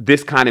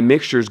 this kind of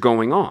mixture is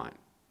going on.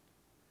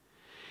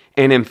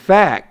 And in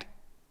fact,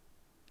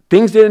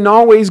 things didn't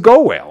always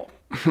go well.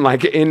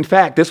 Like, in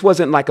fact, this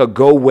wasn't like a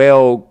go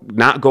well,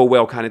 not go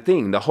well kind of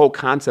thing. The whole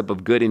concept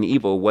of good and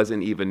evil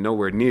wasn't even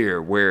nowhere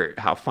near where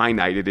how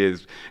finite it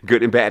is.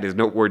 Good and bad is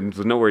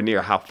nowhere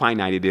near how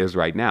finite it is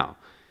right now.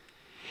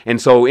 And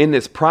so in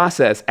this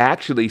process,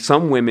 actually,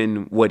 some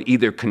women would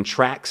either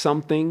contract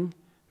something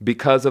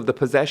because of the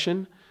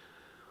possession,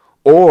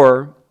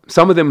 or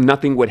some of them,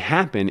 nothing would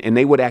happen, and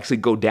they would actually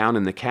go down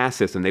in the caste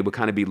system. They would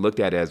kind of be looked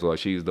at as, well,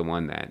 she's the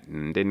one that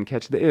didn't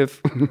catch the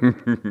if,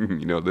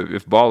 you know, the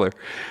if baller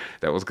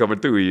that was coming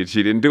through.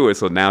 She didn't do it,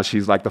 so now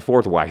she's like the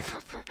fourth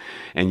wife.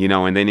 And, you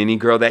know, and then any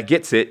girl that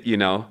gets it, you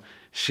know,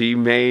 she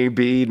may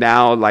be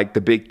now like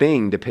the big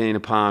thing, depending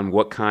upon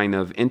what kind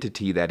of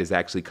entity that is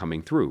actually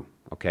coming through,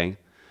 okay?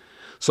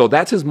 So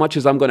that's as much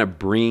as I'm going to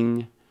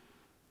bring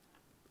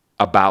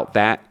about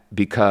that,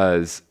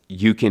 because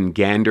you can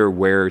gander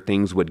where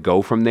things would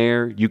go from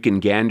there. You can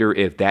gander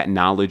if that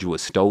knowledge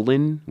was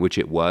stolen, which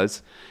it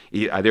was.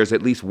 There's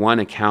at least one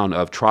account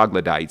of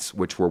troglodytes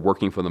which were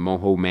working for the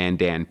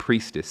Moho-Mandan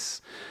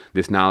priestess.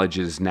 This knowledge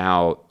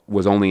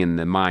was only in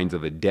the minds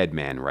of a dead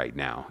man right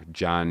now.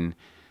 John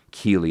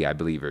Keeley, I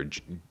believe,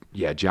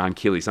 John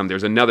Keeley.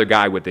 There's another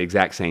guy with the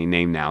exact same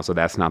name now, so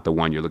that's not the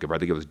one you're looking for. I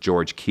think it was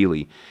George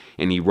Keeley.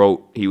 And he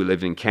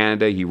lived in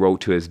Canada. He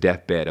wrote to his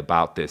deathbed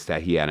about this,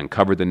 that he had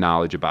uncovered the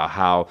knowledge about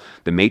how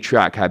the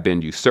matriarch had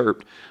been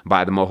usurped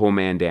by the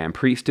Moho-Mandan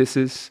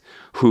priestesses,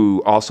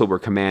 who also were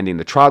commanding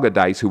the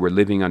troglodytes who were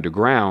living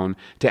underground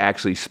to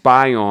actually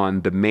spy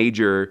on the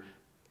major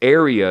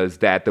areas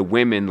that the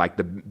women,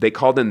 they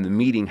called them the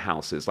meeting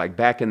houses. Like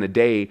back in the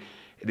day,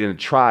 in a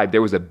tribe,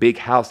 there was a big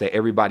house that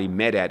everybody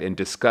met at and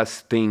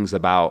discussed things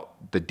about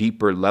the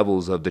deeper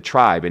levels of the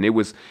tribe. And it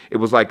was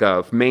like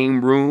a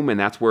main room, and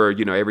that's where,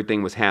 you know,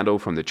 everything was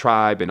handled from the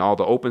tribe and all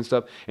the open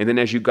stuff. And then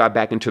as you got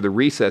back into the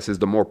recesses,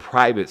 the more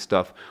private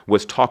stuff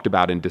was talked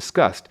about and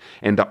discussed.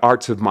 And the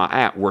arts of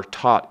Ma'at were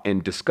taught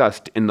and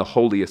discussed in the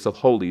holiest of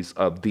holies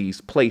of these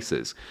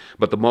places.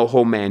 But the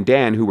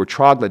Moho-Mandan, who were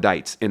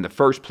troglodytes in the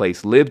first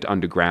place, lived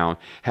underground,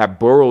 have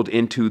burrowed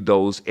into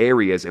those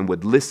areas and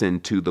would listen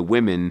to the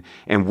women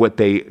and what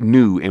they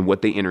knew and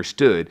what they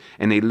understood.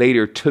 And they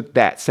later took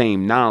that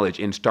same knowledge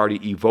and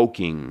started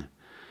evoking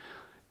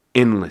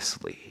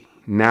endlessly.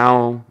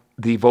 Now,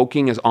 the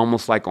evoking is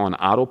almost like on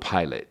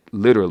autopilot,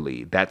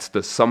 literally. That's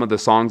some of the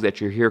songs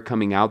that you hear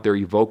coming out, they're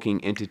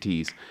evoking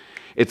entities.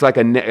 It's like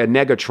a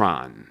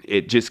negatron.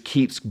 It just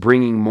keeps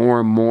bringing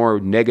more and more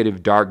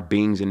negative, dark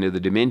beings into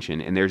the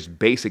dimension. And there's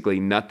basically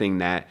nothing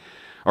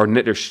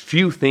there's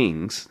few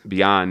things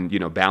beyond, you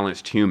know,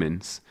 balanced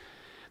humans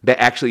that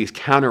actually is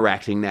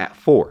counteracting that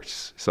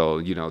force. So,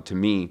 you know, to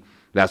me,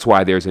 that's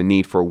why there's a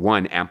need for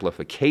one,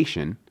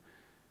 amplification,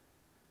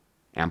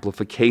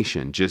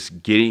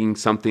 just getting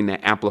something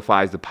that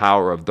amplifies the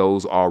power of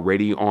those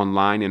already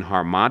online and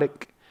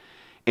harmonic.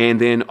 And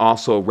then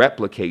also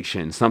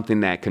replication, something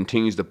that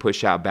continues to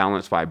push out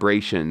balanced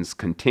vibrations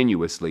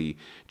continuously,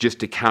 just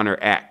to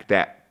counteract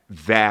that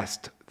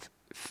vast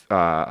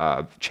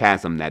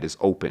chasm that is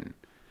open.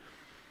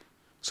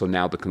 So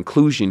now the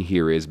conclusion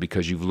here is,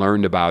 because you've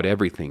learned about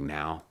everything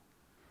now,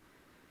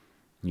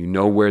 you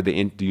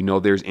know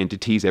there's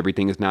entities.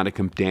 Everything is not a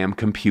damn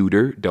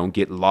computer. Don't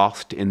get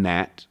lost in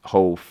that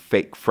whole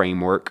fake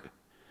framework.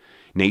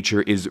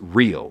 Nature is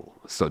real.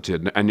 So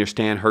to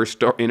understand her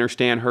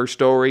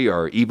story,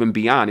 or even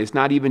beyond, it's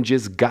not even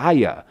just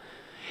Gaia.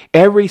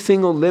 Every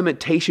single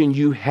limitation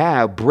you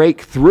have,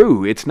 break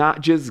through. It's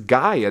not just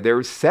Gaia. There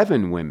are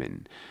 7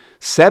 women,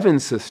 7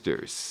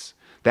 sisters.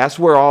 That's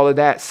where all of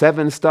that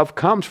 7 stuff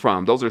comes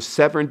from. Those are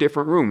 7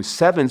 different rooms,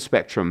 7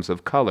 spectrums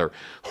of color,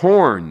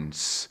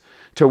 horns,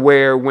 to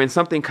where when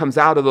something comes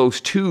out of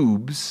those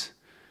tubes,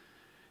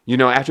 you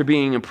know, after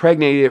being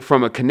impregnated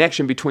from a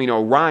connection between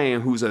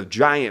Orion, who's a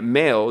giant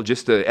male,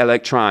 just an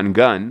electron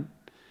gun,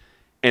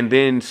 and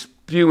then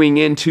spewing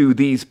into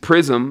these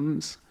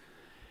prisms.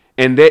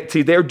 And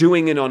they're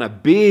doing it on a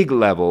big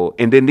level.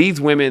 And then these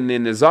women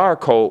in the Tsar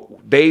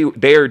cult, they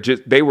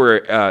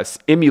were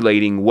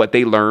emulating what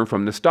they learned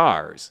from the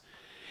stars.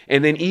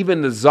 And then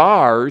even the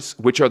Tsars,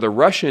 which are the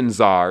Russian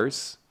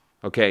Tsars,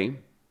 okay,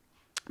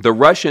 the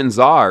Russian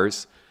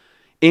Tsars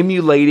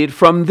emulated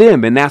from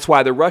them. And that's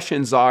why the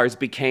Russian Tsars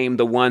became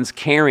the ones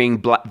carrying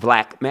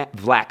black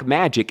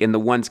magic, and the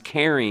ones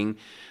carrying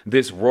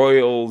this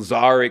royal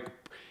Tsaric,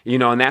 you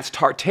know, and that's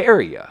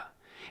Tartaria.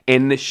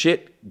 And the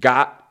shit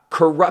got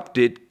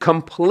corrupted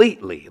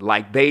completely.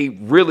 Like, they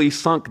really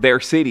sunk their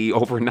city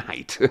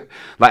overnight.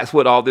 That's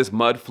what all this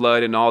mud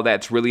flood and all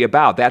that's really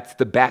about. That's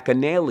the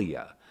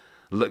Bacchanalia.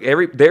 Look,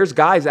 there's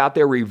guys out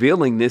there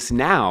revealing this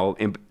now.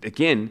 And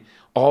again,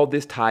 all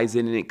this ties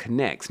in and it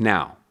connects.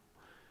 Now,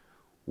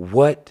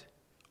 what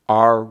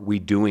are we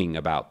doing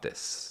about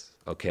this?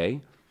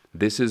 Okay.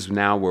 This is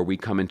now where we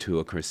come into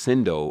a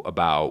crescendo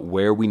about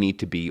where we need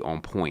to be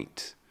on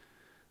point.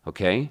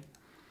 Okay.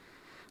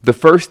 The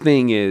first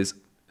thing is,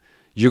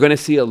 you're going to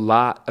see a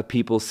lot of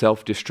people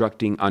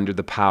self-destructing under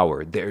the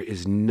power. There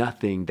is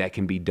nothing that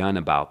can be done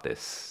about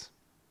this.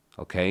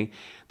 Okay?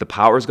 The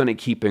power is going to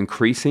keep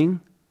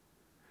increasing.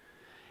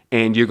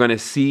 And you're going to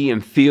see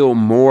and feel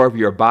more of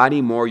your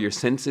body, more of your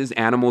senses.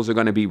 Animals are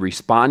going to be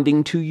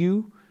responding to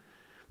you.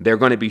 They're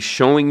going to be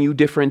showing you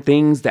different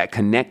things that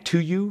connect to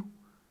you.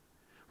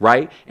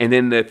 Right? And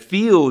then the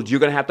field, you're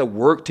going to have to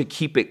work to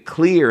keep it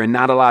clear and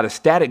not a lot of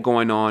static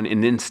going on,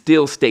 and then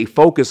still stay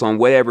focused on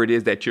whatever it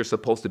is that you're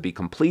supposed to be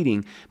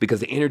completing, because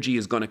the energy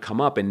is going to come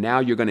up and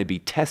now you're going to be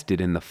tested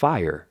in the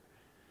fire.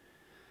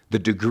 The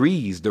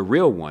degrees, the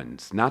real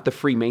ones, not the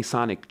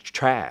Freemasonic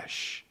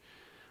trash.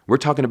 We're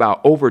talking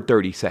about over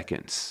 30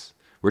 seconds.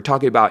 We're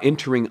talking about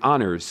entering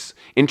honors,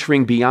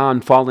 entering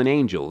beyond fallen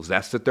angels.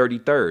 That's the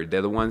 33rd.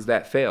 They're the ones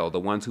that fell, the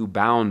ones who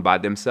bound by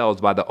themselves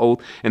by the oath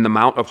in the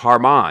Mount of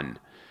Harmon.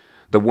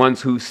 The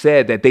ones who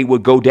said that they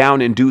would go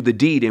down and do the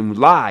deed and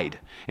lied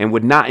and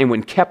would not, and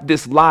when kept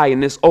this lie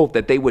and this oath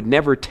that they would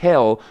never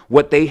tell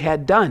what they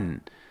had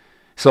done.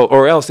 So,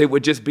 or else it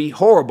would just be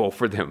horrible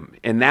for them.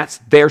 And that's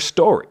their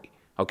story.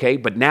 Okay.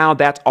 But now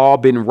that's all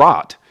been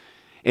wrought.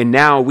 And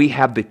now we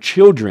have the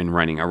children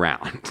running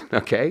around.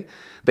 Okay.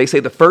 They say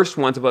the first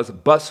ones of us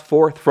bust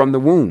forth from the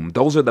womb.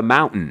 Those are the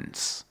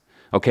mountains.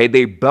 Okay.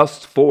 They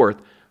bust forth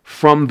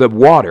from the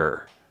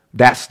water.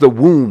 That's the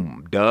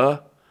womb. Duh.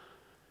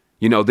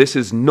 You know, this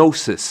is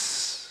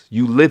gnosis.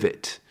 You live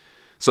it.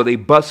 So they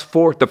bust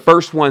forth. The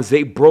first ones,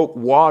 they broke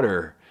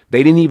water.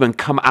 They didn't even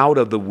come out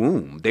of the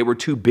womb. They were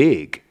too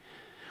big.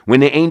 When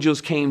the angels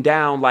came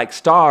down like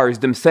stars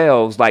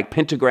themselves, like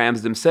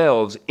pentagrams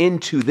themselves,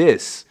 into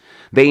this,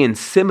 they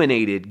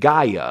inseminated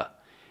Gaia.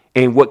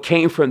 And what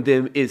came from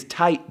them is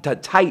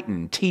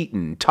Titan,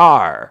 Teton,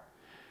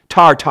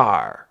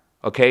 Tartar,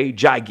 okay,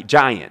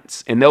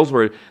 giants. And those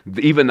were,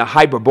 even the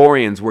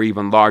Hyperboreans were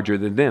even larger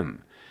than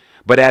them.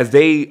 But as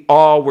they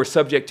all were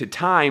subject to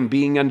time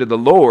being under the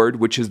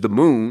Lord, which is the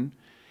moon,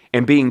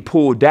 and being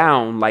pulled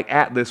down like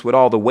Atlas with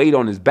all the weight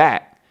on his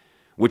back,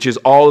 which is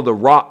all of the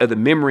rot of the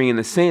memory and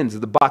the sins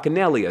of the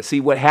Bacchanalia. See,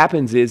 what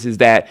happens is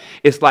that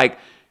it's like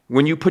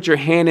when you put your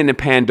hand in a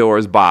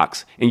Pandora's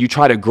box and you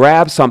try to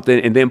grab something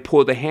and then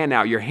pull the hand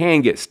out, your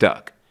hand gets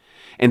stuck.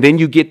 And then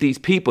you get these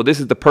people, this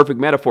is the perfect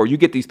metaphor, you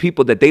get these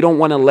people that they don't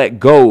want to let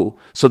go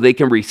so they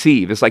can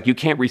receive. It's like you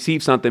can't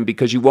receive something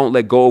because you won't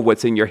let go of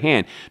what's in your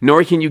hand.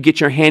 Nor can you get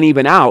your hand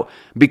even out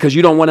because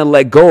you don't want to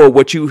let go of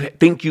what you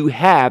think you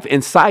have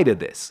inside of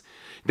this.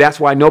 That's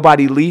why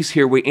nobody leaves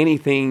here with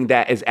anything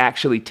that is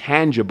actually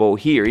tangible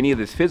here, any of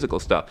this physical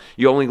stuff.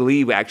 You only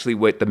leave actually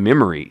with the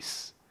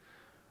memories,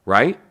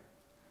 right?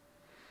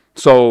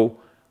 So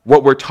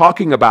what we're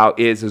talking about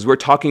is we're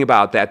talking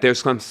about that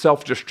there's some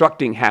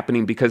self-destructing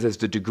happening because as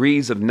the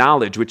degrees of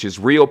knowledge, which is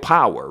real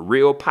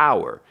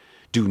power,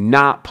 do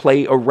not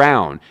play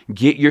around.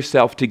 Get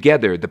yourself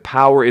together. The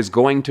power is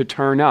going to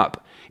turn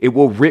up. It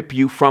will rip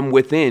you from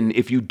within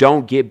if you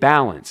don't get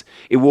balance.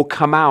 It will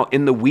come out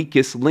in the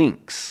weakest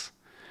links.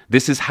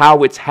 This is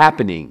how it's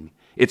happening.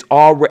 It's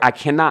all, I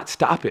cannot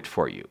stop it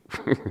for you.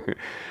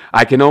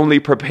 I can only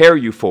prepare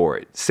you for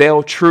it.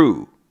 Sail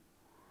true.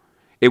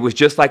 It was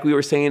just like we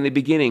were saying in the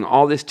beginning,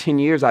 all this 10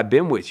 years I've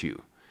been with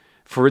you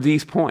for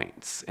these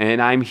points,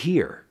 and I'm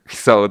here.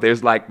 So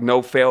there's like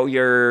no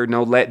failure,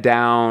 no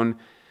letdown.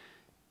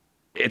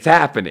 It's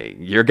happening.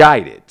 You're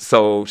guided.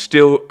 So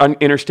still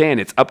understand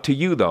it's up to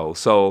you though.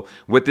 So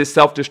with this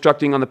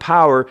self-destructing on the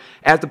power,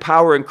 as the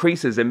power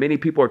increases and many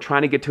people are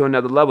trying to get to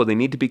another level, they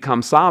need to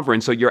become sovereign.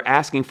 So you're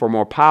asking for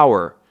more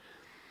power.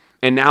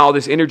 And now all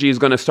this energy is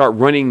going to start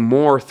running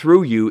more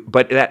through you.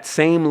 But that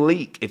same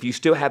leak, if you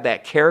still have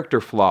that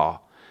character flaw,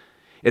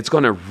 it's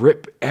going to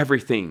rip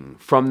everything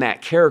from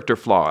that character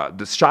flaw.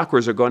 The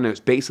chakras are going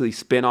to basically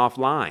spin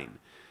offline.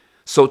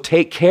 So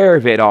take care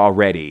of it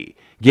already.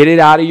 Get it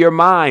out of your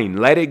mind.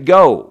 Let it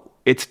go.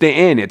 It's the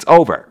end. It's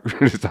over.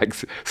 It's like,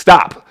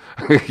 stop.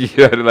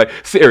 You know, like,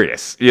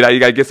 serious. You know, you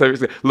got to get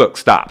something. Look,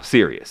 stop.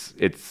 Serious.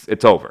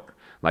 It's over.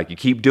 Like, you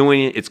keep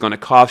doing it, it's going to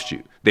cost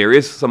you. There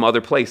is some other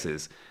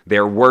places.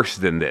 They're worse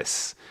than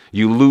this.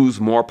 You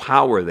lose more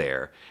power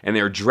there. And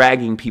they're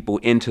dragging people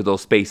into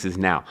those spaces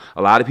now.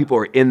 A lot of people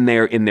are in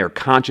their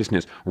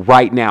consciousness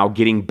right now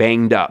getting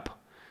banged up.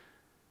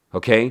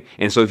 Okay?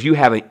 And so if you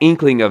have an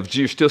inkling of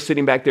you're still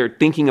sitting back there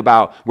thinking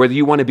about whether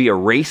you want to be a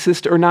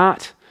racist or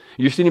not,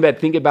 you're sitting back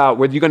thinking about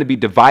whether you're going to be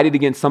divided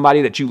against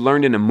somebody that you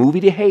learned in a movie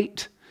to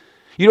hate.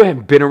 You don't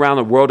have been around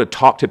the world to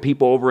talk to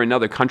people over in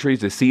other countries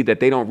to see that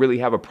they don't really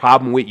have a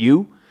problem with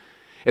you.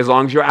 As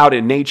long as you're out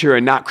in nature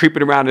and not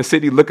creeping around the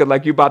city looking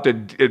like you're about to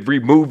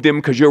remove them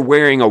because you're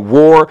wearing a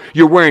wardrobe.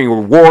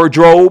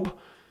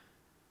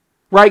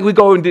 Right? We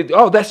go and do,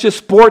 oh, that's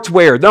just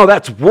sportswear. No,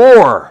 that's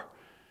war.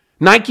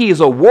 Nike is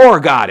a war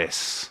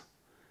goddess.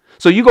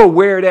 So you go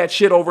wear that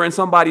shit over in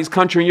somebody's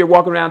country and you're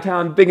walking around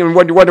town thinking and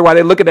wonder why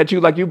they're looking at you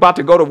like you're about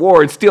to go to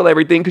war and steal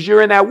everything because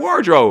you're in that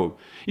wardrobe.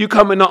 You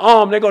come in the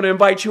arm, they're going to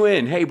invite you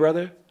in. Hey,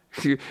 brother,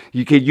 you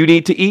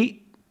need to eat?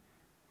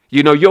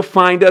 You know, you'll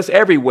find us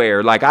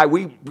everywhere. Like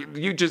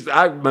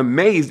I'm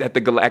amazed at the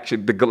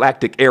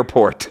galactic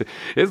airport.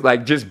 It's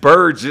like just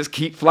birds just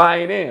keep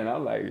flying in.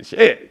 I'm like,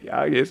 shit,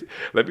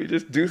 let me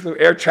just do some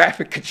air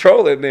traffic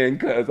controlling then,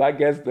 because I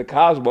guess the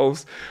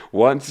cosmos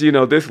wants,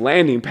 this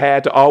landing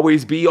pad to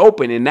always be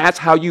open. And that's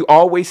how you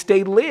always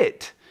stay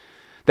lit.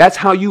 That's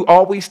how you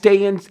always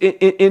stay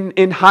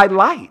in high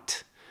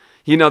light.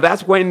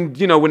 That's when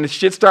the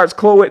shit starts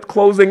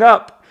closing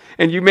up.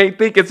 And you may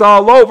think it's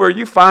all over.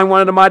 You find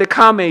one of the mighty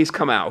kames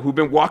come out who've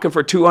been walking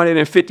for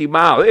 250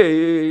 miles.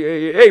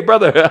 Hey,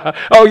 brother.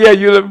 Oh, yeah,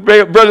 you're the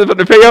brother from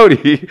the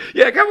peyote.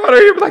 Yeah, come on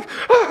over here. Like,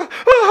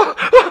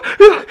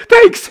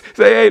 thanks.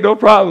 Say, hey, no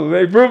problem.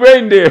 Hey, blue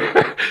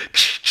reindeer.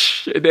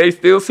 They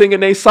still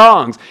singing their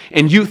songs.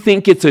 And you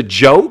think it's a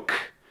joke?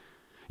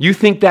 You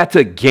think that's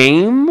a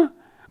game?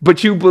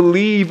 But you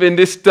believe in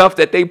this stuff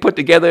that they put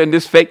together in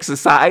this fake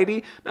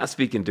society? Not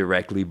speaking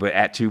directly but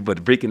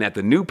speaking at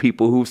the new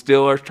people who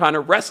still are trying to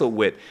wrestle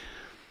with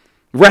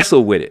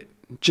it.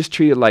 Just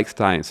treat it like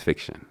science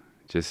fiction.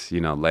 Just,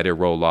 let it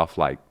roll off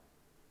like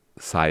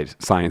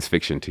science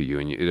fiction to you,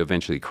 and it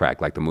eventually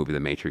crack like the movie The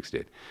Matrix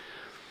did.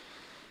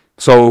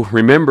 So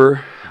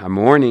remember, I'm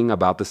warning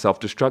about the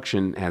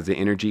self-destruction as the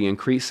energy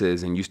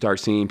increases and you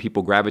start seeing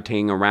people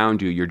gravitating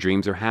around you. Your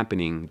dreams are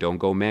happening. Don't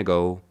go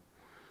mego.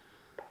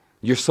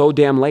 You're so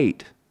damn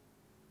late.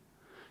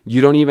 You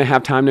don't even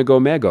have time to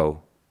go mego.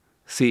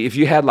 See, if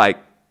you had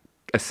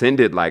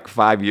ascended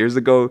 5 years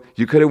ago,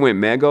 you could have went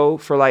mego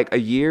for a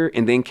year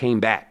and then came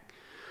back.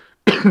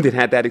 Then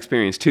had that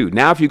experience too.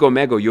 Now, if you go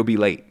mego, you'll be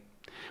late.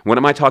 What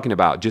am I talking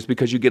about? Just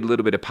because you get a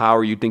little bit of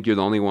power, you think you're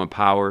the only one with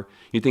power.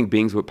 You think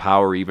beings with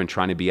power are even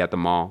trying to be at the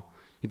mall.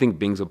 You think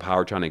beings with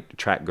power are trying to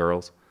attract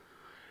girls.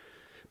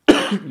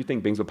 You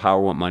think beings with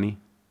power want money.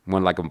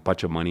 Want a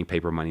bunch of money,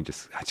 paper money.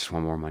 I just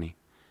want more money.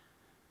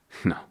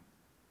 No,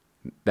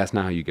 that's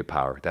not how you get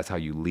power. That's how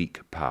you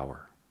leak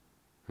power.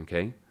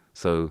 Okay?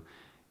 So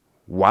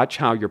watch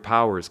how your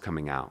power is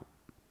coming out.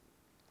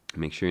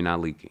 Make sure you're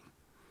not leaking.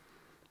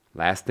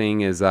 Last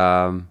thing is,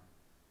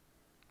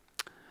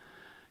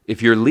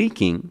 if you're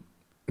leaking,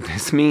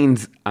 this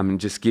means I'm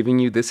just giving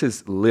you, this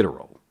is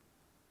literal.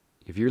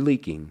 If you're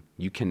leaking,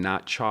 you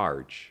cannot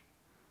charge.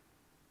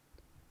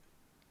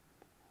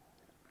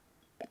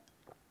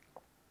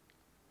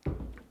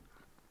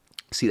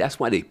 See, that's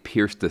why they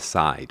pierced the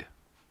side.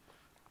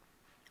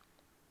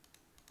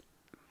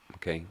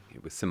 Okay?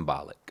 It was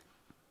symbolic.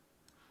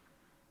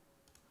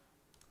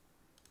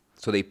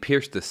 So they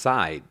pierced the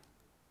side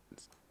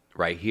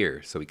right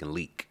here so he can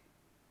leak.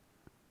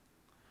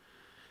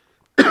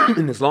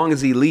 And as long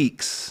as he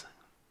leaks,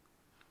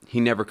 he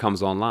never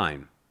comes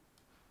online.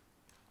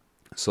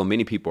 So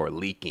many people are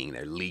leaking.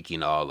 They're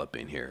leaking all up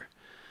in here.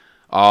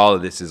 All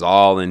of this is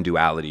all in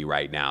duality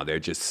right now. They're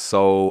just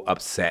so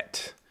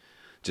upset.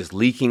 Just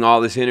leaking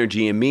all this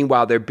energy, and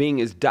meanwhile their being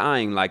is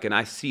dying, and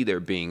I see their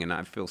being and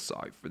I feel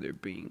sorry for their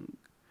being.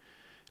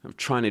 I'm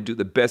trying to do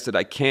the best that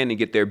I can to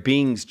get their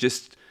beings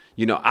just,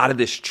 out of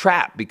this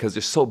trap because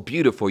they're so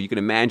beautiful. You can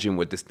imagine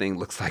what this thing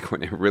looks like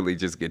when it really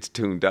just gets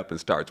tuned up and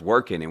starts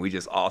working, and we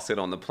just all sit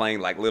on the plane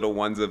like little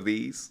ones of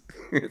these.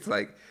 It's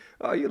like,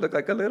 oh, you look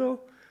like a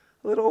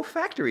little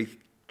factory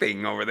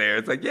thing over there.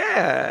 It's like,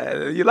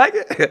 yeah, you like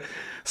it?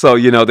 So,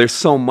 there's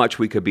so much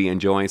we could be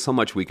enjoying, so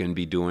much we can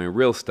be doing,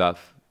 real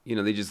stuff. You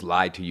know, they just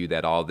lied to you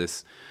that all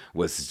this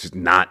was just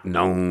not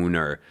known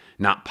or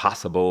not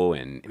possible.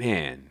 And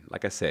man,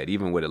 like I said,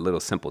 even with a little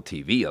simple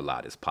TV, a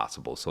lot is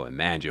possible. So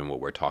imagine what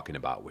we're talking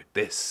about with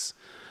this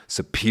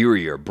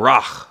superior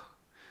brach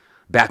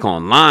back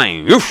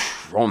online,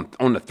 oof,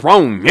 on the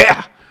throne.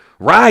 Yeah,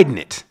 riding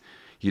it,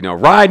 you know,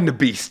 riding the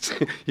beast,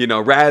 you know,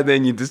 rather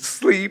than you just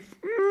sleep,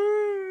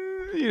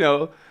 you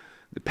know,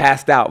 the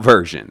passed out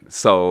version.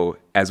 So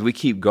as we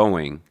keep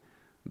going,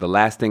 the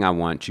last thing I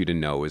want you to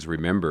know is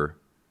remember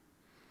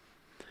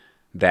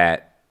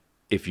that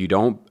if you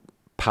don't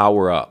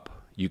power up,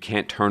 you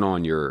can't turn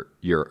on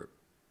your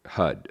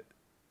HUD.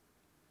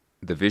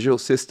 The visual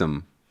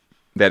system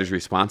that is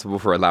responsible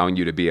for allowing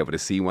you to be able to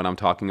see what I'm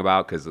talking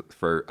about, because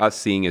for us,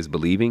 seeing is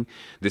believing.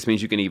 This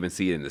means you can even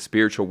see it in the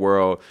spiritual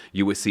world.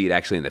 You would see it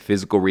actually in the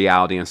physical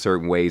reality in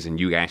certain ways, and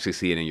you can actually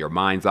see it in your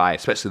mind's eye,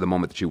 especially the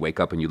moment that you wake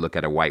up and you look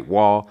at a white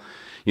wall.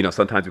 You know,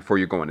 sometimes before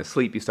you're going to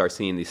sleep, you start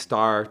seeing the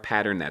star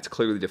pattern that's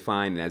clearly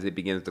defined. And as it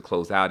begins to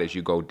close out, as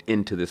you go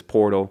into this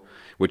portal,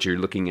 which you're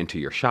looking into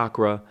your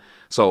chakra.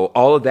 So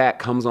all of that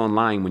comes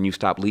online when you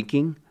stop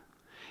leaking.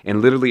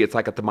 And literally, it's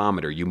like a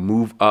thermometer. You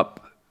move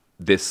up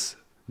this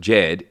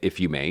jed,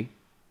 if you may.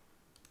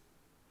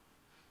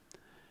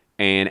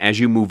 And as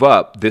you move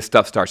up, this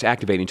stuff starts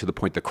activating to the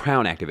point the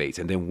crown activates.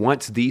 And then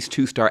once these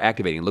two start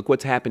activating, look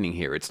what's happening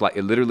here. It's like,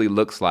 it literally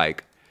looks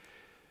like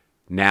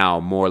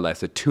now more or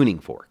less a tuning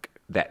fork.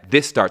 That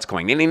this starts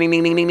going, and then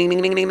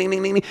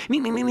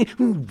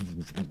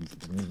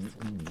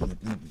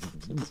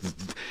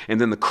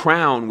the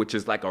crown, which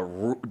is like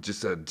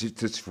just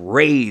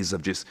rays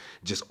of just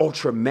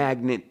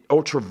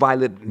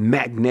ultraviolet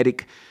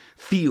magnetic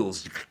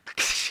fields,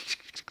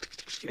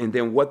 and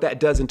then what that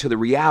does into the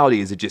reality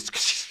is it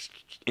just,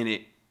 and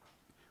it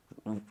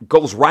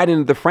goes right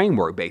into the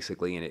framework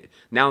basically, and it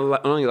now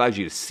not only allows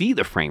you to see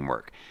the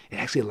framework, it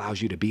actually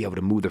allows you to be able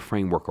to move the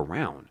framework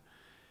around.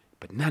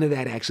 But none of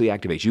that actually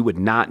activates. You would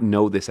not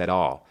know this at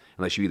all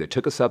unless you either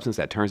took a substance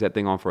that turns that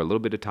thing on for a little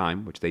bit of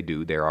time, which they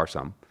do, there are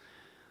some,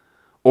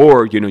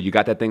 or, you know, you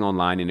got that thing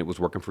online and it was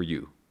working for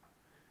you.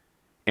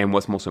 And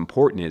what's most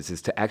important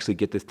is to actually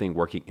get this thing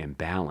working in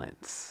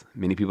balance.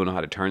 Many people know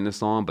how to turn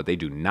this on, but they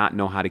do not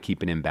know how to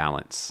keep it in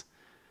balance.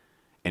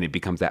 And it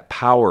becomes that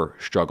power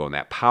struggle and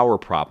that power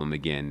problem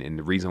again. And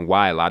the reason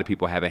why a lot of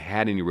people haven't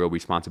had any real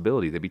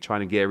responsibility, they be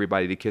trying to get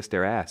everybody to kiss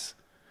their ass.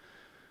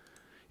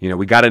 You know,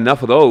 we got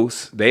enough of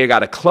those. They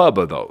got a club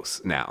of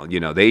those now. You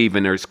know, they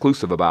even are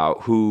exclusive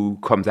about who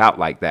comes out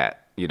like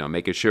that, you know,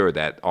 making sure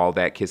that all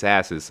that kiss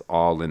ass is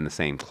all in the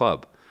same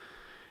club.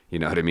 You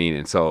know what I mean?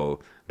 And so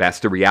that's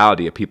the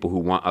reality of people who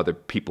want other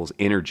people's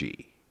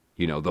energy.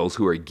 You know, those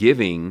who are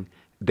giving,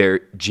 they're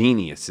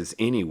geniuses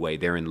anyway.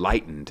 They're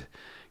enlightened.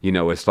 You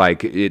know, it's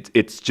like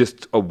it's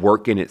just a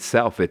work in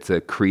itself. It's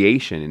a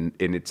creation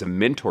and it's a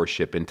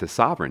mentorship into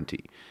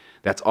sovereignty.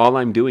 That's all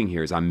I'm doing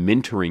here is I'm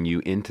mentoring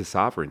you into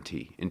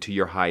sovereignty, into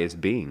your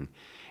highest being.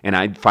 And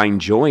I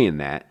find joy in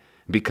that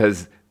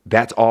because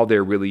that's all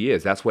there really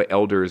is. That's what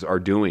elders are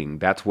doing.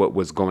 That's what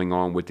was going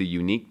on with the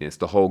uniqueness.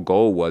 The whole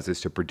goal is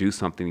to produce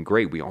something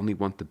great. We only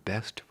want the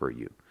best for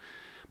you.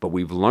 But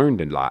we've learned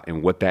a lot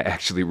and what that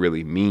actually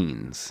really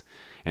means.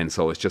 And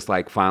so it's just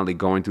like finally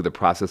going through the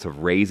process of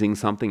raising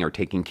something or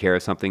taking care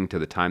of something to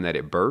the time that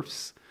it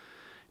births.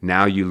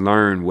 Now you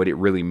learn what it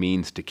really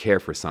means to care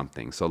for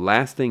something. So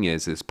last thing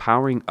is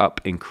powering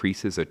up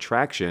increases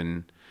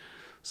attraction.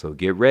 So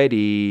get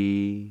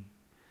ready.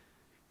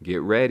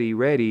 Get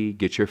ready.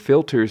 Get your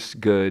filters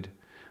good.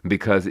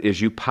 Because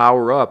as you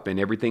power up and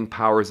everything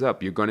powers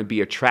up, you're going to be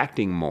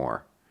attracting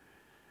more.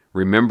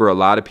 Remember, a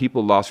lot of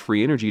people lost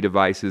free energy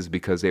devices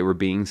because they were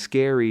being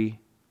scary.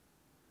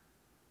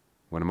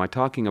 What am I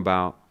talking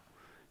about?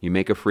 You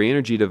make a free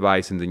energy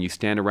device and then you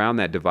stand around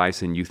that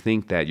device and you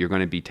think that you're going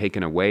to be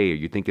taken away or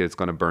you think that it's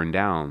going to burn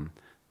down.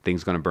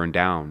 Things going to burn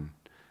down.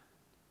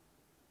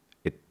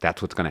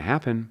 That's what's going to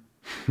happen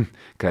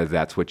because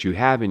that's what you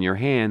have in your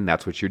hand.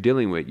 That's what you're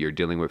dealing with. You're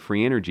dealing with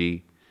free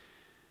energy.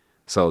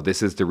 So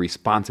this is the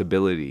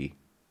responsibility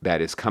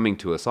that is coming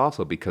to us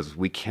also because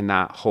we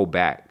cannot hold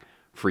back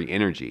free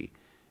energy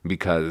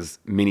because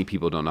many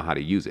people don't know how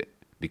to use it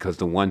because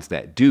the ones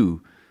that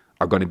do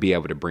are going to be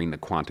able to bring the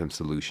quantum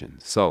solution.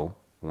 So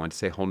I want to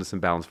say wholeness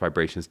and balance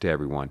vibrations to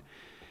everyone.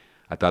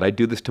 I thought I'd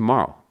do this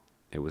tomorrow.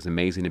 It was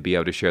amazing to be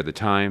able to share the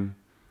time.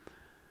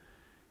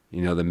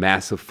 You know, the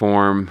massive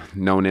form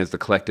known as the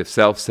collective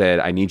self said,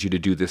 I need you to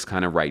do this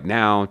kind of right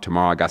now.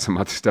 Tomorrow I got some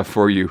other stuff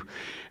for you.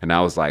 And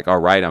I was like, all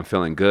right, I'm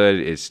feeling good.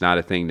 It's not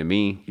a thing to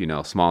me, you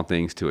know, small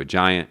things to a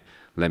giant.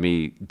 Let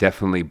me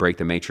definitely break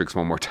the matrix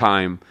one more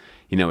time,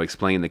 you know,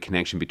 explain the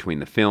connection between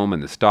the film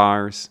and the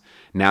stars.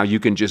 Now you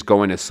can just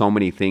go into so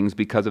many things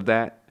because of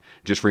that.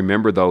 Just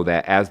remember, though,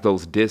 that as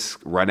those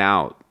discs run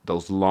out,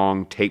 those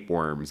long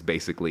tapeworms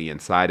basically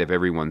inside of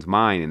everyone's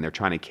mind, and they're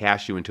trying to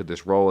cast you into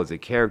this role as a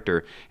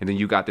character, and then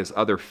you got this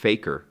other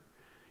faker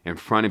in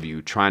front of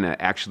you trying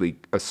to actually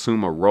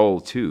assume a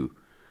role too.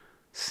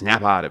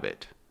 Snap out of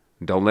it.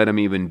 Don't let them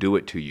even do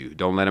it to you.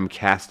 Don't let them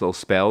cast those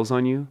spells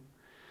on you.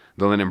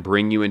 Don't let them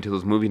bring you into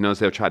those movie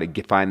notes. They'll try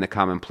to find the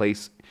common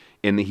place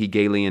in the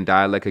Hegelian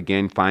dialect,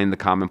 again, find the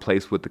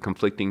commonplace with the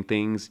conflicting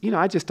things. You know,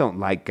 I just don't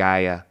like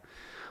Gaia.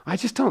 I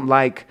just don't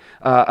like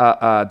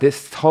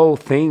this whole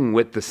thing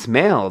with the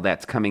smell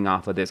that's coming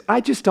off of this.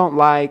 I just don't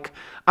like.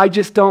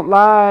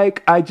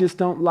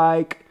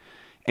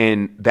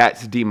 And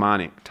that's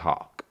demonic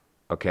talk,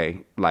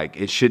 okay? Like,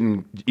 it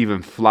shouldn't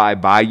even fly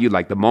by you.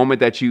 Like, the moment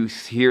that you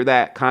hear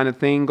that kind of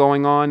thing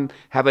going on,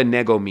 have a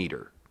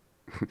negometer.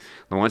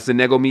 Once the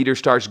negometer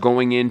starts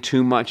going in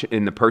too much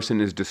and the person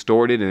is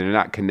distorted and they're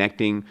not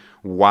connecting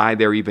why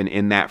they're even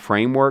in that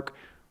framework,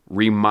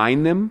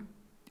 remind them,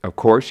 of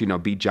course, you know,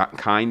 be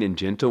kind and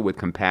gentle with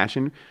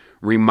compassion.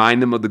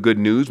 Remind them of the good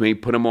news. Maybe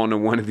put them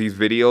on one of these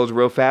videos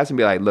real fast and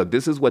be like, look,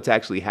 this is what's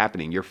actually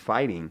happening. You're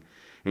fighting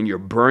and you're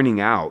burning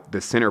out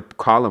the center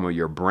column of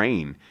your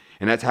brain.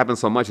 And that's happened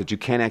so much that you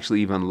can't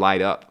actually even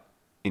light up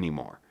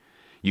anymore.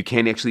 You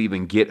can't actually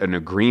even get an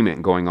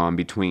agreement going on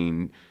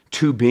between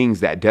two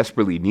beings that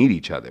desperately need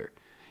each other.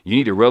 You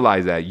need to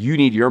realize that you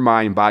need your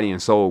mind, body, and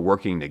soul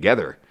working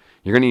together.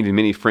 You're going to need as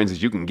many friends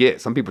as you can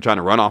get. Some people trying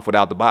to run off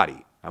without the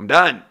body. I'm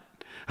done.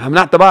 I'm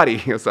not the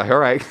body. It's like, all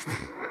right.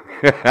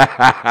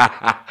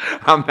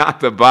 I'm not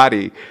the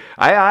body.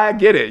 I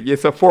get it.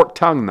 It's a forked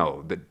tongue,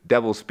 though. The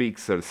devil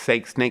speaks, or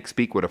snakes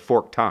speak with a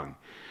forked tongue.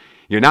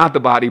 You're not the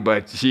body,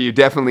 but you're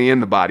definitely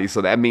in the body.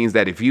 So that means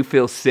that if you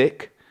feel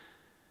sick,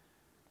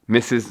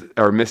 Mrs.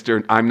 or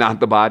Mr. I'm not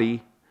the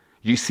body,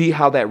 you see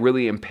how that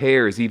really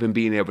impairs even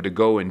being able to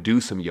go and do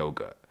some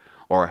yoga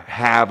or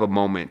have a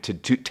moment to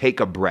take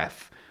a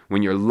breath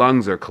when your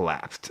lungs are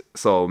collapsed.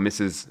 So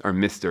Mrs. or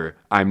Mr.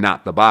 I'm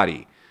not the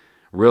body,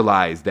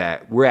 realize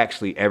that we're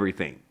actually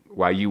everything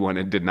while you want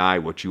to deny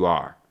what you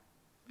are.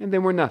 And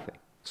then we're nothing.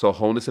 So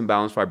wholeness and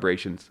balanced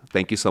vibrations.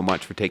 Thank you so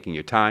much for taking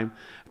your time.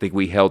 I think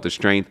we held the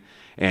strength.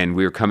 And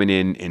we're coming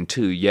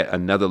into yet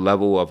another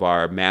level of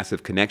our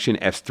massive connection.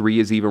 F3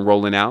 is even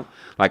rolling out.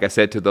 Like I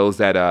said, to those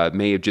that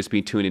may have just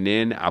been tuning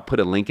in, I'll put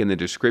a link in the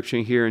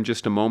description here in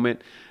just a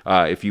moment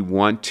if you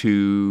want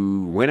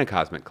to win a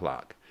cosmic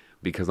clock,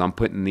 because I'm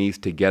putting these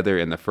together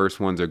and the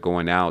first ones are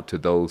going out to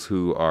those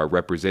who are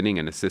representing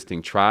an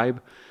assisting tribe.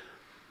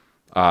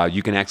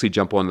 You can actually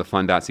jump on the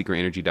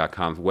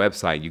fun.secretenergy.com's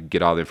website. You can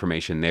get all the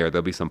information there.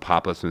 There'll be some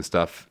pop-ups and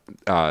stuff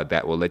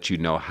that will let you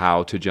know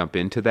how to jump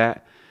into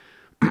that.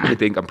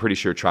 I'm pretty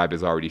sure Tribe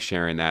is already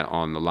sharing that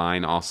on the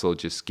line. Also,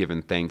 just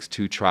giving thanks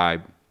to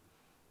Tribe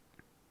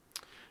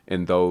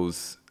and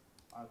those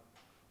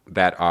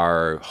that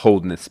are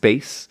holding the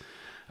space,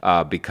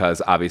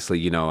 because obviously,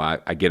 you know,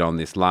 I get on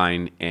this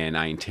line and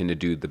I intend to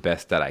do the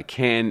best that I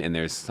can. And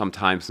there's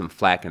sometimes some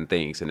flack and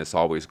things. And it's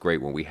always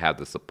great when we have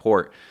the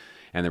support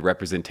and the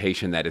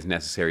representation that is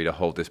necessary to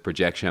hold this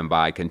projection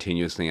by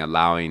continuously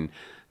allowing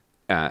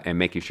and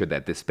making sure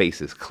that this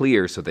space is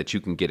clear so that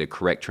you can get a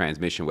correct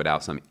transmission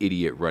without some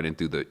idiot running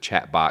through the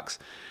chat box,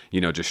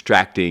 you know,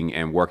 distracting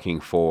and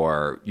working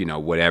for, you know,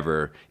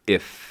 whatever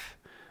if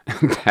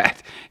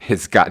that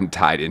has gotten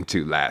tied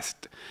into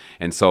last.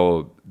 And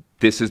so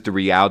this is the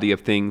reality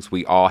of things.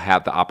 We all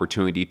have the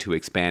opportunity to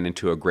expand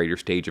into a greater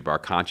stage of our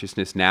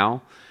consciousness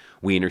now.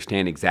 We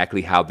understand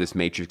exactly how this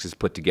matrix is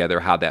put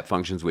together, how that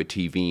functions with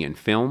TV and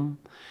film.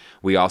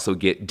 We also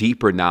get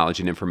deeper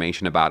knowledge and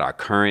information about our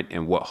current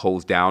and what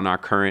holds down our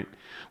current.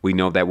 We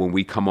know that when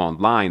we come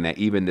online, that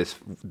even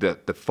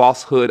the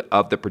falsehood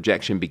of the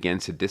projection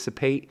begins to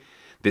dissipate.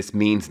 This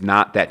means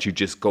not that you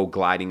just go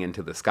gliding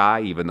into the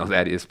sky, even though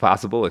that is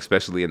possible,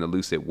 especially in the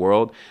lucid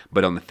world.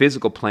 But on the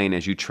physical plane,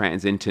 as you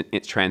transcend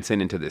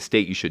into the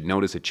state, you should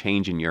notice a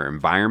change in your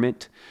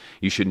environment.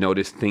 You should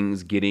notice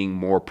things getting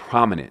more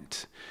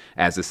prominent.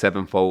 As the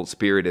sevenfold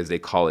spirit, as they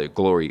call it,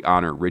 glory,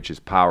 honor, riches,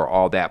 power,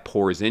 all that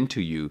pours into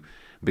you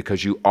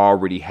because you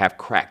already have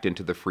cracked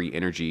into the free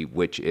energy,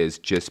 which is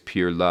just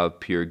pure love,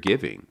 pure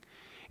giving.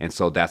 And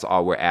so that's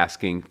all we're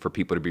asking, for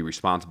people to be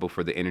responsible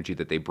for the energy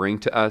that they bring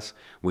to us.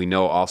 We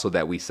know also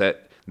that we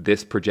set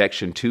this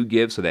projection to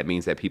give, so that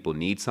means that people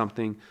need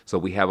something. So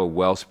we have a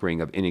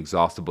wellspring of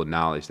inexhaustible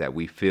knowledge that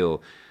we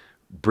feel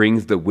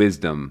brings the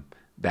wisdom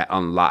that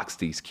unlocks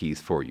these keys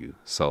for you.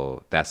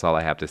 So that's all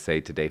I have to say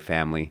today,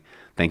 family.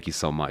 Thank you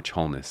so much.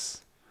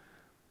 Wholeness.